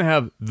going to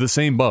have the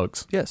same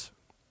bugs. Yes.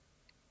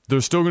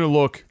 They're still going to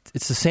look.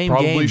 It's the same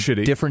probably game,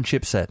 shitty. Different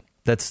chipset.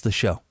 That's the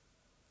show.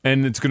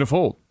 And it's going to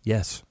fold.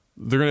 Yes.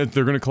 They're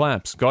going to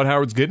collapse. God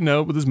Howard's getting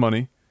out with his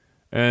money,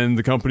 and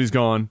the company's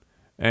gone.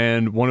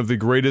 And one of the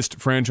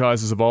greatest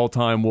franchises of all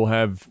time will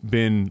have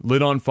been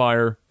lit on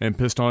fire and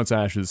pissed on its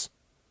ashes.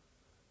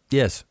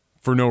 Yes.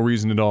 For no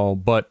reason at all,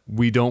 but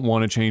we don't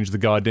want to change the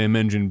goddamn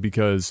engine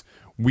because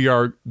we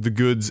are the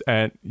goods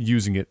at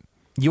using it.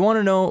 You want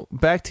to know,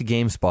 back to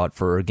GameStop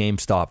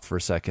for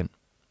a second.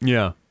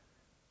 Yeah.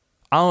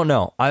 I don't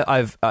know.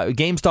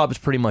 GameStop is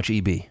pretty much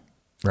EB,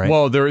 right?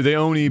 Well, they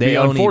own EB.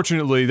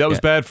 Unfortunately, that was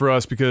yeah. bad for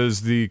us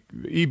because the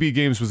EB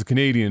Games was a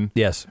Canadian.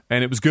 Yes.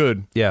 And it was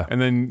good. Yeah.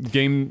 And then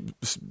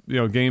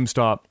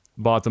GameStop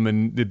bought them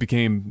and it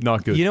became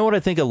not good. You know what I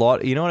think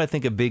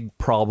a big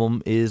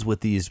problem is with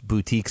these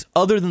boutiques,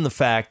 other than the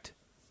fact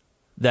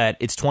that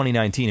it's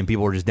 2019 and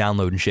people are just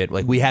downloading shit.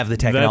 Like, we have the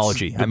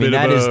technology.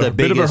 That is the biggest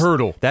bit of a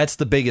hurdle. That's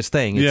the biggest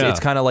thing.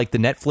 It's kind of like the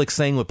Netflix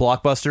thing with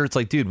Blockbuster. It's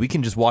like, dude, we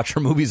can just watch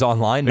our movies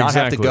online, not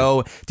have to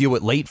go deal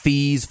with late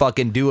fees,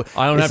 fucking do it.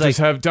 I don't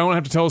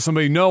have to tell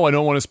somebody, no, I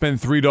don't want to spend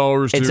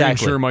 $3 to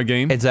insure my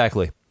game.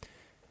 Exactly.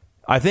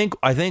 I think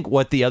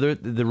what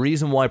the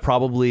reason why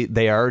probably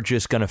they are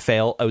just going to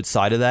fail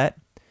outside of that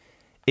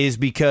is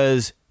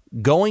because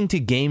going to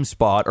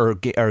GameSpot or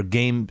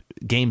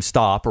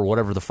GameStop or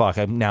whatever the fuck,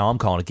 I'm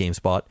calling it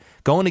GameSpot,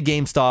 going to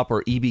GameStop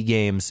or EB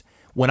Games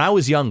when I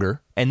was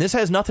younger, and this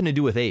has nothing to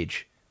do with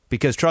age,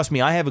 because trust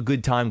me, I have a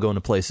good time going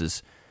to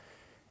places.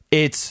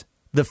 It's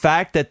the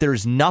fact that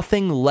there's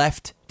nothing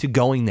left to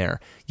going there.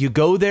 You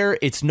go there,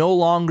 it's no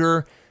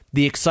longer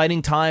the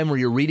exciting time where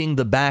you're reading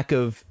the back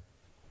of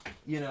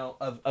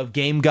of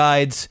game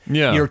guides.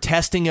 Yeah. You're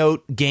testing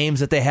out games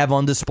that they have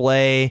on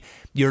display.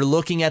 You're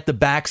looking at the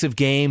backs of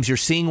games. You're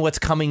seeing what's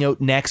coming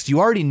out next. You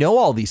already know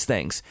all these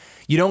things.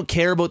 You don't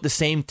care about the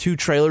same 2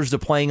 trailers they're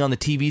playing on the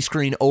TV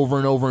screen over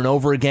and over and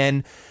over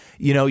again.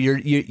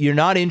 You're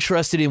not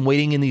interested in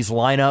waiting in these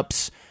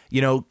lineups.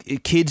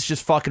 Kids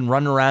just fucking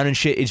running around and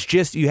shit. It's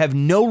just, you have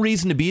no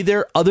reason to be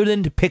there other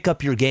than to pick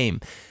up your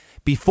game.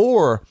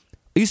 Before,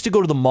 I used to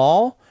go to the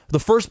mall. The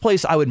first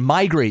place I would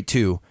migrate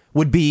to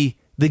would be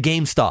the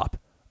GameStop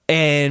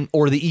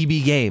or the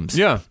EB Games.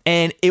 Yeah.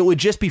 And it would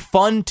just be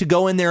fun to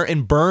go in there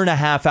and burn a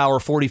half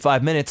hour,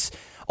 45 minutes,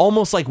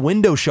 almost like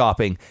window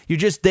shopping. You're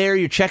just there,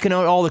 you're checking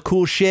out all the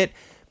cool shit.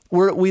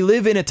 We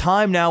live in a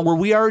time now where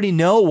we already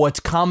know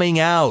what's coming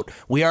out.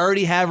 We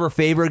already have our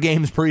favorite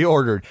games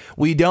pre-ordered.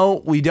 We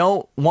don't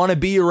want to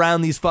be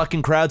around these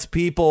fucking crowds of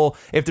people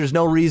if there's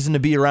no reason to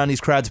be around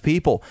these crowds of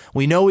people.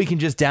 We know we can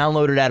just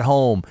download it at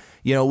home.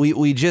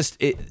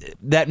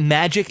 That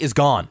magic is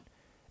gone.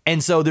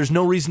 And so there's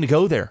no reason to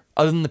go there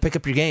other than to pick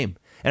up your game.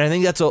 And I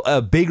think that's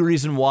a big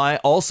reason why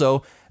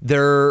also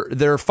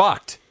they're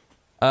fucked.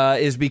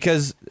 Is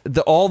because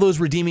all those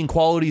redeeming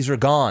qualities are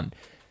gone.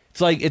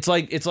 It's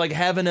like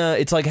having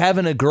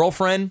a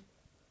girlfriend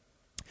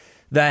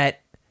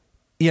that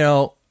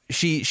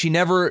she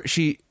never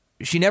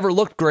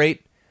looked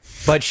great,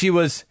 but she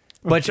was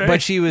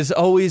but she was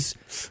always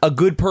a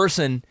good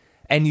person,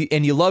 and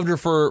you loved her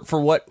for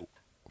what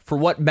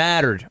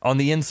mattered on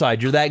the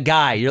inside. You're that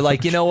guy. You're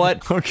like, you know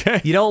what?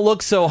 Okay. You don't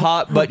look so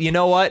hot, but you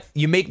know what?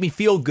 You make me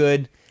feel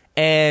good.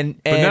 But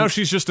now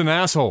she's just an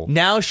asshole.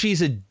 Now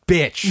she's a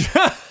bitch.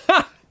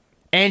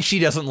 And she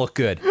doesn't look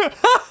good.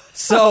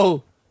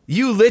 So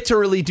you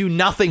literally do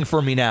nothing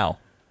for me now.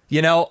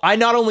 I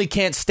not only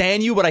can't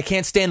stand you, but I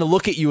can't stand to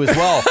look at you as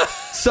well.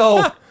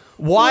 So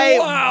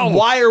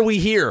why are we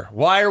here?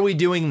 Why are we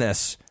doing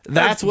this?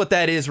 That's what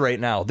that is right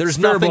now. There's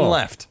nothing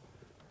left.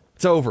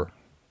 It's over.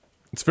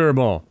 It's fair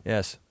ball.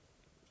 Yes.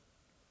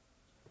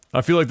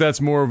 I feel like that's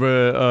more of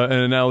an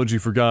analogy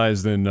for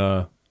guys than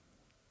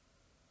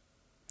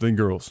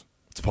girls.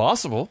 It's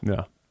possible.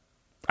 Yeah.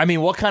 I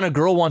mean, what kind of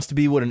girl wants to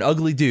be with an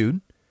ugly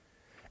dude?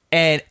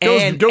 And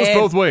goes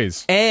both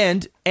ways.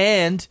 And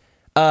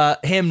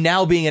him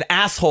now being an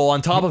asshole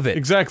on top of it.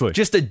 Exactly.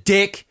 Just a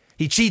dick.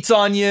 He cheats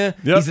on you.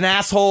 Yep. He's an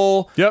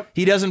asshole. Yep.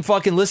 He doesn't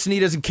fucking listen. He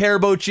doesn't care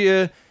about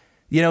you.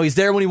 He's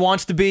there when he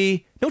wants to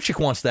be. No chick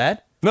wants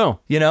that. No.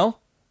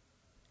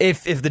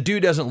 If the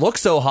dude doesn't look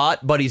so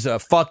hot, but he's a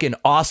fucking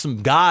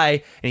awesome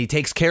guy and he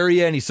takes care of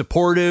you and he's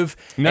supportive.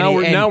 Now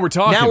we're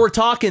talking. Now we're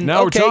talking.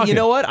 Now okay, we're talking. You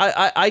know what?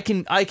 I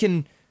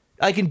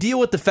can deal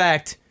with the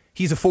fact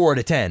he's a 4 out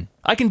of 10.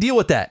 I can deal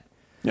with that.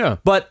 Yeah.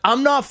 But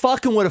I'm not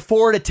fucking with a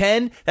 4 out of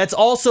 10. That's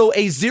also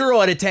a 0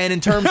 out of 10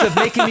 in terms of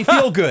making me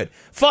feel good.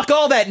 Fuck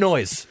all that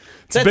noise.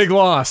 It's a big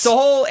loss.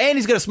 And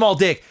he's got a small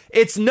dick.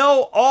 It's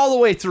no all the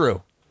way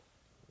through.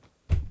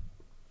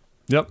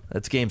 Yep.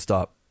 That's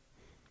GameStop.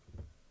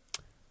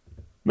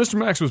 Mr.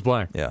 Max was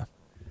black. Yeah.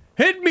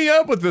 Hit me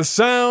up with the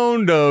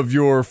sound of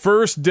your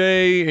first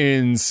day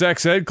in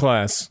sex ed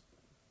class.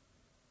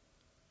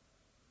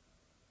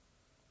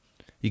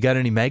 You got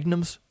any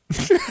magnums? You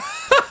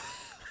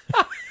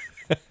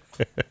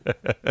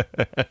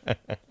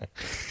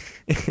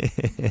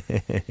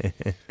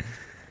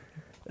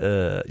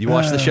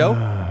watched the show?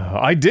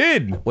 I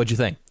did. What'd you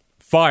think?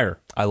 Fire.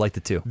 I liked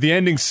it too. The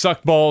ending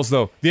sucked balls,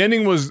 though. The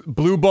ending was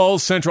blue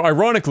balls central.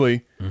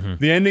 Ironically,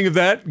 the ending of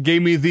that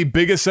gave me the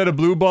biggest set of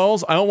blue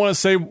balls. I don't want to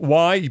say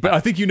why, but I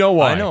think you know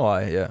why. I know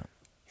why, yeah.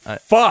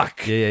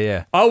 Fuck.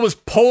 Yeah. I was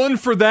pulling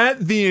for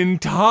that the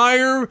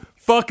entire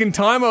fucking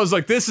time. I was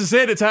like, this is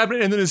it. It's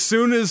happening. And then as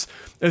soon as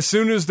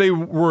they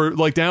were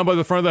like down by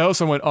the front of the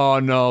house, I went, oh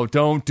no,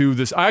 don't do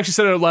this. I actually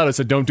said it out loud. I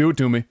said, don't do it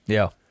to me.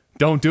 Yeah.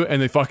 Don't do it.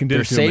 And they fucking did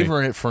it to me. They're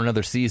savoring it for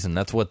another season.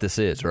 That's what this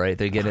is, right?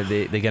 They're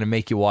gonna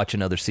make you watch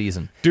another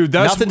season. Dude,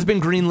 nothing's been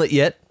greenlit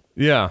yet.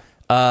 Yeah.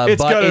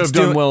 It's got to have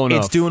done well enough.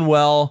 It's doing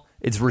well.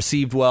 It's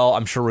received well.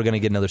 I'm sure we're going to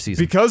get another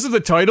season. Because of the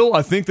title,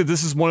 I think that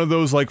this is one of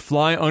those like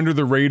fly under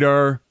the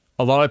radar.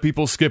 A lot of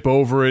people skip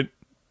over it,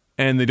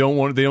 and they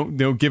don't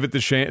give it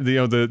the chance.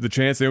 The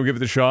chance. They don't give it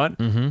the shot.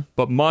 Mm-hmm.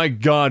 But my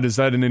God, is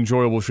that an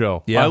enjoyable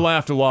show? Yeah. I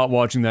laughed a lot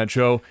watching that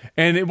show,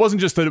 and it wasn't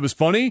just that it was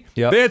funny.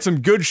 Yep. They had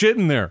some good shit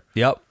in there.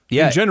 Yep.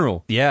 Yeah. In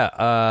general.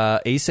 Yeah.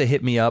 Asa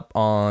hit me up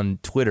on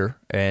Twitter,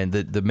 and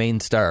the main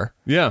star.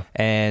 Yeah.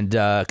 And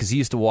because he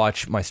used to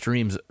watch my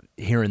streams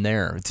here and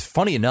there. It's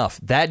funny enough,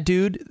 that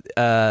dude,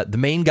 the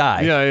main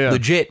guy,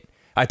 legit.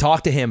 I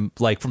talk to him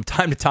like from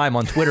time to time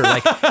on Twitter,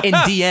 like in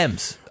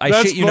DMs.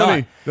 That's shit you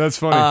funny. not. That's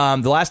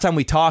funny. The last time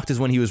we talked is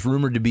when he was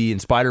rumored to be in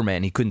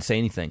Spider-Man. He couldn't say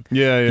anything.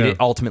 Yeah. He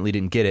ultimately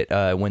didn't get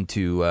it. Went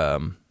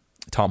to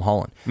Tom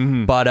Holland.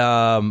 Mm-hmm.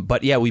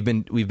 But yeah, we've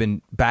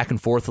been back and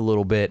forth a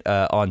little bit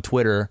on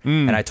Twitter,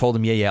 and I told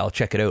him, yeah, I'll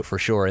check it out for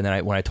sure. And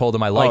then when I told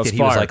him I liked it,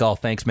 he was like, oh,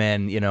 thanks,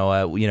 man.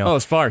 Oh,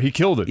 it's fire. He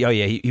killed it. Oh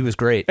yeah, he was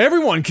great.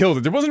 Everyone killed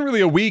it. There wasn't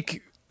really a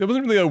week there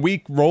wasn't really a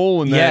weak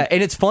role in that. Yeah,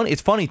 and it's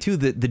funny too.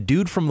 The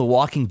dude from The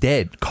Walking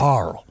Dead,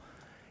 Carl.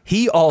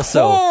 He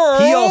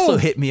also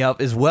hit me up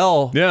as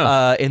well.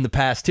 Yeah. In the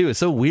past too. It's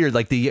so weird,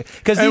 like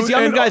because these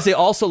younger guys, they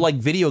also like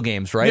video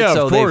games, right? Yeah,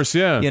 so of course.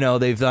 Yeah,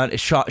 they've done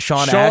Sean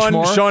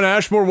Ashmore. Sean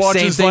Ashmore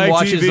watches same thing. live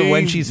Watches TV. the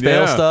When She's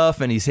Fail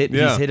stuff, and he's hit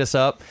us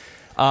up.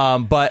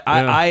 But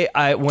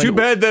I when, too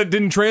bad that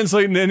didn't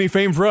translate into any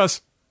fame for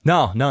us.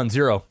 No, none,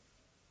 zero.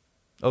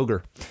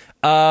 Ogre.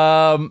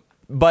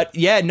 But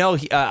yeah, no,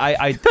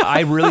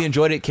 I really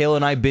enjoyed it. Kayla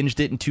and I binged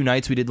it in 2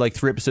 nights. We did like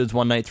 3 episodes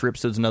one night, 3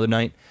 episodes another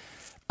night.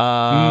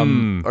 Or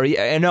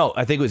no,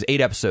 I think it was 8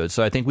 episodes.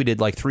 So I think we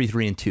did like 3,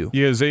 3, and 2.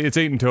 Yeah, it's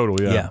 8 in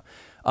total. Yeah.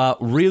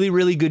 Really,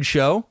 really good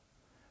show.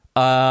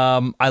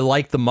 I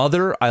liked the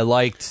mother.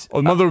 The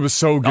mother was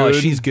so good. Oh,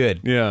 she's good.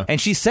 Yeah, and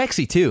she's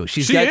sexy too.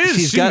 She's she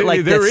got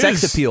like that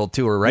sex appeal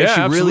to her, right?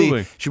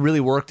 Yeah, She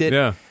really worked it.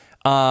 Yeah.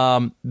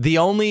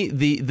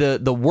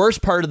 The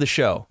worst part of the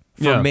show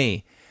for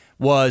me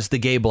was the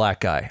gay black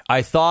guy.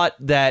 I thought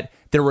that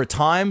there were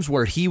times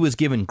where he was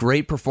given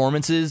great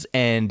performances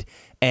and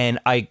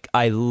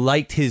I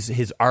liked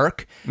his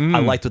arc. I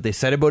liked what they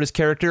said about his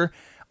character.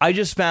 I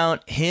just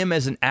found him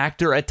as an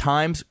actor at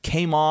times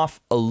came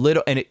off a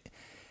little, and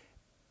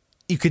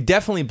you could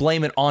definitely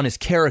blame it on his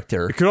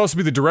character. It could also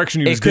be the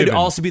direction he was given. It could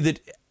also be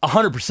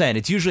 100%.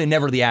 It's usually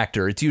never the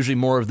actor. It's usually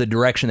more of the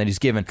direction that he's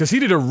given. Because he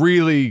did a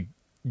really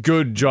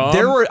good job.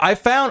 I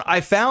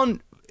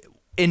found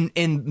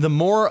in the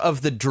more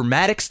of the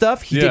dramatic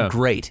stuff, he did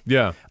great.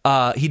 Yeah.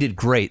 He did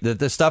great.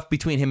 The stuff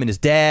between him and his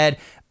dad,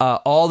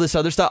 all this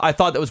other stuff, I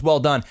thought that was well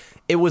done.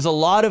 It was a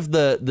lot of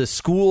the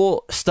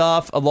school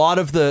stuff, a lot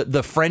of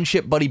the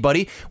friendship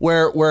buddy,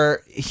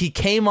 where he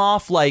came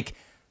off like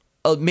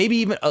maybe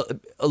even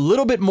a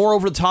little bit more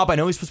over the top. I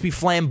know he's supposed to be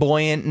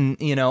flamboyant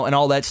and and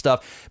all that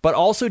stuff, but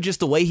also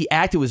just the way he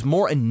acted was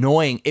more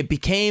annoying.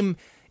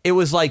 It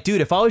was like,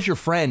 dude, if I was your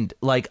friend,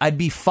 like I'd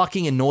be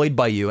fucking annoyed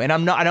by you. And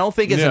I don't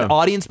think as an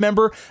audience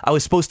member I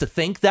was supposed to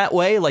think that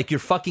way. Like, you're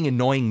fucking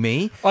annoying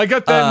me. I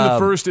got that in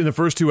the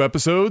first 2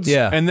 episodes.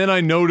 Yeah. And then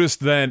I noticed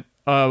that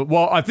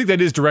I think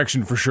that is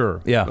direction for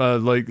sure. Yeah.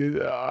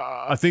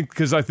 I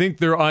think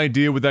their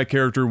idea with that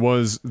character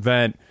was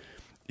that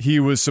he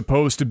was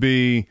supposed to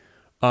be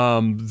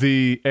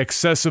the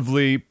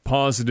excessively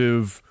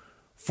positive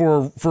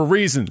for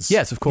reasons.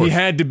 Yes, of course. He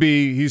had to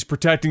be. He's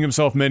protecting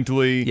himself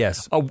mentally.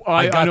 Yes,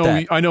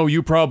 I know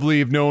you probably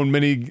have known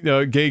many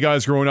gay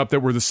guys growing up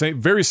that were the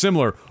same, very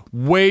similar,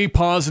 way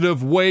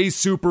positive, way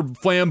super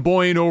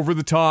flamboyant, over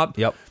the top.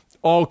 Yep.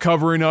 All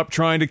covering up,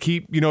 trying to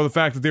keep the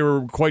fact that they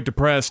were quite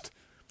depressed.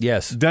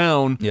 Yes.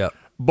 Down. Yep.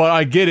 But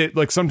I get it.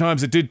 Like,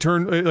 sometimes it did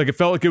turn, like, it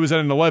felt like it was at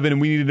an 11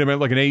 and we needed him at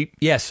like an 8.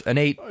 Yes, an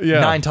 8.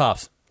 Yeah. 9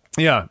 tops.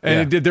 Yeah,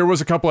 and it did. There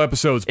was a couple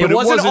episodes, but it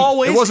wasn't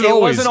always. It wasn't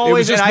always. It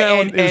was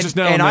just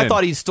now. And I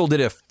thought he still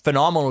did a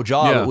phenomenal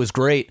job. Yeah. It was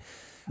great.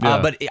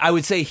 Yeah. But I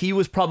would say he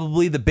was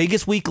probably the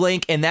biggest weak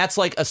link, and that's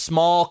like a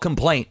small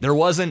complaint. There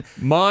wasn't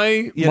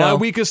my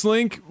weakest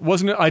link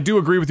wasn't. I do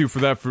agree with you for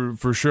that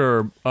for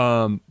sure.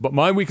 But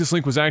my weakest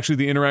link was actually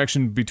the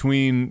interaction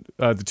between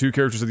the 2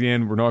 characters at the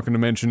end. We're not going to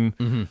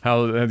mention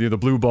how the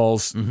blue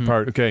balls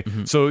part. Okay,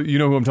 so you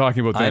know who I'm talking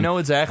about. Then. I know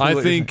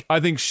exactly. I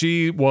think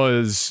she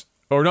was.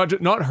 Or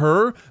not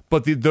her,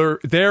 but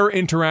their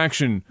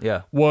interaction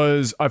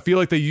was. I feel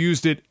like they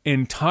used it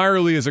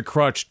entirely as a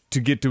crutch to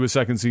get to a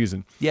second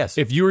season. Yes.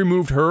 If you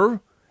removed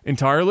her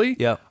entirely,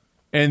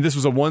 and this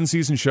was a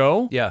 1-season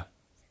show,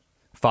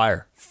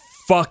 fire,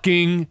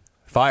 fucking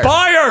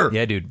fire.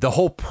 Yeah, dude. The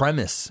whole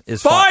premise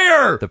is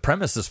fire. The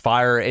premise is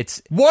fire.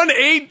 It's one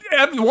 8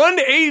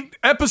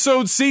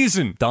 episode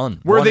season done.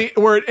 Where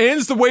it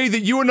ends the way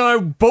that you and I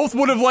both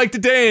would have liked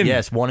it to end.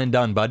 Yes, one and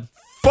done, bud.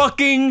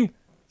 Fucking.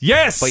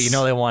 Yes! But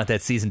they want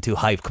that season 2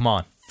 hype. Come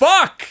on.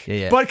 Fuck!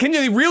 Yeah. But can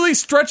you really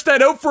stretch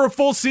that out for a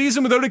full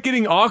season without it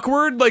getting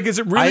awkward? Like, is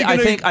it really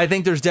I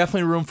think there's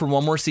definitely room for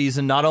one more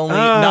season, not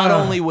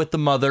only with the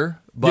mother,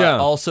 but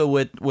also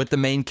with the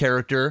main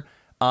character.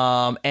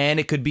 And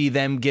it could be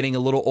them getting a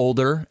little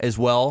older as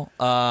well.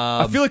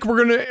 I feel like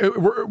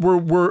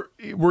we're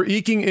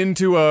eking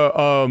into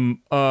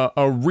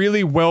a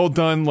really well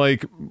done,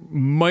 like,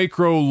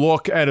 micro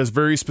look at a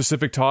very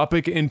specific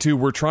topic into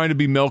we're trying to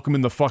be Malcolm in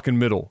the fucking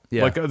middle.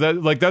 Yeah.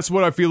 Like that's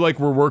what I feel like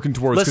we're working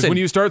towards. Because Listen, when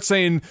you start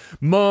saying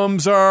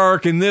Mom's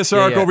arc and this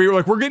arc over here,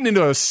 like, we're getting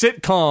into a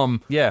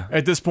sitcom.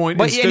 At this point.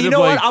 But and you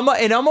know what?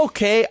 I'm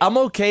okay. I'm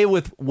okay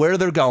with where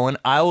they're going.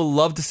 I would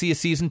love to see a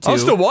season 2. I'll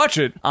still watch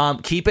it.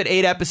 Keep it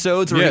 8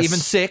 episodes or even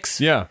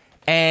 6. Yeah.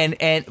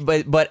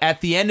 But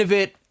at the end of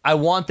it, I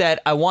want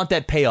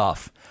that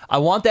payoff. I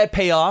want that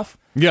payoff.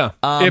 Yeah.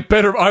 It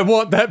better. I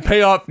want that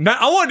payoff. Now,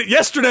 I want it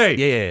yesterday.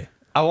 Yeah.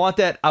 I want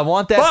that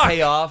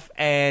payoff,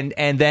 and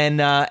then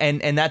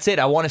that's it.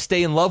 I want to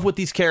stay in love with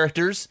these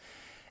characters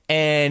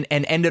and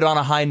end it on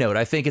a high note.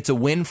 I think it's a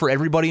win for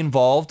everybody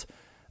involved.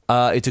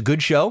 It's a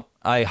good show.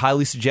 I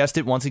highly suggest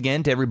it once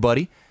again to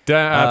everybody.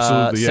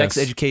 Absolutely. Sex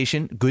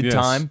education, good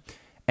time.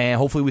 And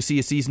hopefully we see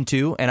a season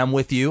 2. And I'm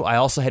with you. I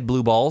also had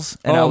blue balls.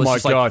 And I Oh was my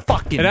just god! like,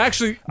 fucking. And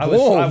actually, I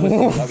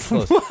was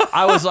close.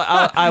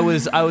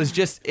 I was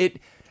just it.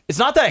 It's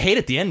not that I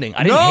hated the ending.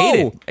 I didn't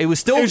hate it. It was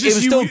still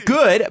still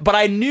good. But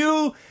I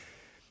knew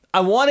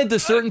I wanted the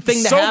certain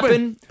thing to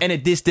happen, and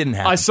it just didn't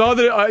happen. I saw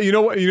that. You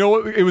know what?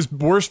 It was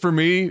worse for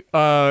me.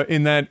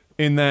 In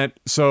that.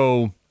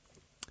 So,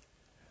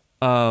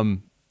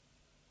 I'm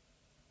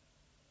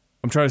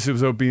trying to say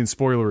without being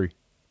spoilery.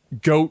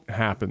 Goat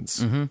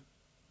happens.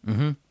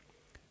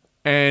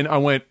 And I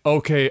went,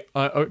 okay,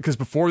 because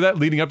before that,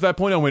 leading up to that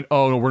point, I went,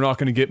 oh no, we're not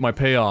going to get my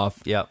payoff.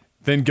 Yep.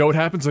 Then goat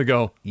happens. I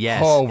go,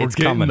 yes, oh, we're it's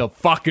getting coming. the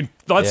fucking.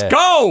 Let's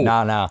go.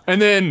 No.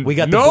 And then we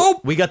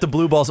got we got the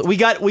blue balls. We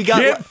got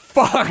Get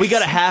fucked. We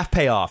got a half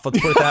payoff. Let's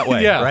put it that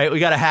way. Yeah. Right. We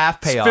got a half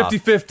payoff.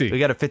 50-50. We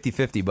got a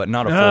 50-50, but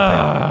not a full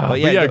payoff.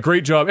 But yeah,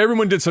 great job.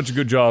 Everyone did such a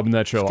good job in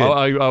that show.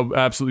 I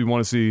absolutely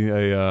want to see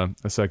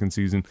a second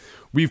season.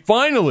 We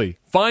finally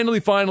found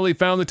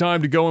the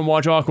time to go and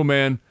watch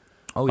Aquaman.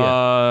 Oh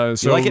yeah.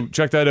 So you like it?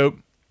 Check that out.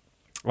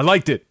 I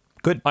liked it.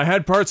 Good. I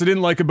had parts I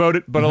didn't like about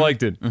it, but I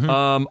liked it.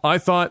 I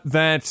thought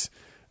that.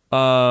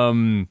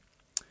 So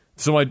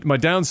my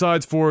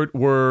downsides for it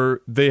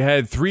were they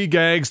had 3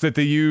 gags that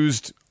they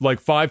used like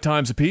 5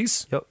 times a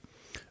piece. Yep.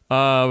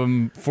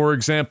 For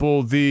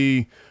example,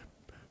 the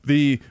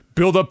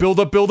build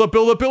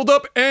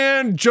up,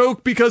 and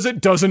joke because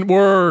it doesn't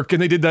work,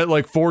 and they did that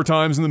like 4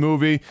 times in the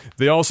movie.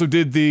 They also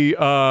did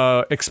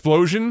the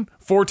explosion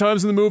 4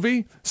 times in the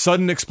movie,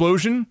 sudden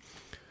explosion.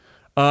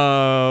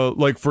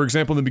 Like for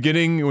example, in the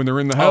beginning when they're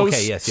in the house,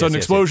 sudden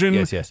explosion.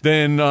 Yes.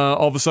 Then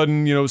all of a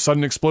sudden,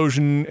 sudden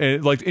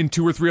explosion, like in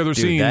 2 or 3 other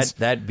scenes.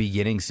 That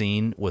beginning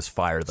scene was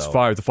fire though. It's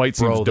fire. The fight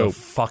scene was dope. The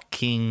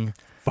fucking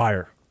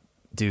Fire.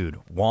 Dude,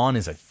 Juan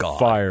is a god.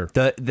 Fire.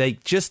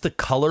 Just the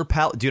color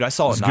palette. Dude, I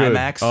saw it in good.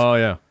 IMAX. Oh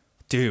yeah.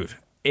 Dude,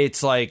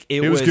 it's like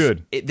it was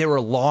good. There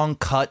were long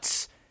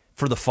cuts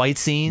for the fight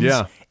scenes.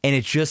 Yeah. And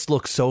it just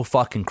looked so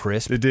fucking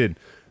crisp. It did.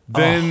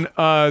 Then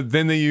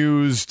they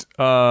used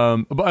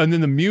and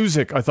then the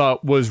music I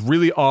thought was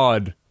really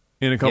odd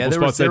in a couple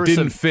spots that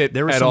didn't fit.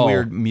 There were at some all.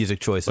 weird music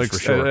choices for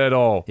sure. At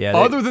all. Yeah.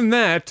 Other than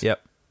that,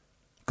 Yep.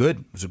 Good.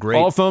 It was a great.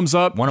 all thumbs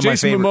up. One of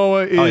Jason my favorite.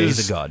 Momoa is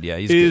He's a god. Yeah,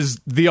 he's is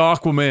the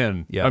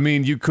Aquaman. Yeah. I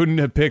mean, you couldn't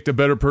have picked a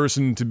better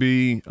person to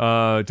be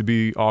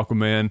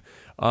Aquaman.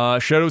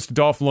 Shoutouts to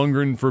Dolph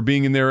Lundgren for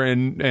being in there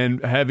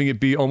and having it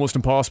be almost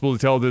impossible to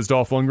tell that it's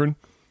Dolph Lundgren.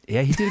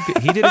 Yeah, he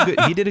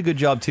did a good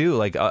job too.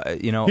 Like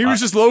he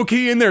was just low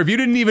key in there. If you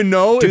didn't even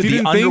know, dude, if you the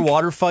didn't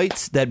underwater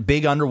fights, that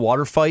big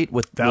underwater fight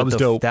with was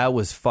dope. That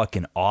was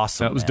fucking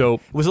awesome. That was man.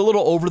 dope. It was a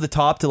little over the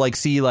top to like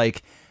see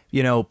like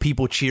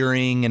people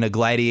cheering and a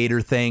gladiator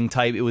thing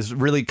type. It was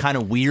really kind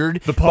of weird.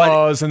 The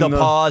pause and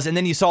pause, and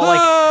then you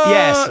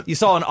saw you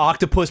saw an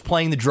octopus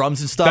playing the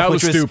drums and stuff. That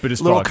which was stupid as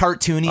a little fuck.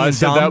 cartoony. I and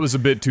said dumb. that was a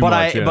bit too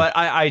much. But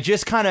I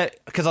just kind of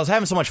because I was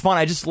having so much fun.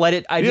 I just let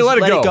it. I just let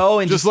it go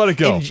and just let it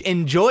go.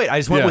 Enjoy it. I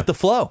just went with the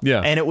flow. Yeah,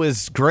 and it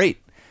was great.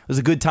 It was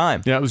a good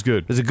time. Yeah, it was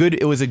good.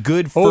 It was a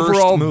good first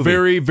overall movie.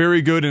 very,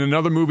 very good, and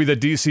another movie that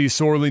DC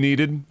sorely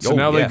needed. So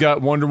now they've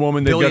got Wonder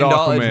Woman, they've got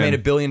Aquaman. It's made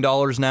 $1 billion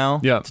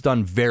now. Yeah, it's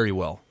done very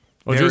well.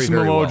 Well, Jason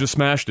Momoa just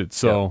smashed it.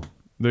 So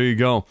there you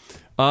go.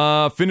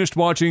 Finished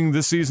watching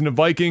this season of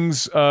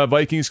Vikings.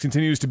 Vikings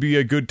continues to be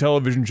a good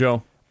television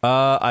show.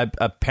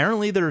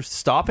 Apparently they're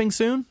stopping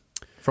soon,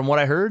 from what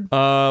I heard.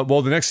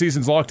 Well, the next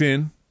season's locked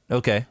in.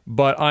 Okay,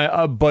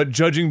 but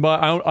judging by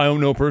I don't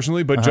know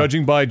personally, but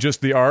judging by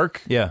just the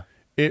arc,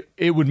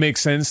 it would make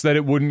sense that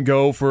it wouldn't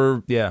go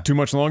for too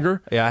much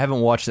longer. Yeah, I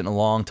haven't watched it in a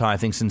long time. I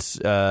think since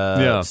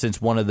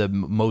one of the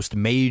most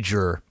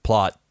major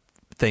plot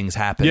things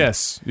happened.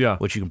 Yes, yeah.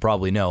 Which you can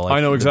probably know. Like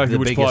I know exactly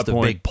which plot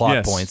point. Big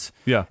plot points.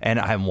 Yeah. And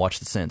I haven't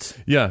watched it since.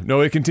 Yeah,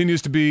 no, it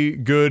continues to be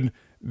good.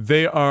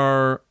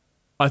 I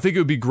think it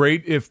would be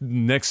great if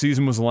next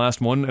season was the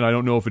last one, and I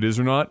don't know if it is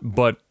or not,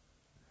 but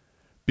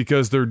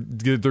because they're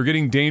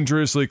getting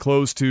dangerously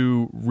close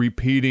to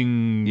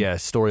repeating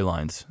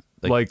storylines.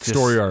 Like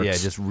story arcs. Yeah,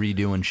 just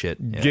redoing shit.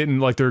 Yeah.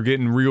 They're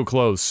getting real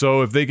close.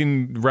 So if they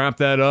can wrap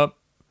that up,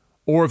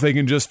 or if they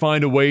can just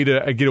find a way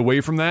to get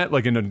away from that,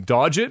 like and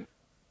dodge it,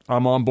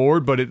 I'm on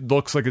board, but it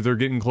looks like they're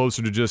getting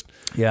closer to just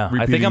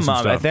I think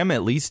I'm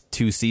at least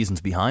 2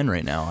 seasons behind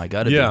right now. I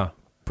got to be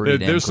pretty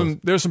damn close.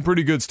 There's some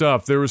pretty good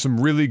stuff. There was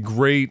some really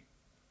great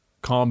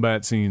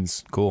combat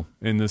scenes. Cool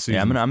in this season.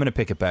 Yeah, I'm gonna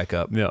pick it back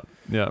up. Yeah.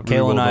 Really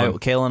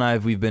Kayla and I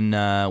we've been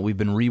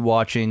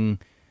rewatching.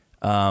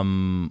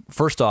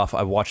 First off,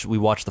 we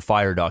watched the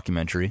Fire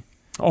documentary.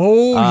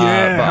 Oh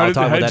yeah, but I'll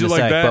talk about that in a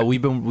sec. that? But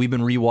we've been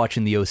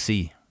rewatching the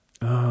OC.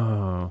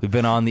 Oh, we've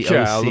been on the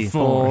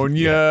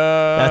California.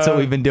 OC. That's what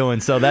we've been doing.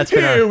 So that's been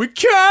here we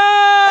come.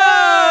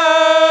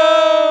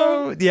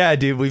 Yeah,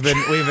 dude, we've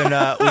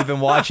been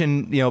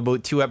watching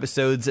about 2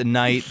 episodes a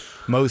night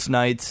most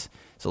nights.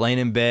 So laying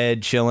in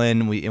bed,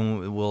 chilling.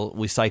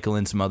 We cycle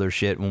in some other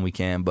shit when we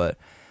can, but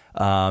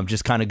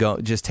just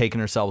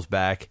taking ourselves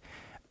back.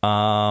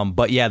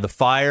 But yeah, the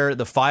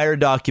fire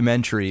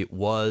documentary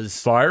was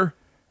fire.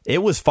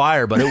 It was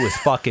fire, but it was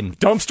fucking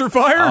Dumpster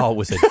fire? Oh, it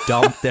was a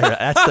dump there.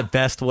 That's the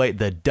best way.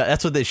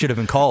 That's what they should have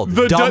been called.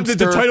 The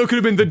title could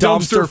have been The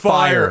Dumpster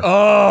Fire.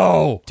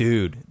 Oh.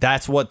 Dude,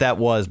 that's what that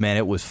was, man.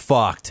 It was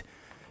fucked.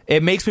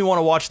 It makes me want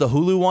to watch the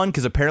Hulu one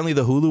because apparently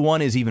the Hulu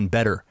one is even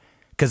better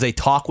because they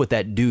talk with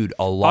that dude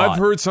a lot. I've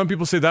heard some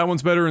people say that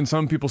one's better and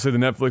some people say the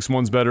Netflix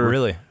one's better.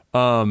 Really?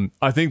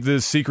 I think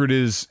the secret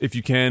is, if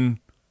you can,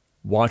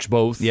 watch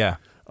both. Yeah.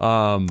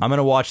 I'm going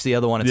to watch the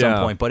other one at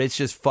some point, but it's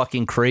just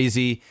fucking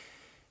crazy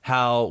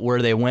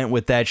where they went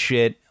with that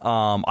shit.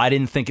 I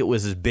didn't think it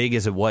was as big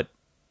as what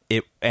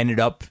it ended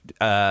up.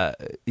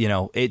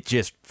 It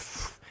just,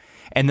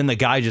 and then the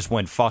guy just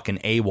went fucking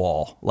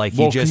AWOL. Like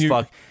he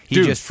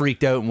just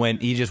freaked out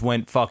and he just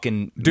went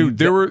fucking. Dude,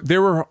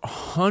 there were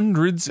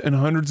hundreds and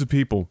hundreds of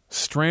people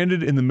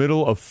stranded in the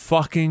middle of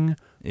fucking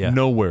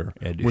nowhere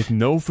with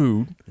no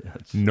food,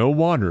 no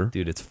water.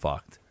 Dude, it's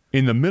fucked.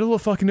 In the middle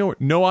of fucking nowhere.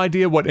 No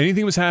idea what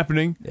anything was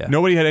happening. Yeah.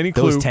 Nobody had any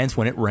clue. Those tents,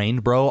 when it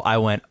rained, bro, I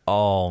went,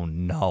 oh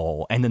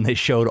no. And then they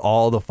showed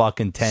all the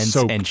fucking tents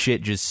and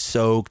shit just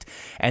soaked.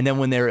 And then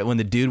when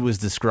the dude was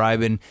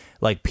describing,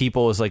 like,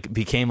 people was like,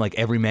 became like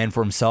every man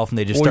for himself and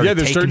they just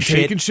started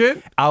taking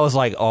shit. I was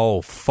like,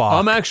 oh fuck.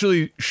 I'm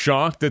actually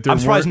shocked that there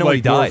weren't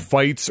like more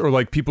fights or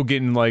like people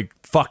getting like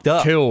fucked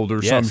up, killed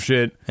or some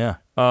shit. Yeah.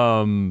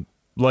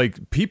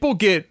 Like people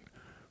get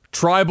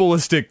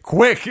tribalistic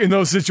quick in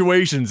those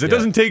situations. It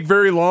doesn't take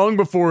very long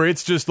before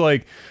it's just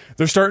like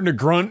they're starting to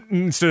grunt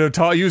instead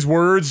of use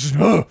words.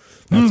 That's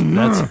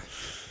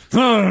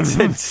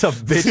some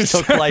bitch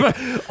took like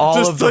all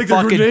of the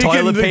fucking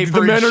toilet paper.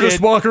 The men are just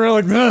walking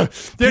around like,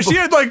 she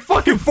had like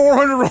fucking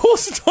 400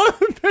 rolls of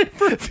toilet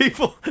paper.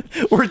 People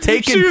were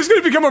taking. She was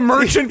going to become a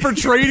merchant for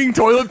trading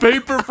toilet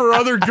paper for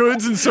other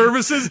goods and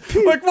services.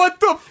 Like,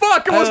 what the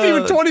fuck? It wasn't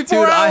even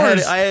 24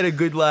 hours. I had a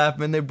good laugh,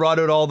 man. They brought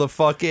out all the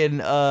fucking.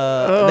 They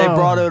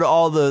brought out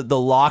all the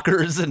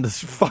lockers and the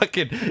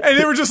fucking. And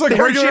they were just like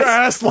regular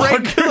ass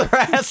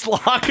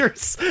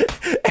lockers.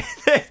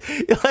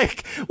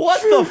 Like,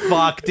 what the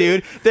fuck, dude?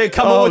 They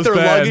come up with their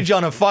luggage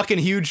on a fucking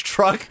huge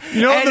truck,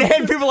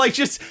 and people like,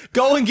 just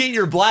go and get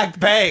your black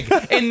bag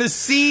in the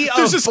sea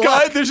of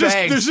black bags.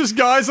 There's just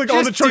guys like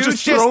on the truck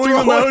just throwing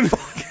them out.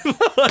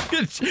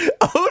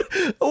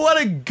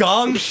 What a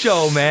gong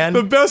show, man!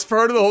 The best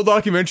part of the whole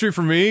documentary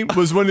for me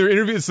was when they're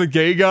interviewing. It's the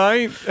gay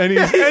guy, and he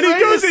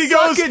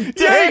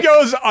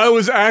goes.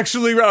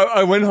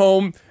 I went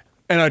home.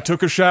 And I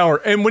took a shower.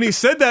 And when he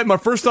said that, my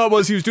first thought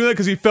was he was doing that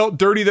because he felt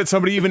dirty that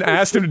somebody even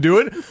asked him to do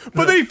it.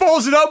 But then he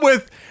follows it up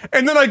with,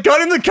 and then I got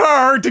in the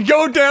car to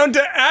go down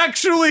to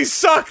actually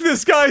suck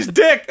this guy's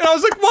dick. And I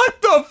was like,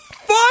 what the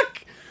fuck?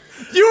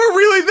 You were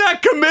really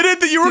that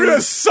committed that you were going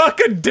to suck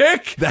a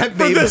dick for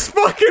this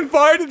fucking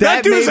fight?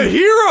 That dude's a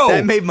hero.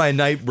 That made my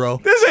night, bro.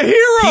 This is a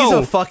hero. He's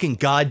a fucking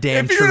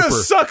goddamn trooper. If you're going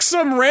to suck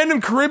some random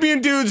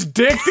Caribbean dude's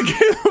dick to get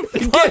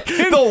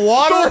the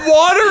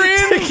water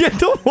in. To get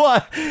the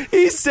water.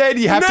 He said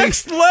you have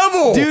Next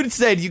level. Dude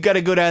said you got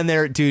to go down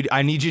there. Dude,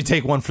 I need you to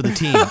take one for the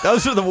team.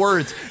 Those are the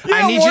words.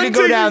 I need you to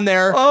go down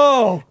there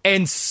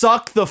and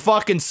suck the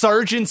fucking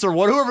sergeant's or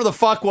whoever the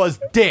fuck was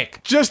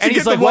dick. Just to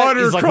get the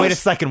water. He's like, wait a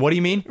second. What do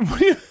you mean?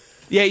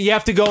 Yeah, you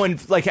have to go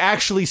and like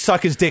actually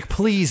suck his dick,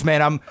 please,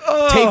 man.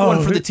 Take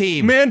one for the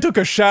team. Man took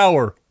a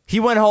shower. He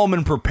went home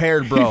and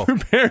prepared, bro. He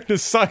prepared to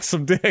suck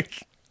some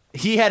dick.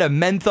 He had a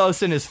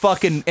Mentos in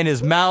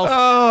his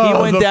mouth. He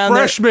went down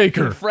fresh there.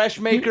 Maker. Fresh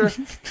maker.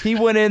 He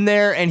went in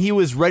there and he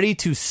was ready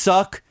to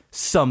suck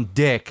some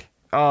dick.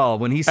 Oh,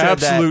 when he said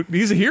that,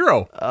 he's a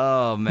hero.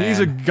 Oh man, he's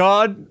a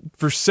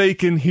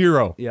god-forsaken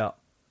hero. Yeah,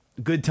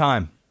 good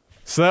time.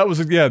 So that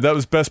was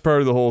best part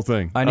of the whole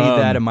thing. I need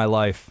that in my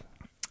life.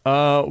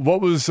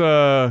 What was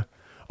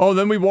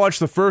then we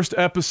watched the first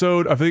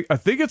episode. I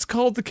think it's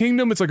called The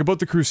Kingdom. It's like about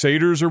the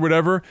Crusaders or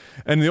whatever.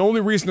 And the only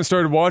reason I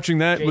started watching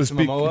that was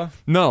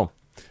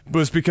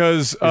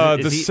because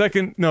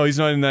second. No, he's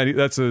not in that.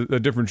 That's a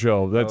different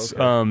show. That's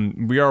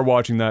we are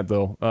watching that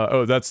though.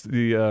 That's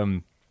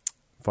the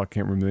can't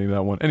remember the name of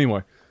that one.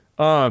 Anyway,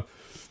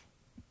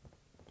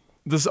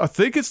 this I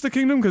think it's The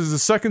Kingdom because it's the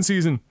second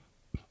season.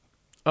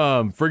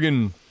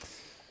 Friggin'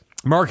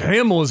 Mark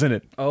Hamill is in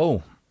it.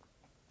 Oh.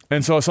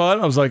 And so I saw that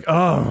and I was like,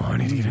 oh, I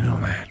need to get in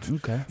on that.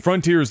 Okay.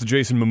 Frontier is the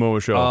Jason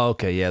Momoa show. Oh,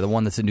 okay, yeah, the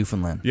one that's in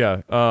Newfoundland.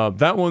 Yeah,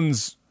 that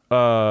one's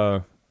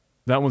not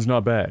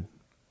bad.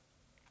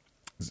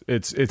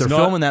 They're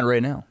filming that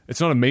right now. It's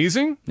not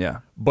amazing. Yeah,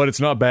 but it's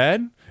not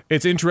bad.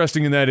 It's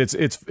interesting in that it's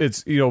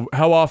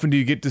how often do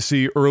you get to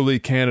see early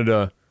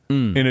Canada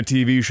in a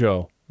TV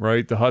show?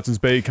 Right, the Hudson's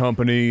Bay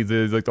Company,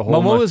 the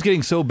whole. Momoa's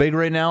getting so big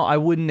right now. I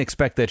wouldn't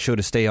expect that show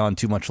to stay on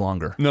too much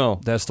longer. No,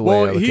 that's the way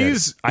I look at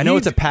it. I know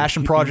it's a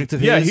passion project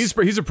of his. Yeah,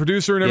 he's a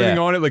producer and everything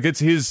on it. Like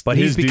it's his. But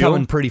he's deal.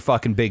 becoming pretty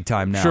fucking big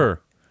time now.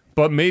 Sure,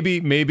 but maybe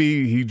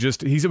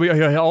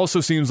he also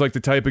seems like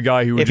the type of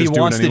guy who would just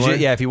do it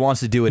anyway. If he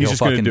wants to do it, he'll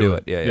fucking do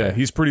it. Yeah,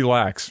 he's pretty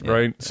lax,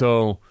 right? Yeah.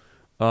 So,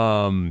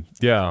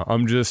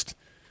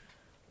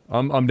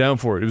 I'm down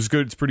for it. It was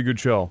good. It's a pretty good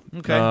show.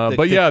 Okay.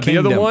 The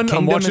other one,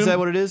 Kingdom, I'm watching. Is that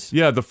what it is?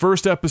 Yeah, the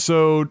first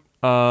episode.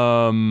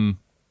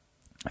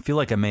 I feel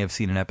like I may have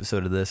seen an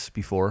episode of this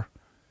before.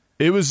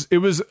 It was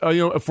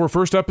for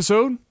first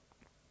episode.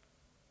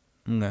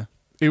 Okay.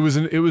 It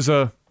was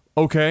a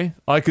okay.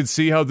 I could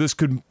see how this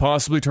could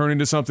possibly turn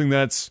into something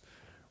that's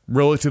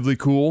relatively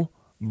cool,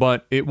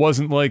 but it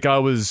wasn't like I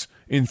was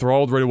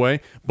enthralled right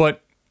away.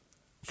 But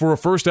for a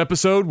first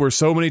episode where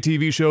so many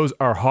TV shows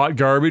are hot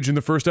garbage in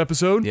the first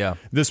episode,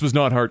 this was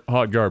not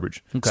hot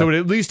garbage. Okay. So it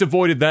at least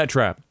avoided that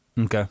trap.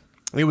 Okay.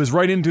 It was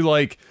right into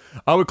like,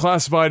 I would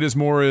classify it as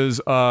more as,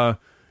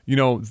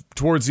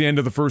 towards the end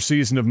of the first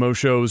season of most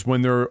shows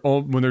when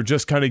they're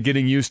just kind of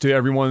getting used to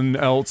everyone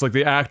else, like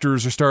the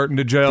actors are starting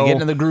to gel.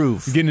 Getting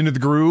into the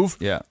groove.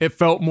 Yeah. It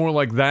felt more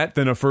like that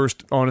than a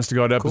first honest to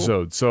God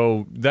episode. Cool.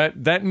 So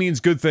that means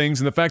good things.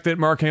 And the fact that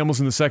Mark Hamill's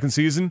in the second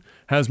season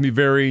has me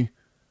very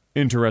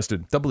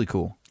interested. Doubly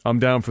cool. I'm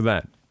down for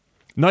that.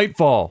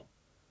 Nightfall.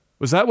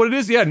 Was that what it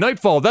is? Yeah,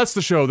 Nightfall. That's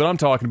the show that I'm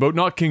talking about,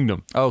 not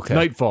Kingdom. Okay.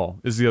 Nightfall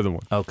is the other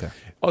one. Okay.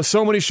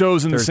 So many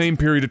shows in the same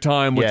period of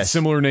time with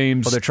similar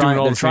names. Well, they're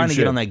trying to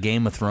get on that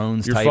Game of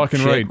Thrones You're type fucking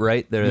shit,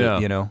 right?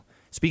 They're,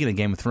 Speaking of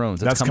Game of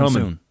Thrones, that's coming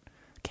soon.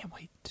 Can't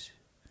wait.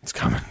 It's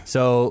coming.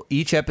 So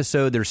each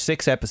episode, there's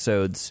 6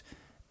 episodes,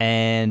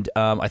 and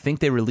I think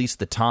they released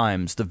the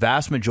times. The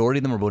vast majority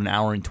of them are about an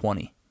hour and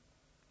 20.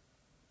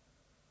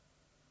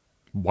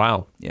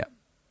 Wow. Yeah.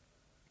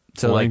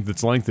 So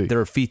it's lengthy.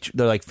 They're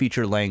like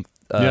feature length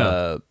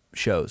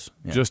shows.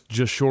 Yeah.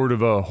 Just short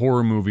of a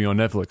horror movie on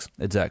Netflix.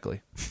 Exactly.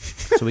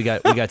 So we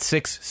got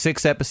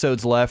six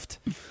episodes left.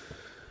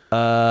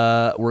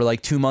 We're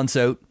like 2 months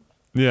out.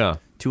 Yeah.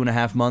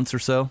 2.5 months or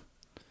so.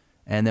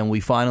 And then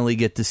we finally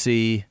get to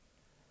see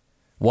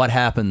what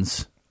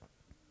happens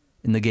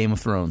in the Game of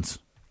Thrones.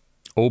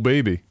 Oh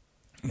baby.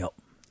 Yep.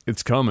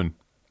 It's coming.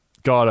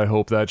 God, I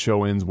hope that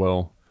show ends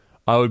well.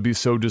 I would be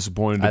so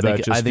disappointed if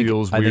that just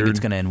feels weird. I think it's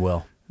going to end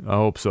well. I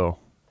hope so.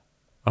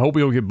 I hope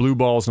we don't get blue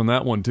balls on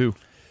that one, too.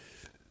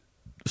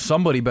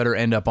 Somebody better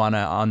end up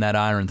on that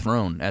Iron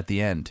Throne at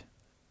the end.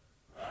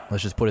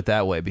 Let's just put it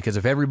that way. Because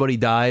if everybody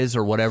dies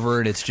or whatever,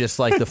 and it's just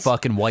like the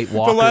fucking White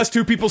Walker. The last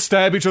 2 people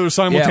stab each other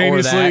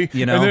simultaneously, or that,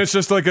 and then it's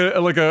just like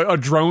a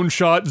drone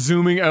shot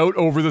zooming out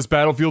over this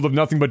battlefield of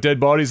nothing but dead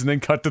bodies, and then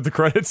cut to the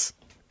credits.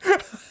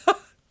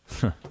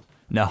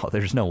 No,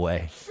 there's no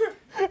way.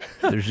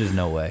 There's just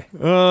no way.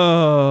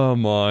 Oh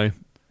my.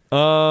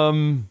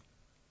 Clegane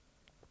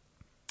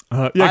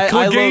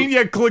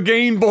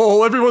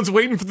Bowl. Everyone's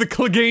waiting for the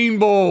Clegane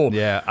Bowl.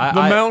 Yeah,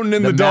 the mountain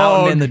and the dog.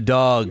 Mountain and the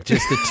dog.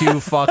 Just the 2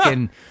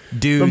 fucking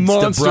dudes,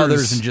 the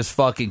brothers, and just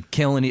fucking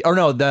killing. They're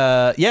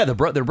brothers. Yeah, they're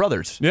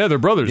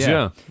brothers.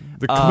 Yeah,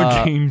 the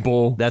Clegane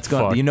Bowl. That's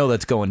going.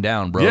 That's going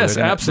down, bro. Yes,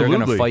 absolutely.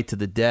 They're going to fight to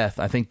the death.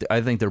 I think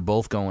they're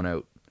both going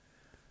out.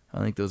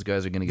 I think those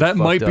guys are going to get. That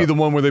might be the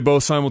one where they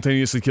both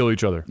simultaneously kill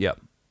each other. Yep.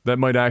 That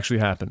might actually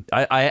happen.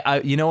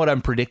 I you know what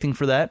I'm predicting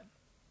for that?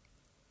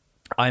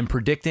 I'm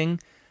predicting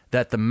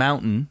that the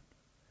mountain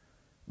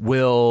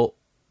will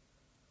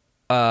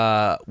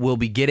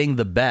be getting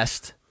the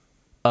best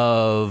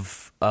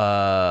of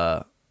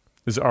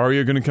Is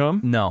Arya going to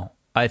come? No.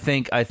 I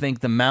think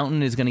the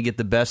mountain is going to get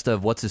the best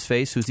of what's his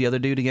face? Who's the other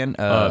dude again?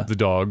 The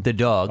dog. The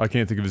dog. I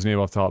can't think of his name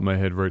off the top of my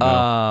head right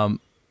now.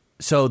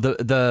 So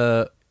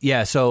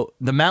so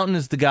the mountain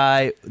is the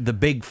guy, the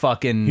big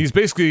fucking. He's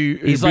basically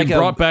been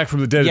brought back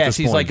from the dead. Yes, at this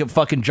he's point. like a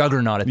fucking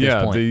juggernaut at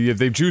this point.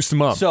 They've juiced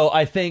him up. So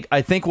I think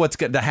what's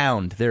the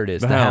Hound. There it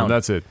is. The Hound.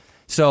 That's it.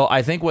 So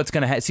I think what's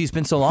gonna happen. See, it's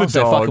been so long since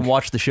I fucking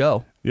watched the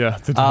show. Yeah,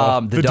 the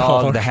dog. The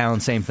dog, the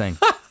Hound, same thing.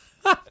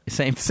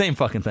 same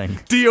fucking thing.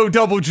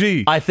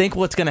 D-O-double-G. I think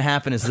what's gonna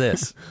happen is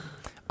this.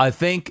 I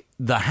think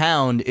the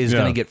Hound is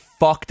gonna get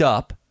fucked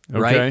up,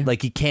 right? Okay.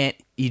 Like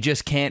he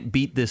just can't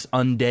beat this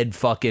undead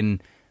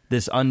fucking.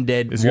 This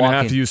undead. Is he going to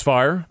have to use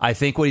fire? I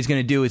think what he's going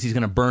to do is he's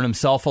going to burn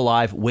himself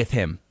alive with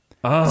him.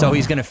 Oh. So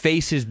he's going to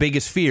face his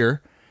biggest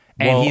fear,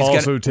 and while he's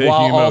also going taking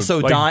while him also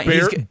out. Like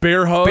dying.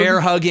 Bear hug?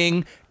 Bear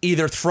hugging,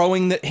 either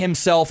throwing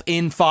himself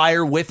in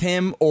fire with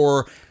him,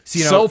 or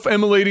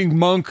self-immolating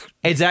monk.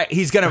 Exactly.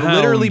 He's going to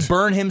literally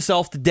burn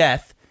himself to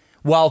death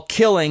while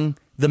killing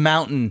the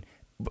mountain.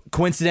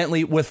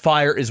 Coincidentally, with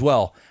fire as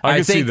well. I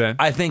can see that.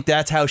 I think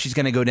that's how she's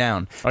going to go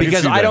down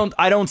because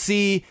I don't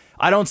see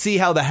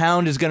how the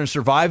Hound is going to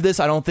survive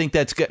this. I don't think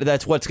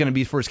that's what's going to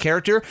be for his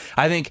character.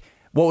 I think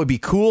what would be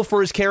cool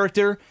for his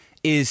character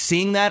is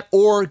seeing that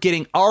or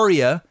getting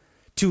Arya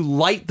to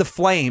light the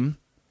flame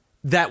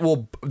that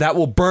will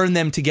burn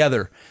them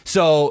together.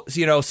 So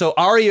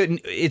Arya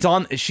he's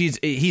on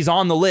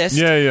the list.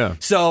 Yeah.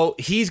 So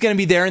he's going to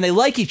be there, and they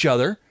like each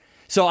other.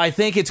 So I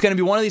think it's going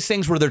to be one of these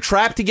things where they're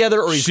trapped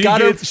together, or she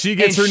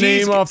gets her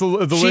name off the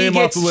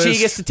list. She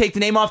gets to take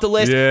the name off the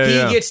list.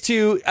 Yeah, he gets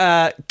to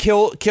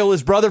kill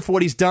his brother for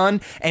what he's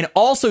done, and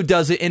also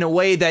does it in a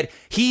way that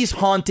he's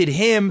haunted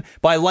him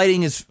by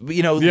lighting his,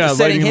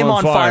 setting him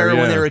on fire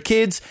when they were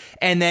kids,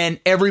 and then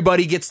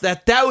everybody gets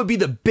that. That would be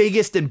the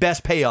biggest and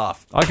best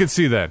payoff. I could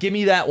see that. Give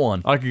me that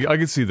one. I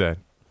could see that.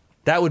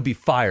 That would be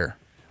fire.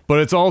 But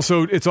it's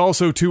also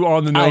too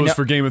on the nose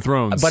for Game of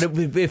Thrones. But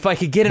if I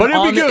could get it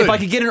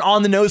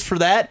on the nose for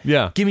that,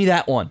 yeah. give me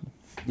that one.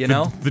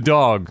 The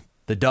dog.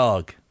 The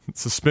dog.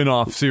 It's a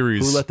spin-off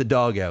series. Who let the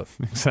dog out?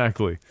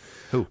 Exactly.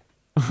 Who?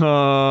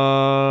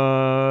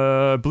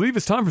 I believe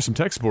it's time for some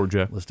tech support,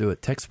 Jeff. Let's do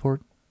it. Tech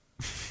support.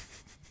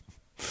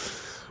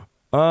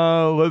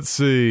 Let's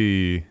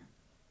see.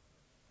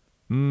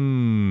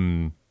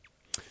 Nathan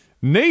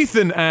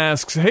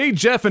asks, "Hey,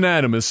 Jeff and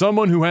Adam, as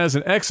someone who has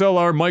an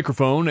XLR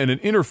microphone and an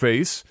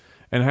interface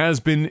and has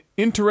been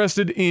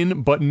interested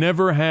in but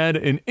never had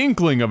an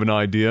inkling of an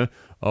idea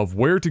of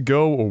where to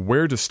go or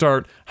where to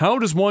start, how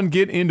does one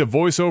get into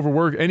voiceover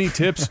work? Any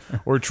tips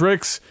or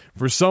tricks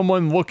for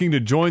someone looking to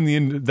join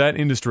that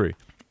industry?"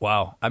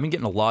 Wow. I've been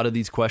getting a lot of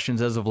these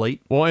questions as of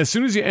late. Well, as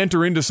soon as you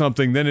enter into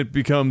something, then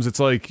it's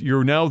like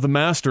you're now the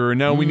master, and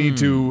now we need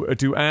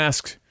to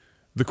ask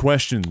the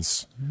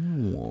questions.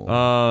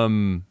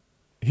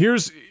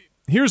 Here's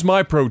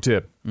my pro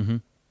tip. Mm-hmm.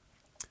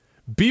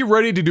 Be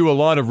ready to do a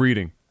lot of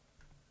reading.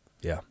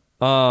 Yeah.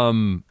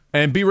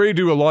 And be ready to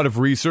do a lot of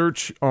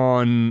research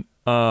on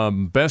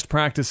best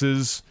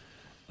practices.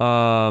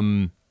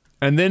 And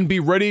then be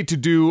ready to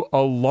do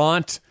a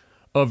lot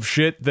of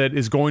shit that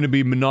is going to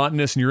be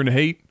monotonous and you're going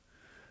to hate.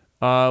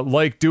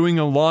 Like doing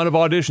a lot of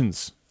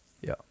auditions.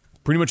 Yeah.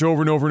 Pretty much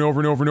over and over and over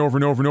and over and over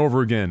and over and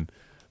over again.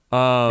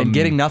 And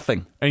getting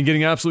nothing. And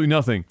getting absolutely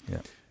nothing. Yeah.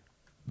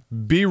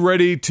 Be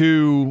ready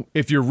to,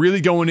 if you're really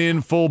going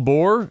in full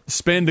bore,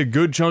 spend a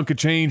good chunk of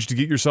change to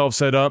get yourself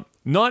set up.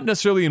 Not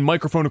necessarily in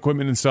microphone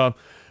equipment and stuff,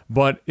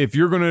 but if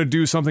you're going to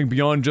do something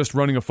beyond just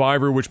running a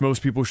Fiverr, which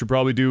most people should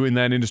probably do in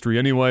that industry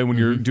anyway when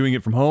you're doing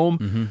it from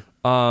home,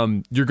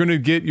 you're going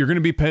to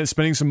be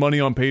spending some money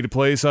on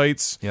pay-to-play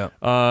sites. Yeah.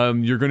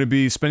 You're going to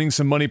be spending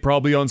some money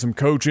probably on some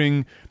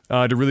coaching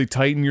to really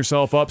tighten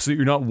yourself up so that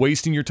you're not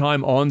wasting your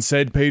time on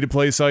said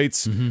pay-to-play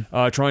sites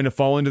trying to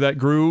fall into that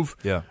groove.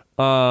 Yeah.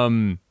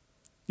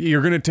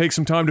 You're going to take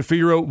some time to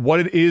figure out what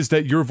it is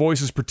that your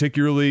voice is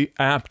particularly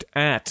apt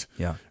at.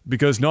 Yeah.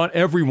 Because not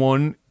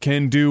everyone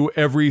can do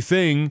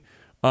everything.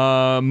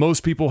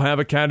 Most people have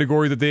a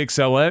category that they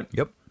excel at.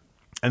 Yep.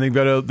 And they've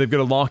got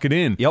to lock it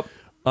in. Yep.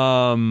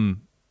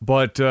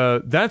 But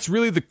that's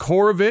really the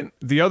core of it.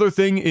 The other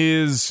thing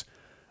is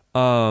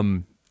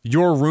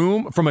your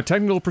room. From a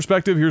technical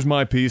perspective, here's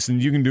my piece,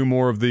 and you can do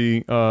more of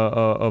the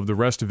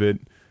rest of it.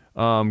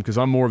 Because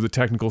I'm more of the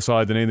technical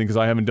side than anything, because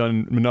I haven't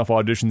done enough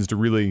auditions to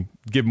really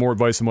give more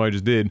advice than what I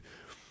just did,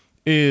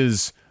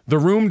 is the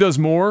room does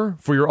more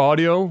for your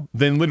audio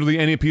than literally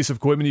any piece of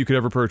equipment you could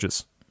ever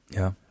purchase.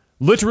 Yeah.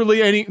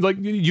 Literally any, like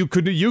you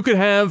could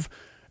have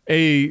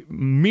a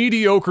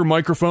mediocre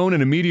microphone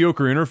and a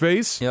mediocre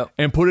interface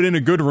and put it in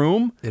a good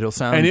room. It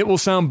will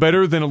sound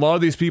better than a lot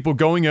of these people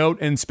going out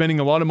and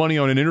spending a lot of money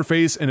on an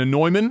interface and a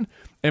Neumann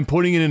and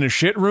putting it in a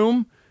shit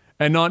room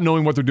and not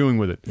knowing what they're doing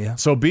with it. Yeah.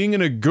 So being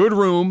in a good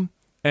room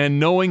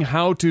and knowing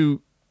how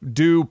to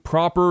do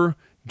proper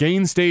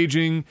gain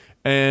staging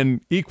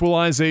and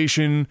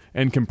equalization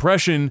and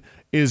compression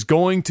is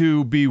going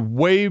to be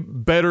way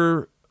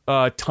better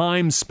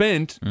time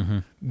spent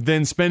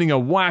than spending a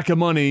whack of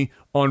money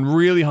on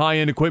really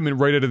high-end equipment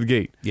right out of the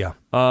gate. Yeah.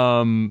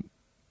 I'm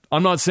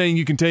not saying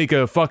you can take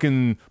a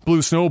fucking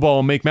blue snowball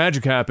and make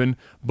magic happen,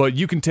 but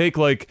you can take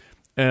like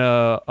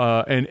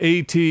an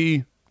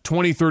AT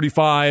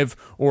 2035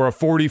 or a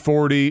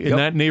 4040 in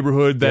that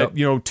neighborhood that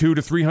 $200 to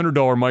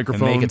 $300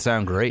 microphone and make it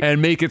sound great and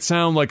make it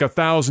sound like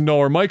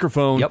 $1,000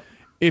 microphone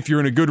if you're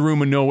in a good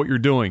room and know what you're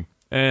doing.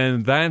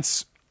 And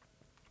that's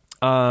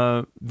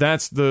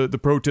the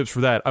pro tips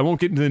for that. I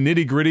won't get into the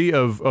nitty gritty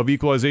of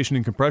equalization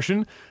and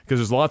compression because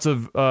there's lots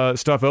of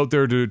stuff out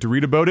there to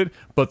read about it,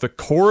 but the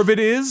core of it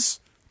is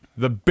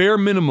the bare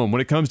minimum when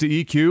it comes to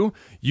EQ.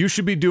 You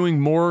should be doing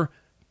more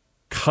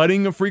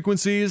cutting of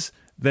frequencies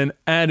than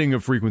adding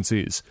of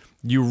frequencies.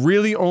 You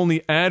really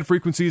only add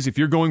frequencies if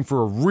you're going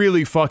for a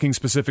really fucking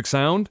specific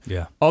sound.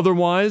 Yeah.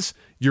 Otherwise,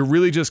 you're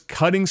really just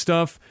cutting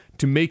stuff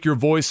to make your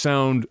voice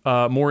sound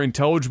more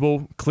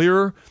intelligible,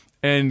 clearer,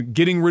 and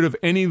getting rid of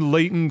any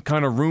latent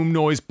kind of room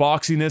noise,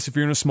 boxiness if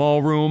you're in a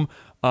small room.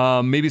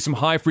 Maybe some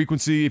high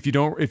frequency if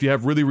you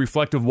have really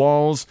reflective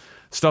walls,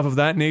 stuff of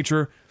that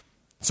nature.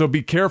 So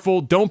be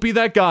careful. Don't be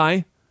that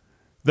guy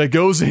that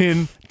goes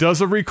in, does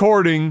a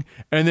recording,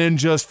 and then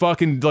just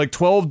fucking like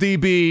 12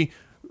 dB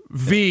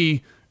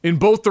V in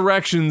both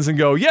directions and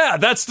go, yeah,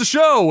 that's the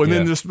show. And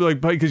then just like,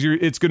 because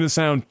it's going to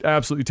sound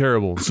absolutely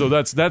terrible. So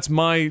that's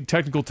my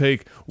technical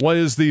take. What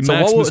is the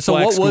Maximus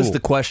Black what School? was the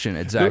question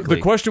exactly?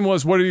 The question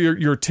was, what are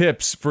your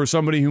tips for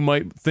somebody who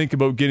might think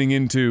about getting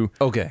into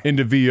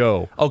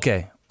VO?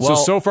 Okay. Well,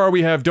 So far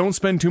we have, don't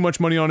spend too much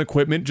money on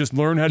equipment. Just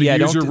learn how to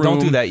use your room. Don't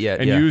do that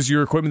yet. And use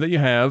your equipment that you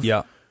have.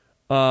 Yeah.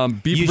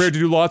 Be prepared to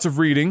do lots of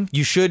reading.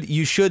 You should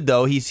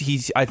though.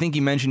 He's. I think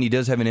he mentioned he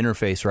does have an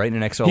interface, right?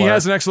 An XLR. He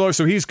has an XLR,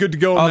 so he's good to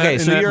go. In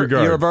that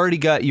regard.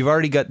 You've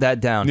already got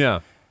that down.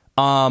 Yeah.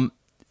 The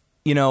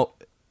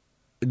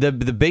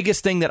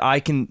biggest thing that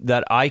I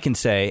can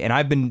say, and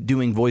I've been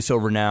doing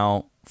voiceover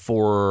now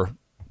for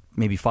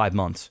maybe 5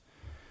 months,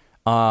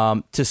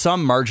 to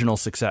some marginal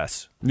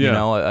success.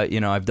 Yeah.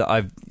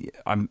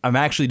 I'm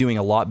actually doing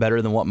a lot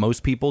better than what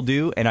most people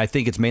do, and I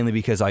think it's mainly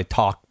because I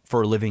talk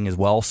for a living as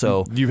well.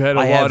 So You've had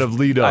a lot of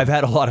lead up. I've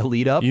had a lot of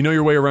lead up. You know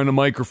your way around a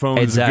microphone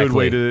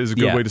Exactly. is a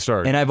good way to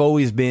start. And I've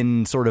always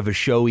been sort of a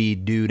showy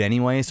dude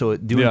anyway, so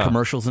doing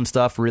commercials and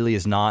stuff really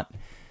is not,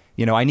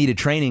 I needed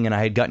training and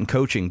I had gotten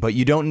coaching, but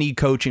you don't need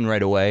coaching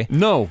right away.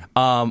 No.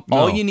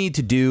 All you need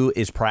to do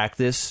is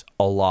practice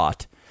a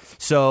lot.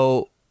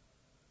 So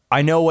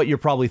I know what you're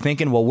probably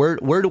thinking. Well,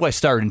 where do I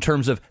start in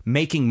terms of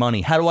making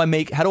money? How do I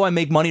make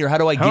money, or how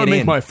do I get in? How do I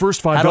make my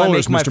first $5,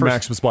 Mr.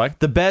 Maximus Black?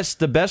 The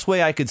best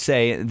way I could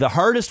say, the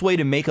hardest way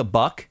to make a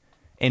buck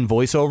in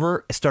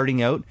voiceover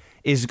starting out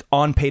is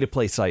on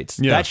pay-to-play sites.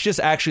 Yeah. That's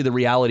just actually the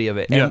reality of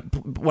it. Yeah.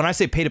 And when I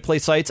say pay-to-play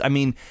sites, I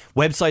mean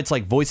websites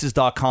like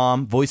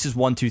voices.com,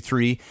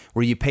 Voices123,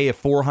 where you pay a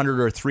 $400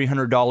 or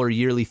 $300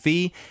 yearly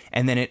fee,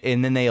 and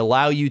then they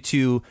allow you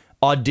to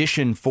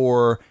audition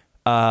for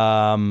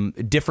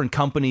different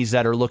companies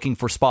that are looking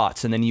for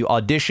spots, and then you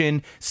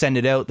audition, send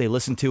it out, they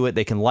listen to it,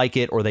 they can like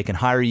it, or they can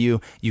hire you.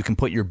 You can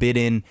put your bid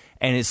in,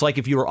 and it's like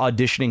if you were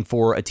auditioning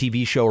for a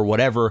TV show or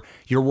whatever.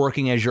 You're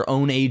working as your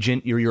own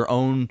agent, you're your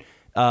own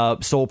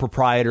sole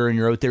proprietor, and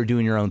you're out there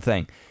doing your own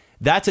thing.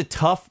 That's a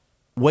tough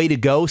way to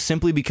go,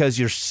 simply because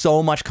there's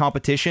so much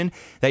competition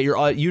that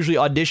you're usually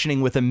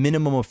auditioning with a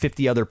minimum of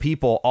 50 other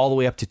people, all the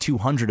way up to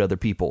 200 other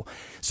people.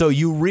 So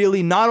you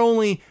really not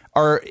only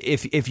are,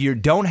 if you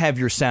don't have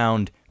your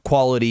sound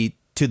quality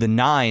to the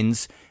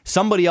nines,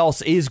 somebody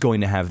else is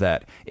going to have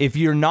that. If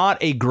you're not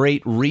a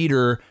great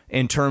reader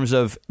in terms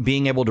of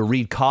being able to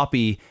read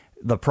copy,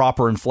 the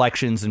proper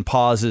inflections and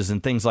pauses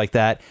and things like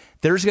that,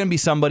 there's going to be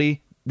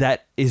somebody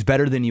that is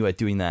better than you at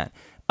doing that.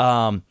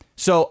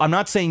 So I'm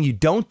not saying you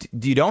don't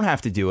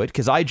have to do it,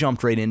 because I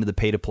jumped right into the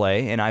pay to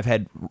play and I've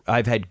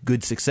had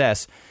good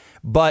success.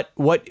 But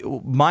what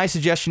my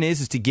suggestion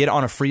is to get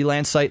on a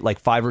freelance site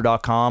like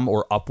Fiverr.com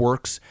or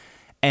Upworks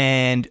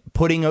and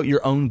putting out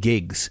your own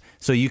gigs.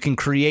 So you can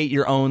create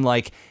your own,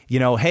 like,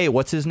 hey,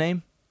 what's his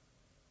name?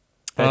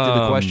 That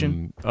did the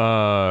question.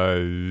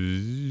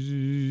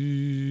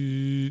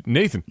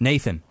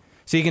 Nathan.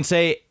 So you can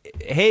say,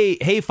 hey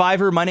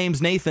Fiverr, my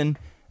name's Nathan.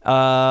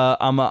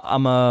 I'm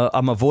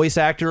a voice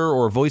actor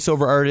or a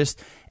voiceover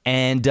artist,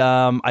 and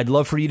I'd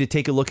love for you to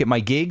take a look at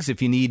my gigs.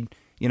 If you need,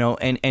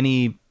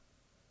 any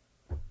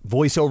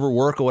voiceover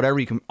work or whatever,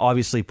 you can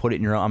obviously put it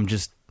in your own. I'm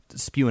just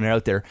spewing it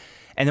out there.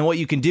 And then what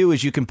you can do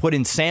is you can put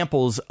in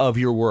samples of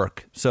your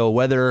work. So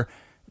whether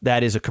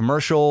that is a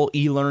commercial,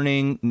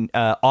 e-learning,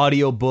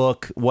 audio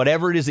book,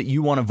 whatever it is that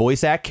you want to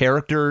voice act,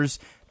 characters,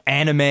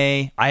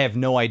 anime, I have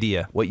no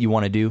idea what you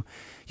want to do.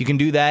 You can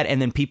do that, and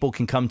then people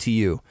can come to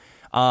you.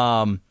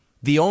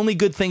 The only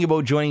good thing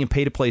about joining a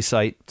pay-to-play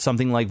site,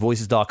 something like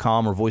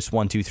Voices.com or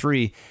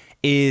Voice123,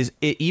 is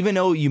even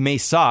though you may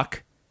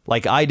suck,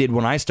 like I did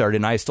when I started,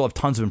 and I still have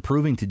tons of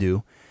improving to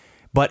do,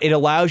 but it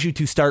allows you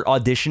to start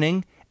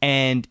auditioning,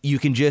 and you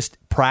can just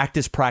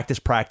practice,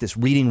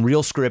 reading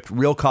real script,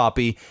 real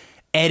copy,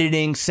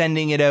 editing,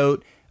 sending it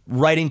out,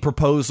 writing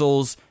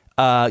proposals,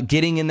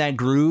 getting in that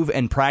groove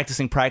and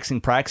practicing,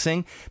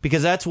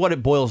 because that's what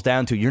it boils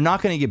down to. You're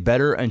not going to get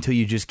better until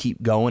you just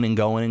keep going and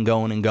going.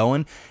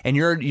 And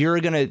you're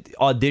going to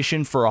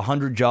audition for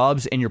 100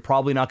 jobs, and you're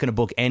probably not going to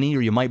book any,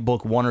 or you might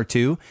book one or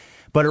two.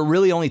 But it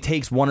really only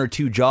takes one or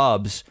two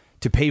jobs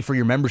to pay for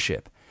your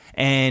membership.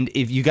 And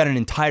if you got an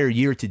entire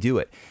year to do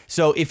it.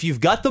 So if you've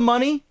got the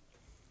money,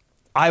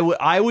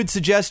 I would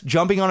suggest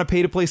jumping on a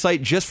pay-to-play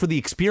site just for the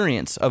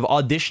experience of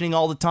auditioning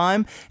all the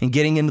time and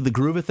getting into the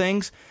groove of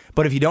things.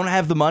 But if you don't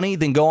have the money,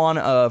 then go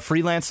on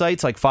freelance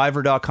sites like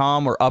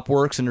Fiverr.com or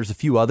Upworks, and there's a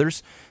few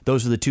others.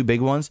 Those are the two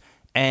big ones.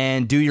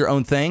 And do your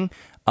own thing.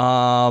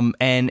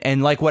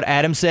 And like what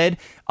Adam said,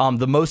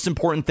 the most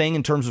important thing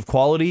in terms of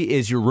quality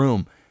is your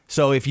room.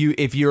 So if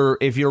you're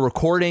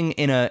recording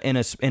in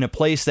a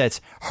place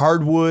that's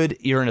hardwood,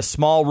 you're in a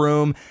small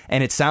room,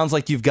 and it sounds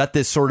like you've got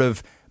this sort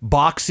of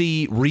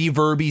boxy,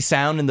 reverby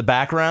sound in the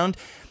background,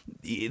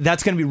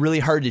 that's going to be really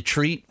hard to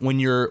treat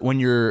when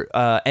you're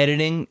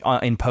editing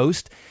in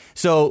post.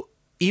 So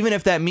even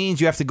if that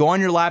means you have to go on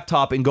your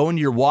laptop and go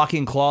into your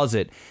walk-in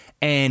closet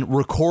and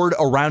record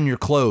around your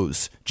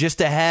clothes just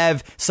to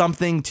have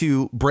something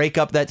to break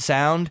up that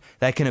sound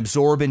that can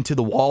absorb into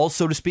the walls,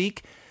 so to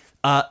speak,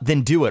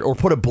 then do it. Or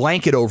put a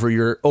blanket over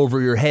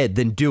your head,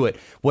 then do it.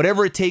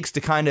 Whatever it takes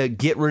to kind of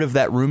get rid of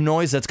that room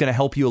noise, that's going to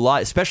help you a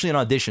lot, especially in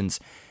auditions.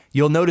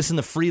 You'll notice in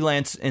the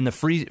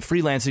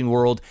freelancing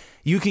world,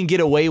 you can get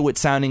away with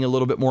sounding a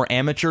little bit more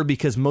amateur,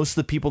 because most of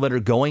the people that are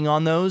going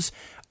on those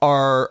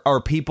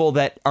are people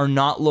that are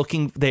not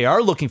looking. They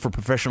are looking for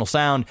professional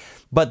sound,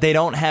 but they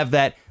don't have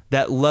that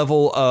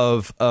level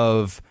of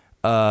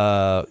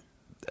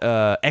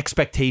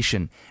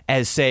expectation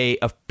as, say,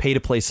 a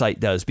pay-to-play site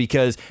does.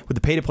 Because with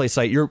the pay-to-play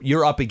site,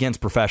 you're up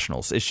against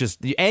professionals. It's just,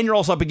 and you're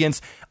also up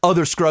against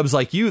other scrubs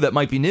like you that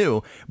might be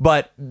new,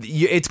 but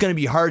it's going to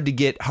be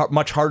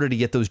much harder to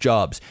get those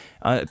jobs.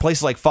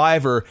 Places like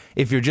Fiverr,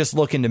 if you're just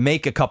looking to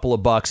make a couple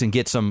of bucks and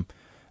get some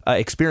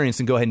experience,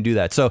 and go ahead and do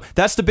that. So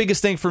that's the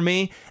biggest thing for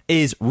me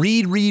is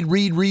read. I'm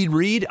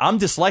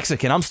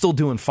dyslexic and I'm still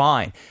doing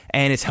fine,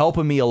 and it's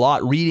helping me a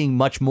lot reading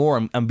much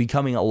more. I'm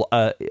becoming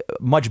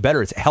much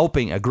better. It's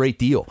helping a great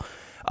deal.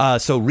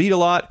 So read a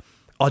lot,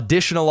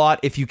 audition a lot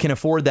if you can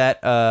afford that,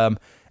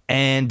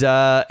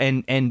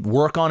 and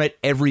work on it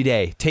every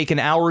day. Take an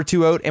hour or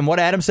two out. And what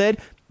Adam said,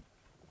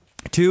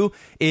 too,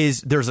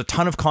 is there's a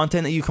ton of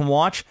content that you can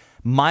watch.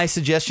 My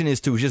suggestion is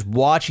to just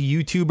watch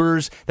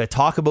YouTubers that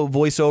talk about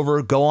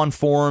voiceover, go on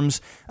forums,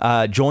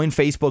 join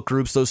Facebook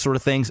groups, those sort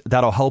of things.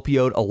 That'll help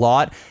you out a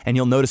lot. And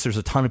you'll notice there's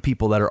a ton of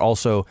people that are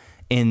also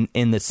in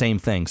the same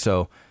thing.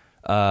 So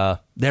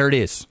there it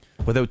is,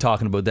 without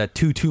talking about that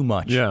too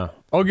much. Yeah.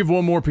 I'll give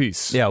one more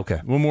piece. Yeah,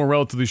 okay. One more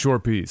relatively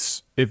short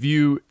piece. If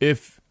you're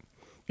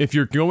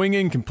going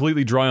in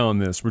completely dry on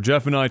this, where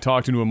Jeff and I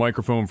talked into a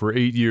microphone for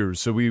 8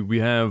 years, so we're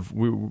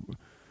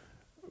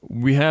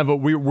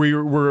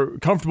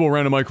comfortable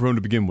around a microphone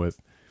to begin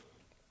with.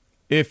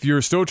 If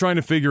you're still trying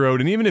to figure out,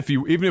 and even if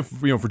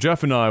for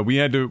Jeff and I, we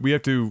had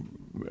to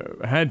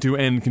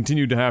and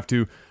continue to have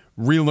to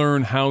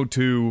relearn how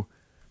to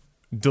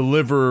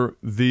deliver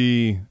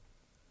the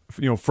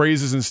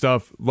phrases and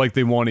stuff like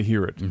they want to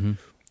hear it. Mm-hmm.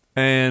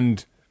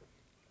 And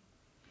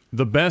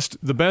the best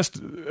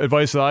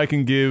advice that I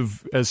can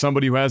give as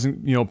somebody who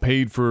hasn't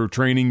paid for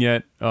training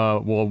yet,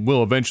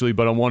 will eventually,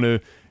 but I want to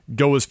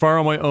go as far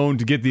on my own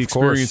to get the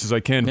experience as I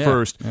can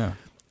first,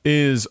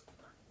 is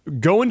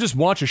go and just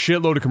watch a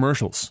shitload of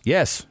commercials.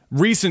 Yes.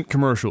 Recent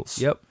commercials.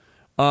 Yep.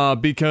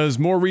 Because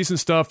more recent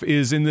stuff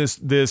is in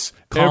this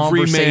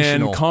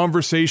everyman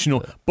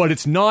conversational, but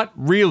it's not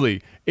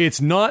really.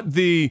 It's not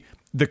the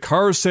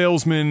car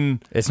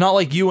salesman. It's not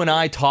like you and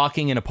I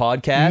talking in a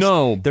podcast.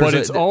 No, but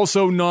it's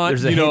also not,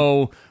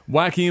 wacky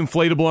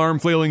inflatable arm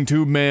flailing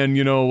tube man,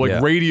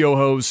 radio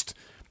host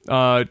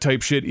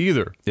type shit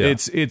either. Yeah.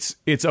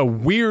 It's a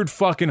weird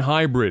fucking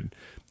hybrid.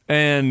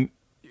 And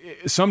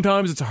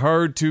sometimes it's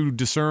hard to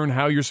discern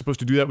how you're supposed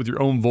to do that with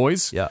your own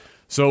voice. Yeah.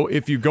 So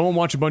if you go and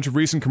watch a bunch of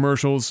recent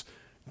commercials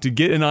to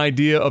get an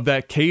idea of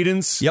that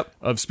cadence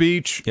of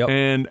speech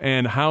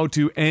and how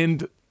to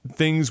end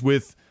things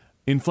with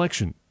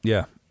inflection.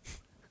 Yeah.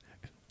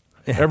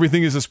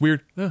 Everything is this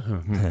weird.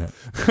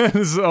 This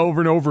is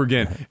over and over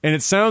again, and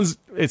it sounds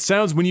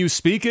when you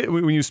speak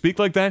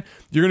like that,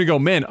 you're gonna go,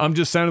 man, I'm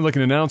just sounding like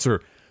an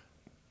announcer.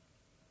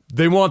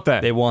 They want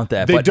that. They want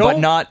that. But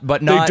not.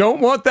 They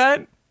don't want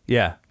that.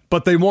 Yeah.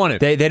 But they want it.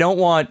 They don't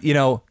want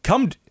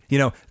come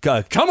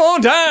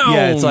on down.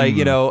 Yeah. It's like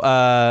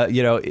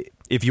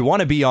if you want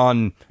to be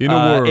on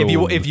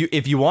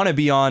if you want to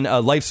be on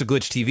Life's a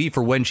Glitch TV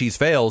for When Cheese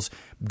Fails,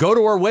 go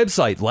to our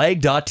website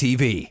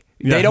lag.tv.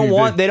 Yeah, they don't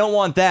want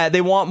that.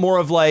 They want more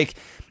of like,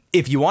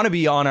 if you want to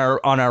be on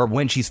our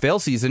When Cheese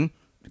Fails season,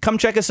 come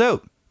check us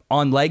out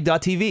on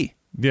lag.tv.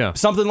 Yeah.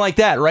 Something like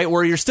that, right?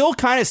 Where you're still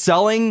kind of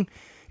selling,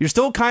 you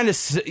still kind of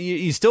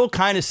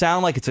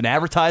sound like it's an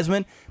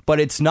advertisement, but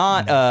it's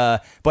not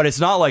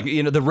like,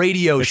 the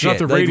radio it's shit. Not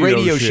the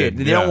radio shit.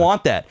 They don't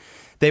want that.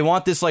 They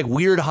want this like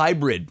weird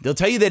hybrid. They'll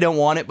tell you they don't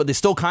want it, but they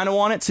still kind of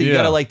want it. So you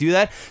got to like do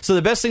that. So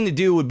the best thing to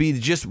do would be to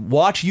just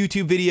watch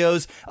YouTube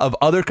videos of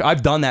other.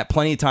 I've done that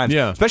plenty of times.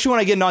 Yeah. Especially when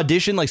I get an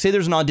audition. Like say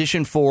there's an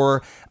audition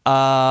for,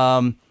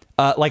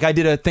 like I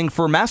did a thing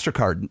for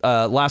MasterCard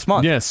last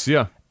month. Yes.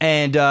 Yeah.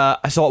 And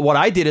so what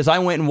I did is I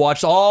went and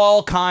watched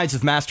all kinds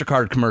of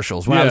MasterCard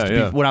commercials when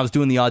I was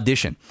doing the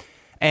audition.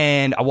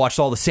 And I watched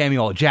all the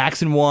Samuel L.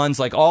 Jackson ones,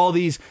 like all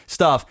these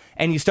stuff.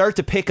 And you start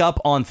to pick up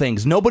on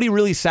things. Nobody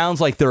really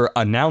sounds like they're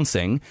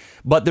announcing,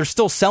 but they're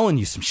still selling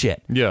you some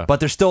shit. Yeah. But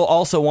they still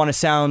also want to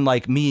sound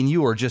like me and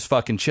you are just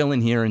fucking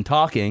chilling here and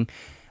talking.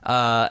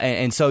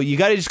 And so you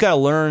just gotta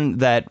learn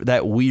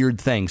that weird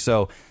thing.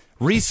 So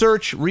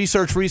research,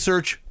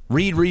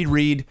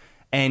 read,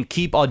 and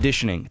keep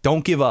auditioning.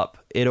 Don't give up.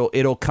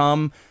 It'll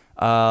come.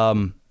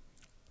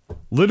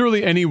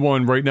 Literally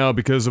anyone right now,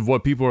 because of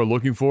what people are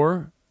looking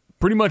for.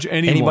 Pretty much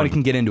anybody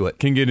can get into it.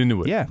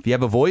 Yeah, if you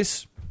have a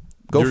voice,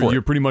 go for it.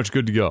 You're pretty much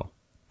good to go.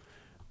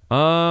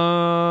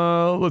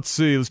 Let's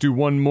see. Let's do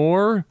one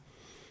more.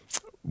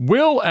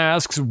 Will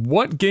asks,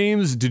 what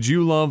games did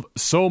you love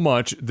so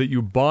much that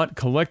you bought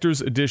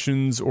collector's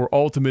editions or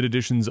ultimate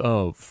editions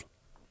of?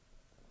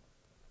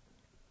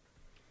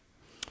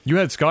 You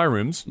had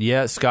Skyrims.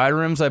 Yeah,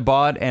 Skyrims I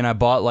bought, and I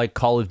bought like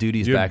Call of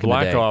Duties back in the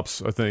day. Black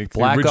Ops, I think.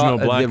 The original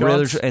Black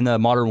Ops. And the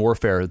Modern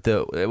Warfare.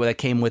 That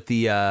came with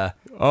the... night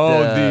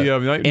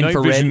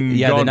infrared, vision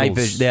goggles. The night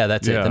vision. Yeah,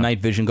 that's it. The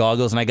night vision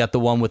goggles, and I got the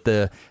one with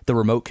the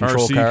remote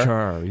control RC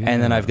car.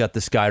 And then I've got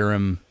the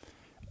Skyrim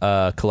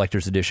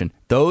collector's edition.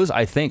 Those,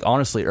 I think,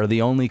 honestly, are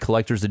the only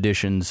collector's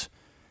editions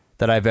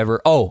that I've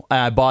ever. Oh,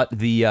 I bought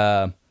the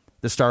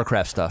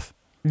StarCraft stuff.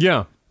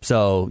 Yeah.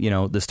 So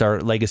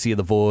the Legacy of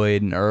the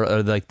Void,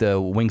 or like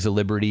the Wings of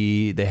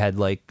Liberty. They had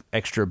like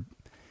extra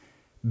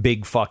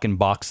big fucking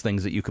box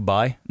things that you could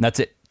buy. And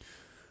that's it.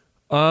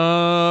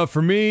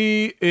 For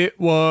me, it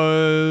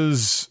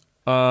was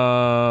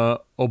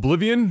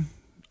Oblivion.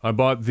 I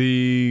bought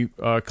the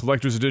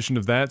collector's edition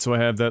of that, so I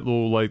have that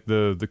little like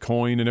the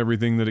coin and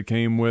everything that it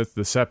came with,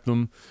 the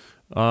septum.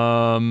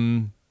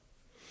 I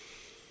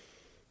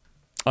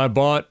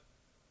bought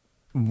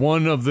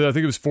one of the, I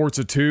think it was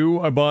Forza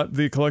 2. I bought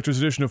the collector's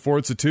edition of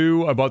Forza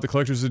 2. I bought the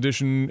collector's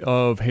edition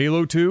of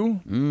Halo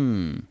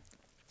 2.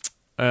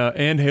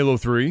 And Halo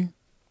 3.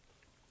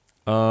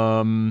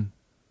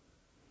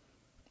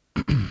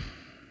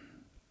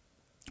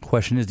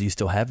 Question is, do you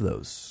still have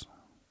those?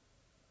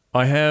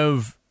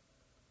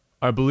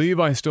 I believe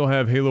I still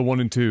have Halo 1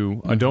 and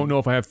 2. I don't know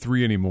if I have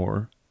 3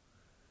 anymore.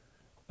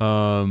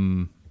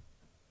 I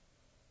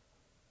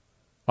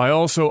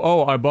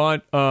also, I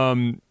bought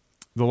The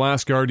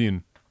Last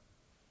Guardian.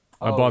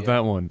 I bought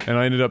that one, and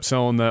I ended up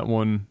selling that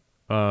one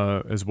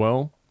as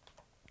well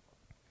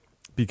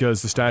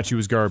because the statue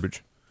was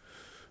garbage.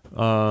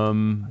 I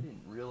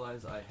didn't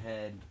realize I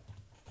had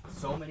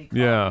so many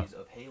copies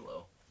of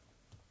Halo.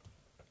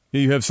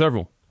 Yeah, you have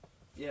several.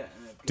 Yeah.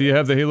 Do you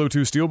have the Halo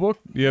 2 Steelbook?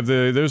 You have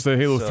there's the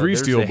Halo 3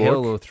 there's Steelbook. The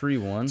Halo 3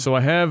 one. So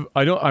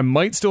I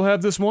might still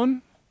have this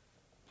one.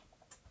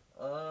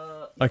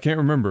 I can't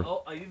remember.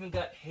 Oh, I even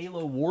got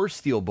Halo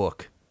Wars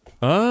Steelbook.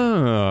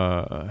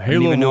 Halo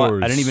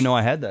Wars. I didn't even know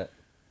I had that.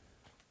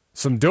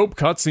 Some dope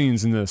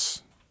cutscenes in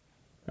this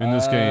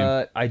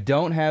game. I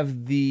don't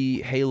have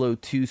the Halo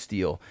 2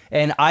 Steel,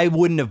 and I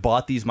wouldn't have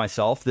bought these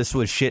myself. This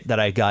was shit that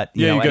I got.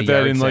 You got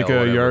that in like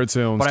a yard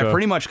sale and but stuff. I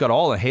pretty much got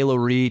all the Halo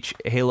Reach,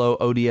 Halo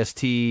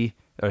ODST,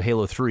 or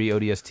Halo 3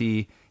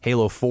 ODST,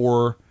 Halo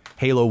 4,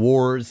 Halo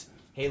Wars,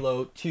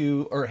 Halo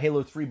 2 or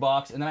Halo 3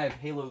 box, and then I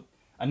have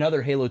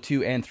another Halo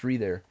 2 and 3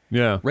 there.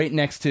 Yeah. Right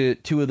next to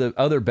two of the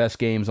other best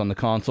games on the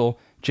console,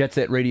 Jet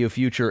Set Radio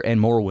Future and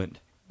Morrowind.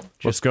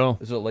 Let's go.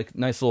 It's a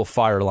nice little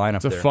fire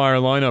lineup there. It's a fire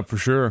lineup for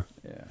sure.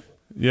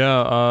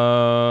 Yeah.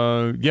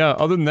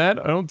 Other than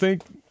that, I don't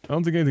think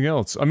anything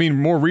else. I mean,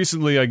 more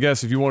recently, I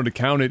guess, if you wanted to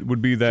count it,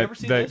 would be that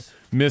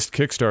missed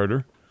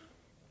Kickstarter.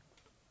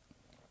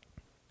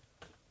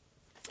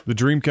 The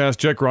Dreamcast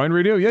Jet Grind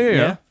Radio?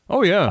 Yeah.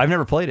 Oh, yeah. I've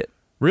never played it.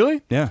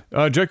 Really? Yeah.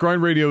 Jet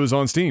Grind Radio is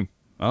on Steam.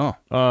 Oh.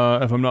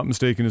 If I'm not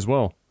mistaken as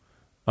well.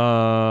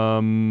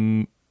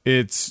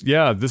 This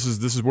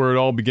is where it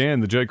all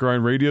began, the Jet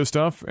Grind Radio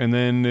stuff, and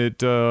then they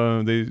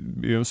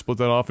split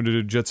that off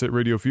into Jet Set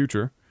Radio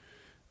Future.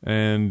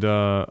 And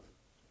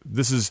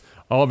this is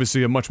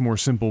obviously a much more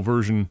simple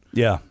version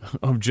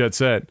of Jet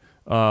Set,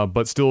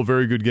 but still a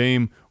very good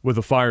game with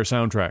a fire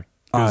soundtrack.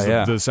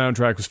 The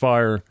soundtrack was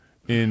fire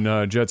in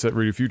Jet Set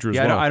Radio Future as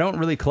well. I don't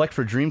really collect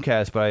for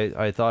Dreamcast, but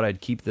I thought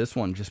I'd keep this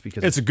one just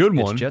because it's a good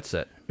one. It's Jet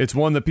Set. It's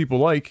one that people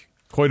like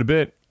quite a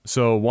bit,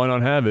 so why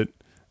not have it?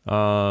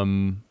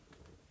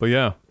 But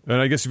yeah,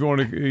 and I guess if you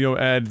want to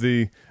add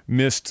the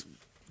missed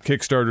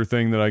Kickstarter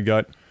thing that I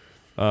got,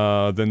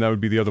 then that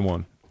would be the other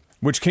one,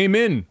 which came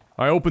in.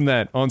 I opened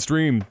that on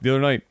stream the other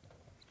night.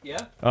 Yeah.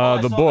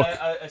 Book.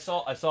 I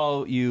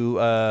saw you.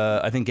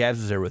 I think Gabs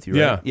was there with you.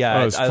 Right? Yeah.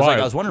 I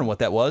was wondering what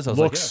that was. I was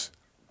looks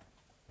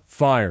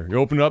fire. You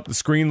open it up, the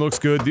screen looks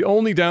good. The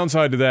only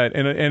downside to that,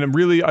 and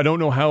really, I don't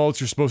know how else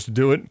you're supposed to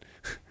do it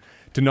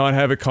to not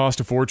have it cost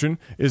a fortune,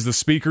 is the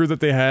speaker that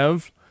they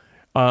have.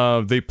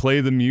 They play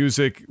the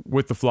music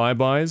with the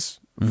flybys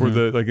for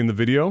in the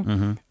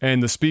video,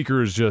 and the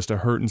speaker is just a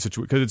hurting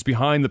situation because it's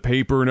behind the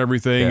paper and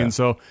everything, and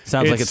so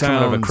sounds like it's coming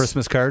out of a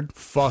Christmas card.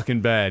 Fucking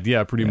bad,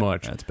 yeah, pretty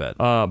much. That's bad.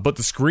 But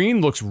the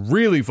screen looks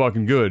really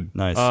fucking good.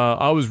 Nice.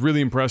 I was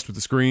really impressed with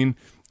the screen,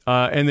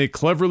 and they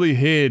cleverly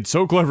hid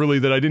so cleverly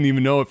that I didn't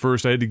even know at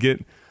first. I had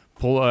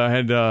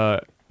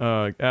to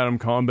Adam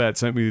Combat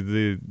sent me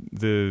the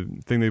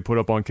thing they put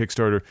up on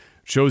Kickstarter.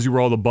 Shows you where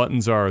all the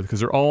buttons are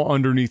because they're all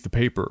underneath the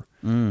paper.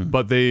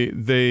 But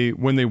they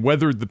when they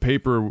weathered the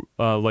paper,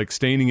 like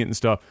staining it and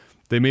stuff,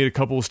 they made a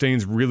couple of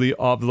stains really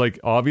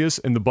obvious,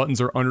 and the buttons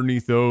are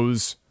underneath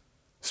those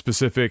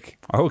specific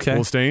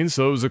little stains.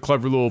 So it was a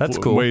clever little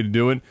way to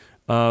do it.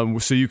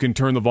 So you can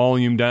turn the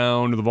volume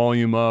down or the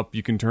volume up.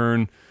 You can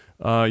turn,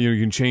 you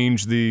can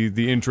change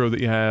the intro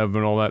that you have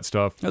and all that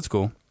stuff. That's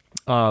cool.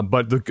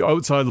 But the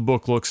outside of the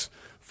book looks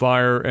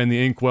fire, and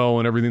the inkwell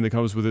and everything that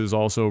comes with it is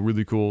also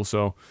really cool.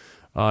 So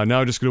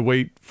now just going to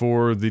wait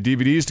for the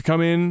DVDs to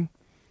come in,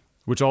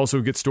 which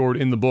also get stored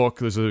in the book.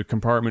 There's a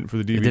compartment for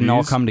the DVDs. It didn't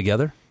all come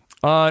together?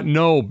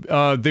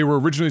 No, they were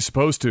originally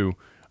supposed to.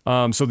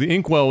 So the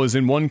inkwell is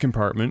in one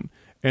compartment,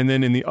 and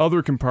then in the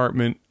other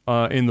compartment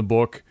in the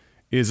book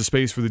is a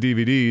space for the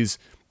DVDs.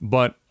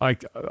 But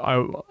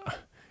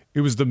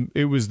it was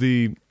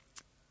the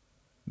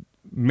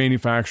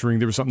manufacturing.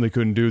 There was something they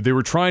couldn't do. They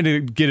were trying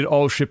to get it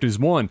all shipped as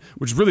one,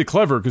 which is really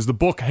clever because the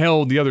book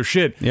held the other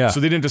shit. Yeah. So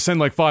they didn't have to send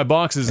like 5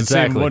 boxes and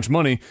save a bunch of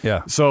money.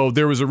 Yeah. So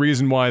there was a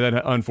reason why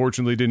that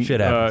unfortunately didn't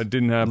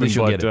happen. At least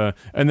you'll get it.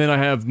 And then I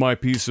have my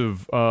piece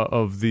of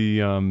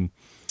the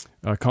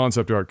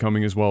concept art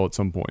coming as well at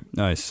some point.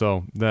 Nice.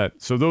 So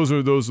those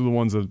are the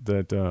ones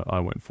that I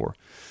went for.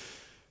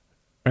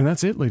 And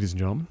that's it, ladies and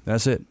gentlemen.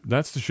 That's it.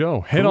 That's the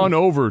show. Head on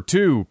over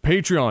to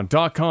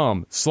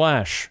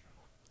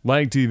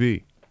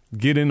patreon.com/LagTV.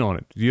 Get in on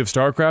it. Do you have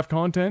StarCraft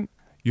content?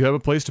 You have a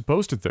place to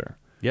post it there.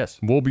 Yes.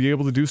 We'll be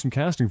able to do some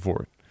casting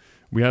for it.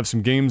 We have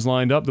some games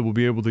lined up that we'll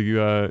be able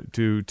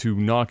to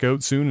knock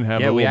out soon and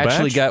have a little we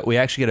actually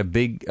batch. got a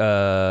big.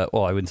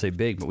 Well, I wouldn't say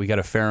big, but we got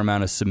a fair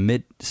amount of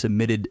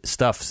submitted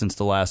stuff since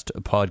the last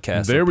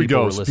podcast. There we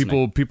go. Were So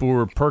listening. people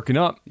were perking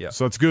up. Yeah.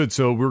 So that's good.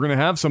 So we're gonna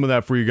have some of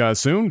that for you guys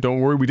soon.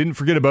 Don't worry, we didn't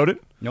forget about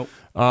it. Nope.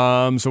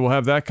 So we'll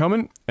have that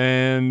coming,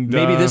 and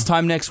Maybe this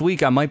time next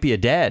week I might be a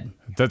dad.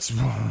 That's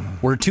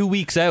We're 2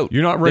 weeks out.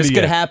 You're not ready This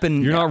yet. could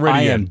happen. You're not ready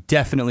I yet. am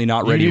definitely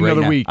not You ready need right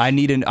another now. week. I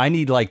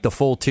need like the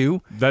full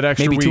 2. That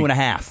extra maybe week.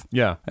 2.5.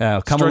 Yeah.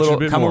 Come Stretch it a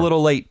bit come a more.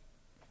 little late.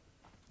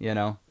 You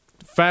know,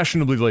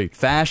 Fashionably late.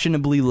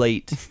 fashionably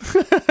late.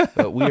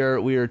 But we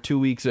are 2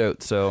 weeks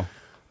out. So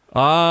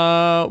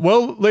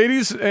Well,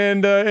 ladies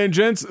and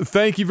gents,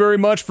 thank you very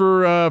much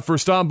for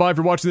stopping by,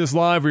 for watching this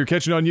live, or you're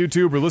catching it on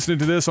YouTube, or listening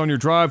to this on your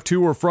drive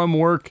to or from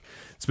work.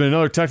 It's been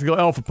another Technical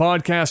Alpha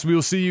podcast. We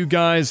will see you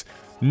guys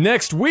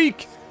next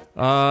week.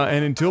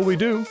 And until we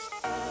do,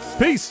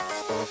 peace.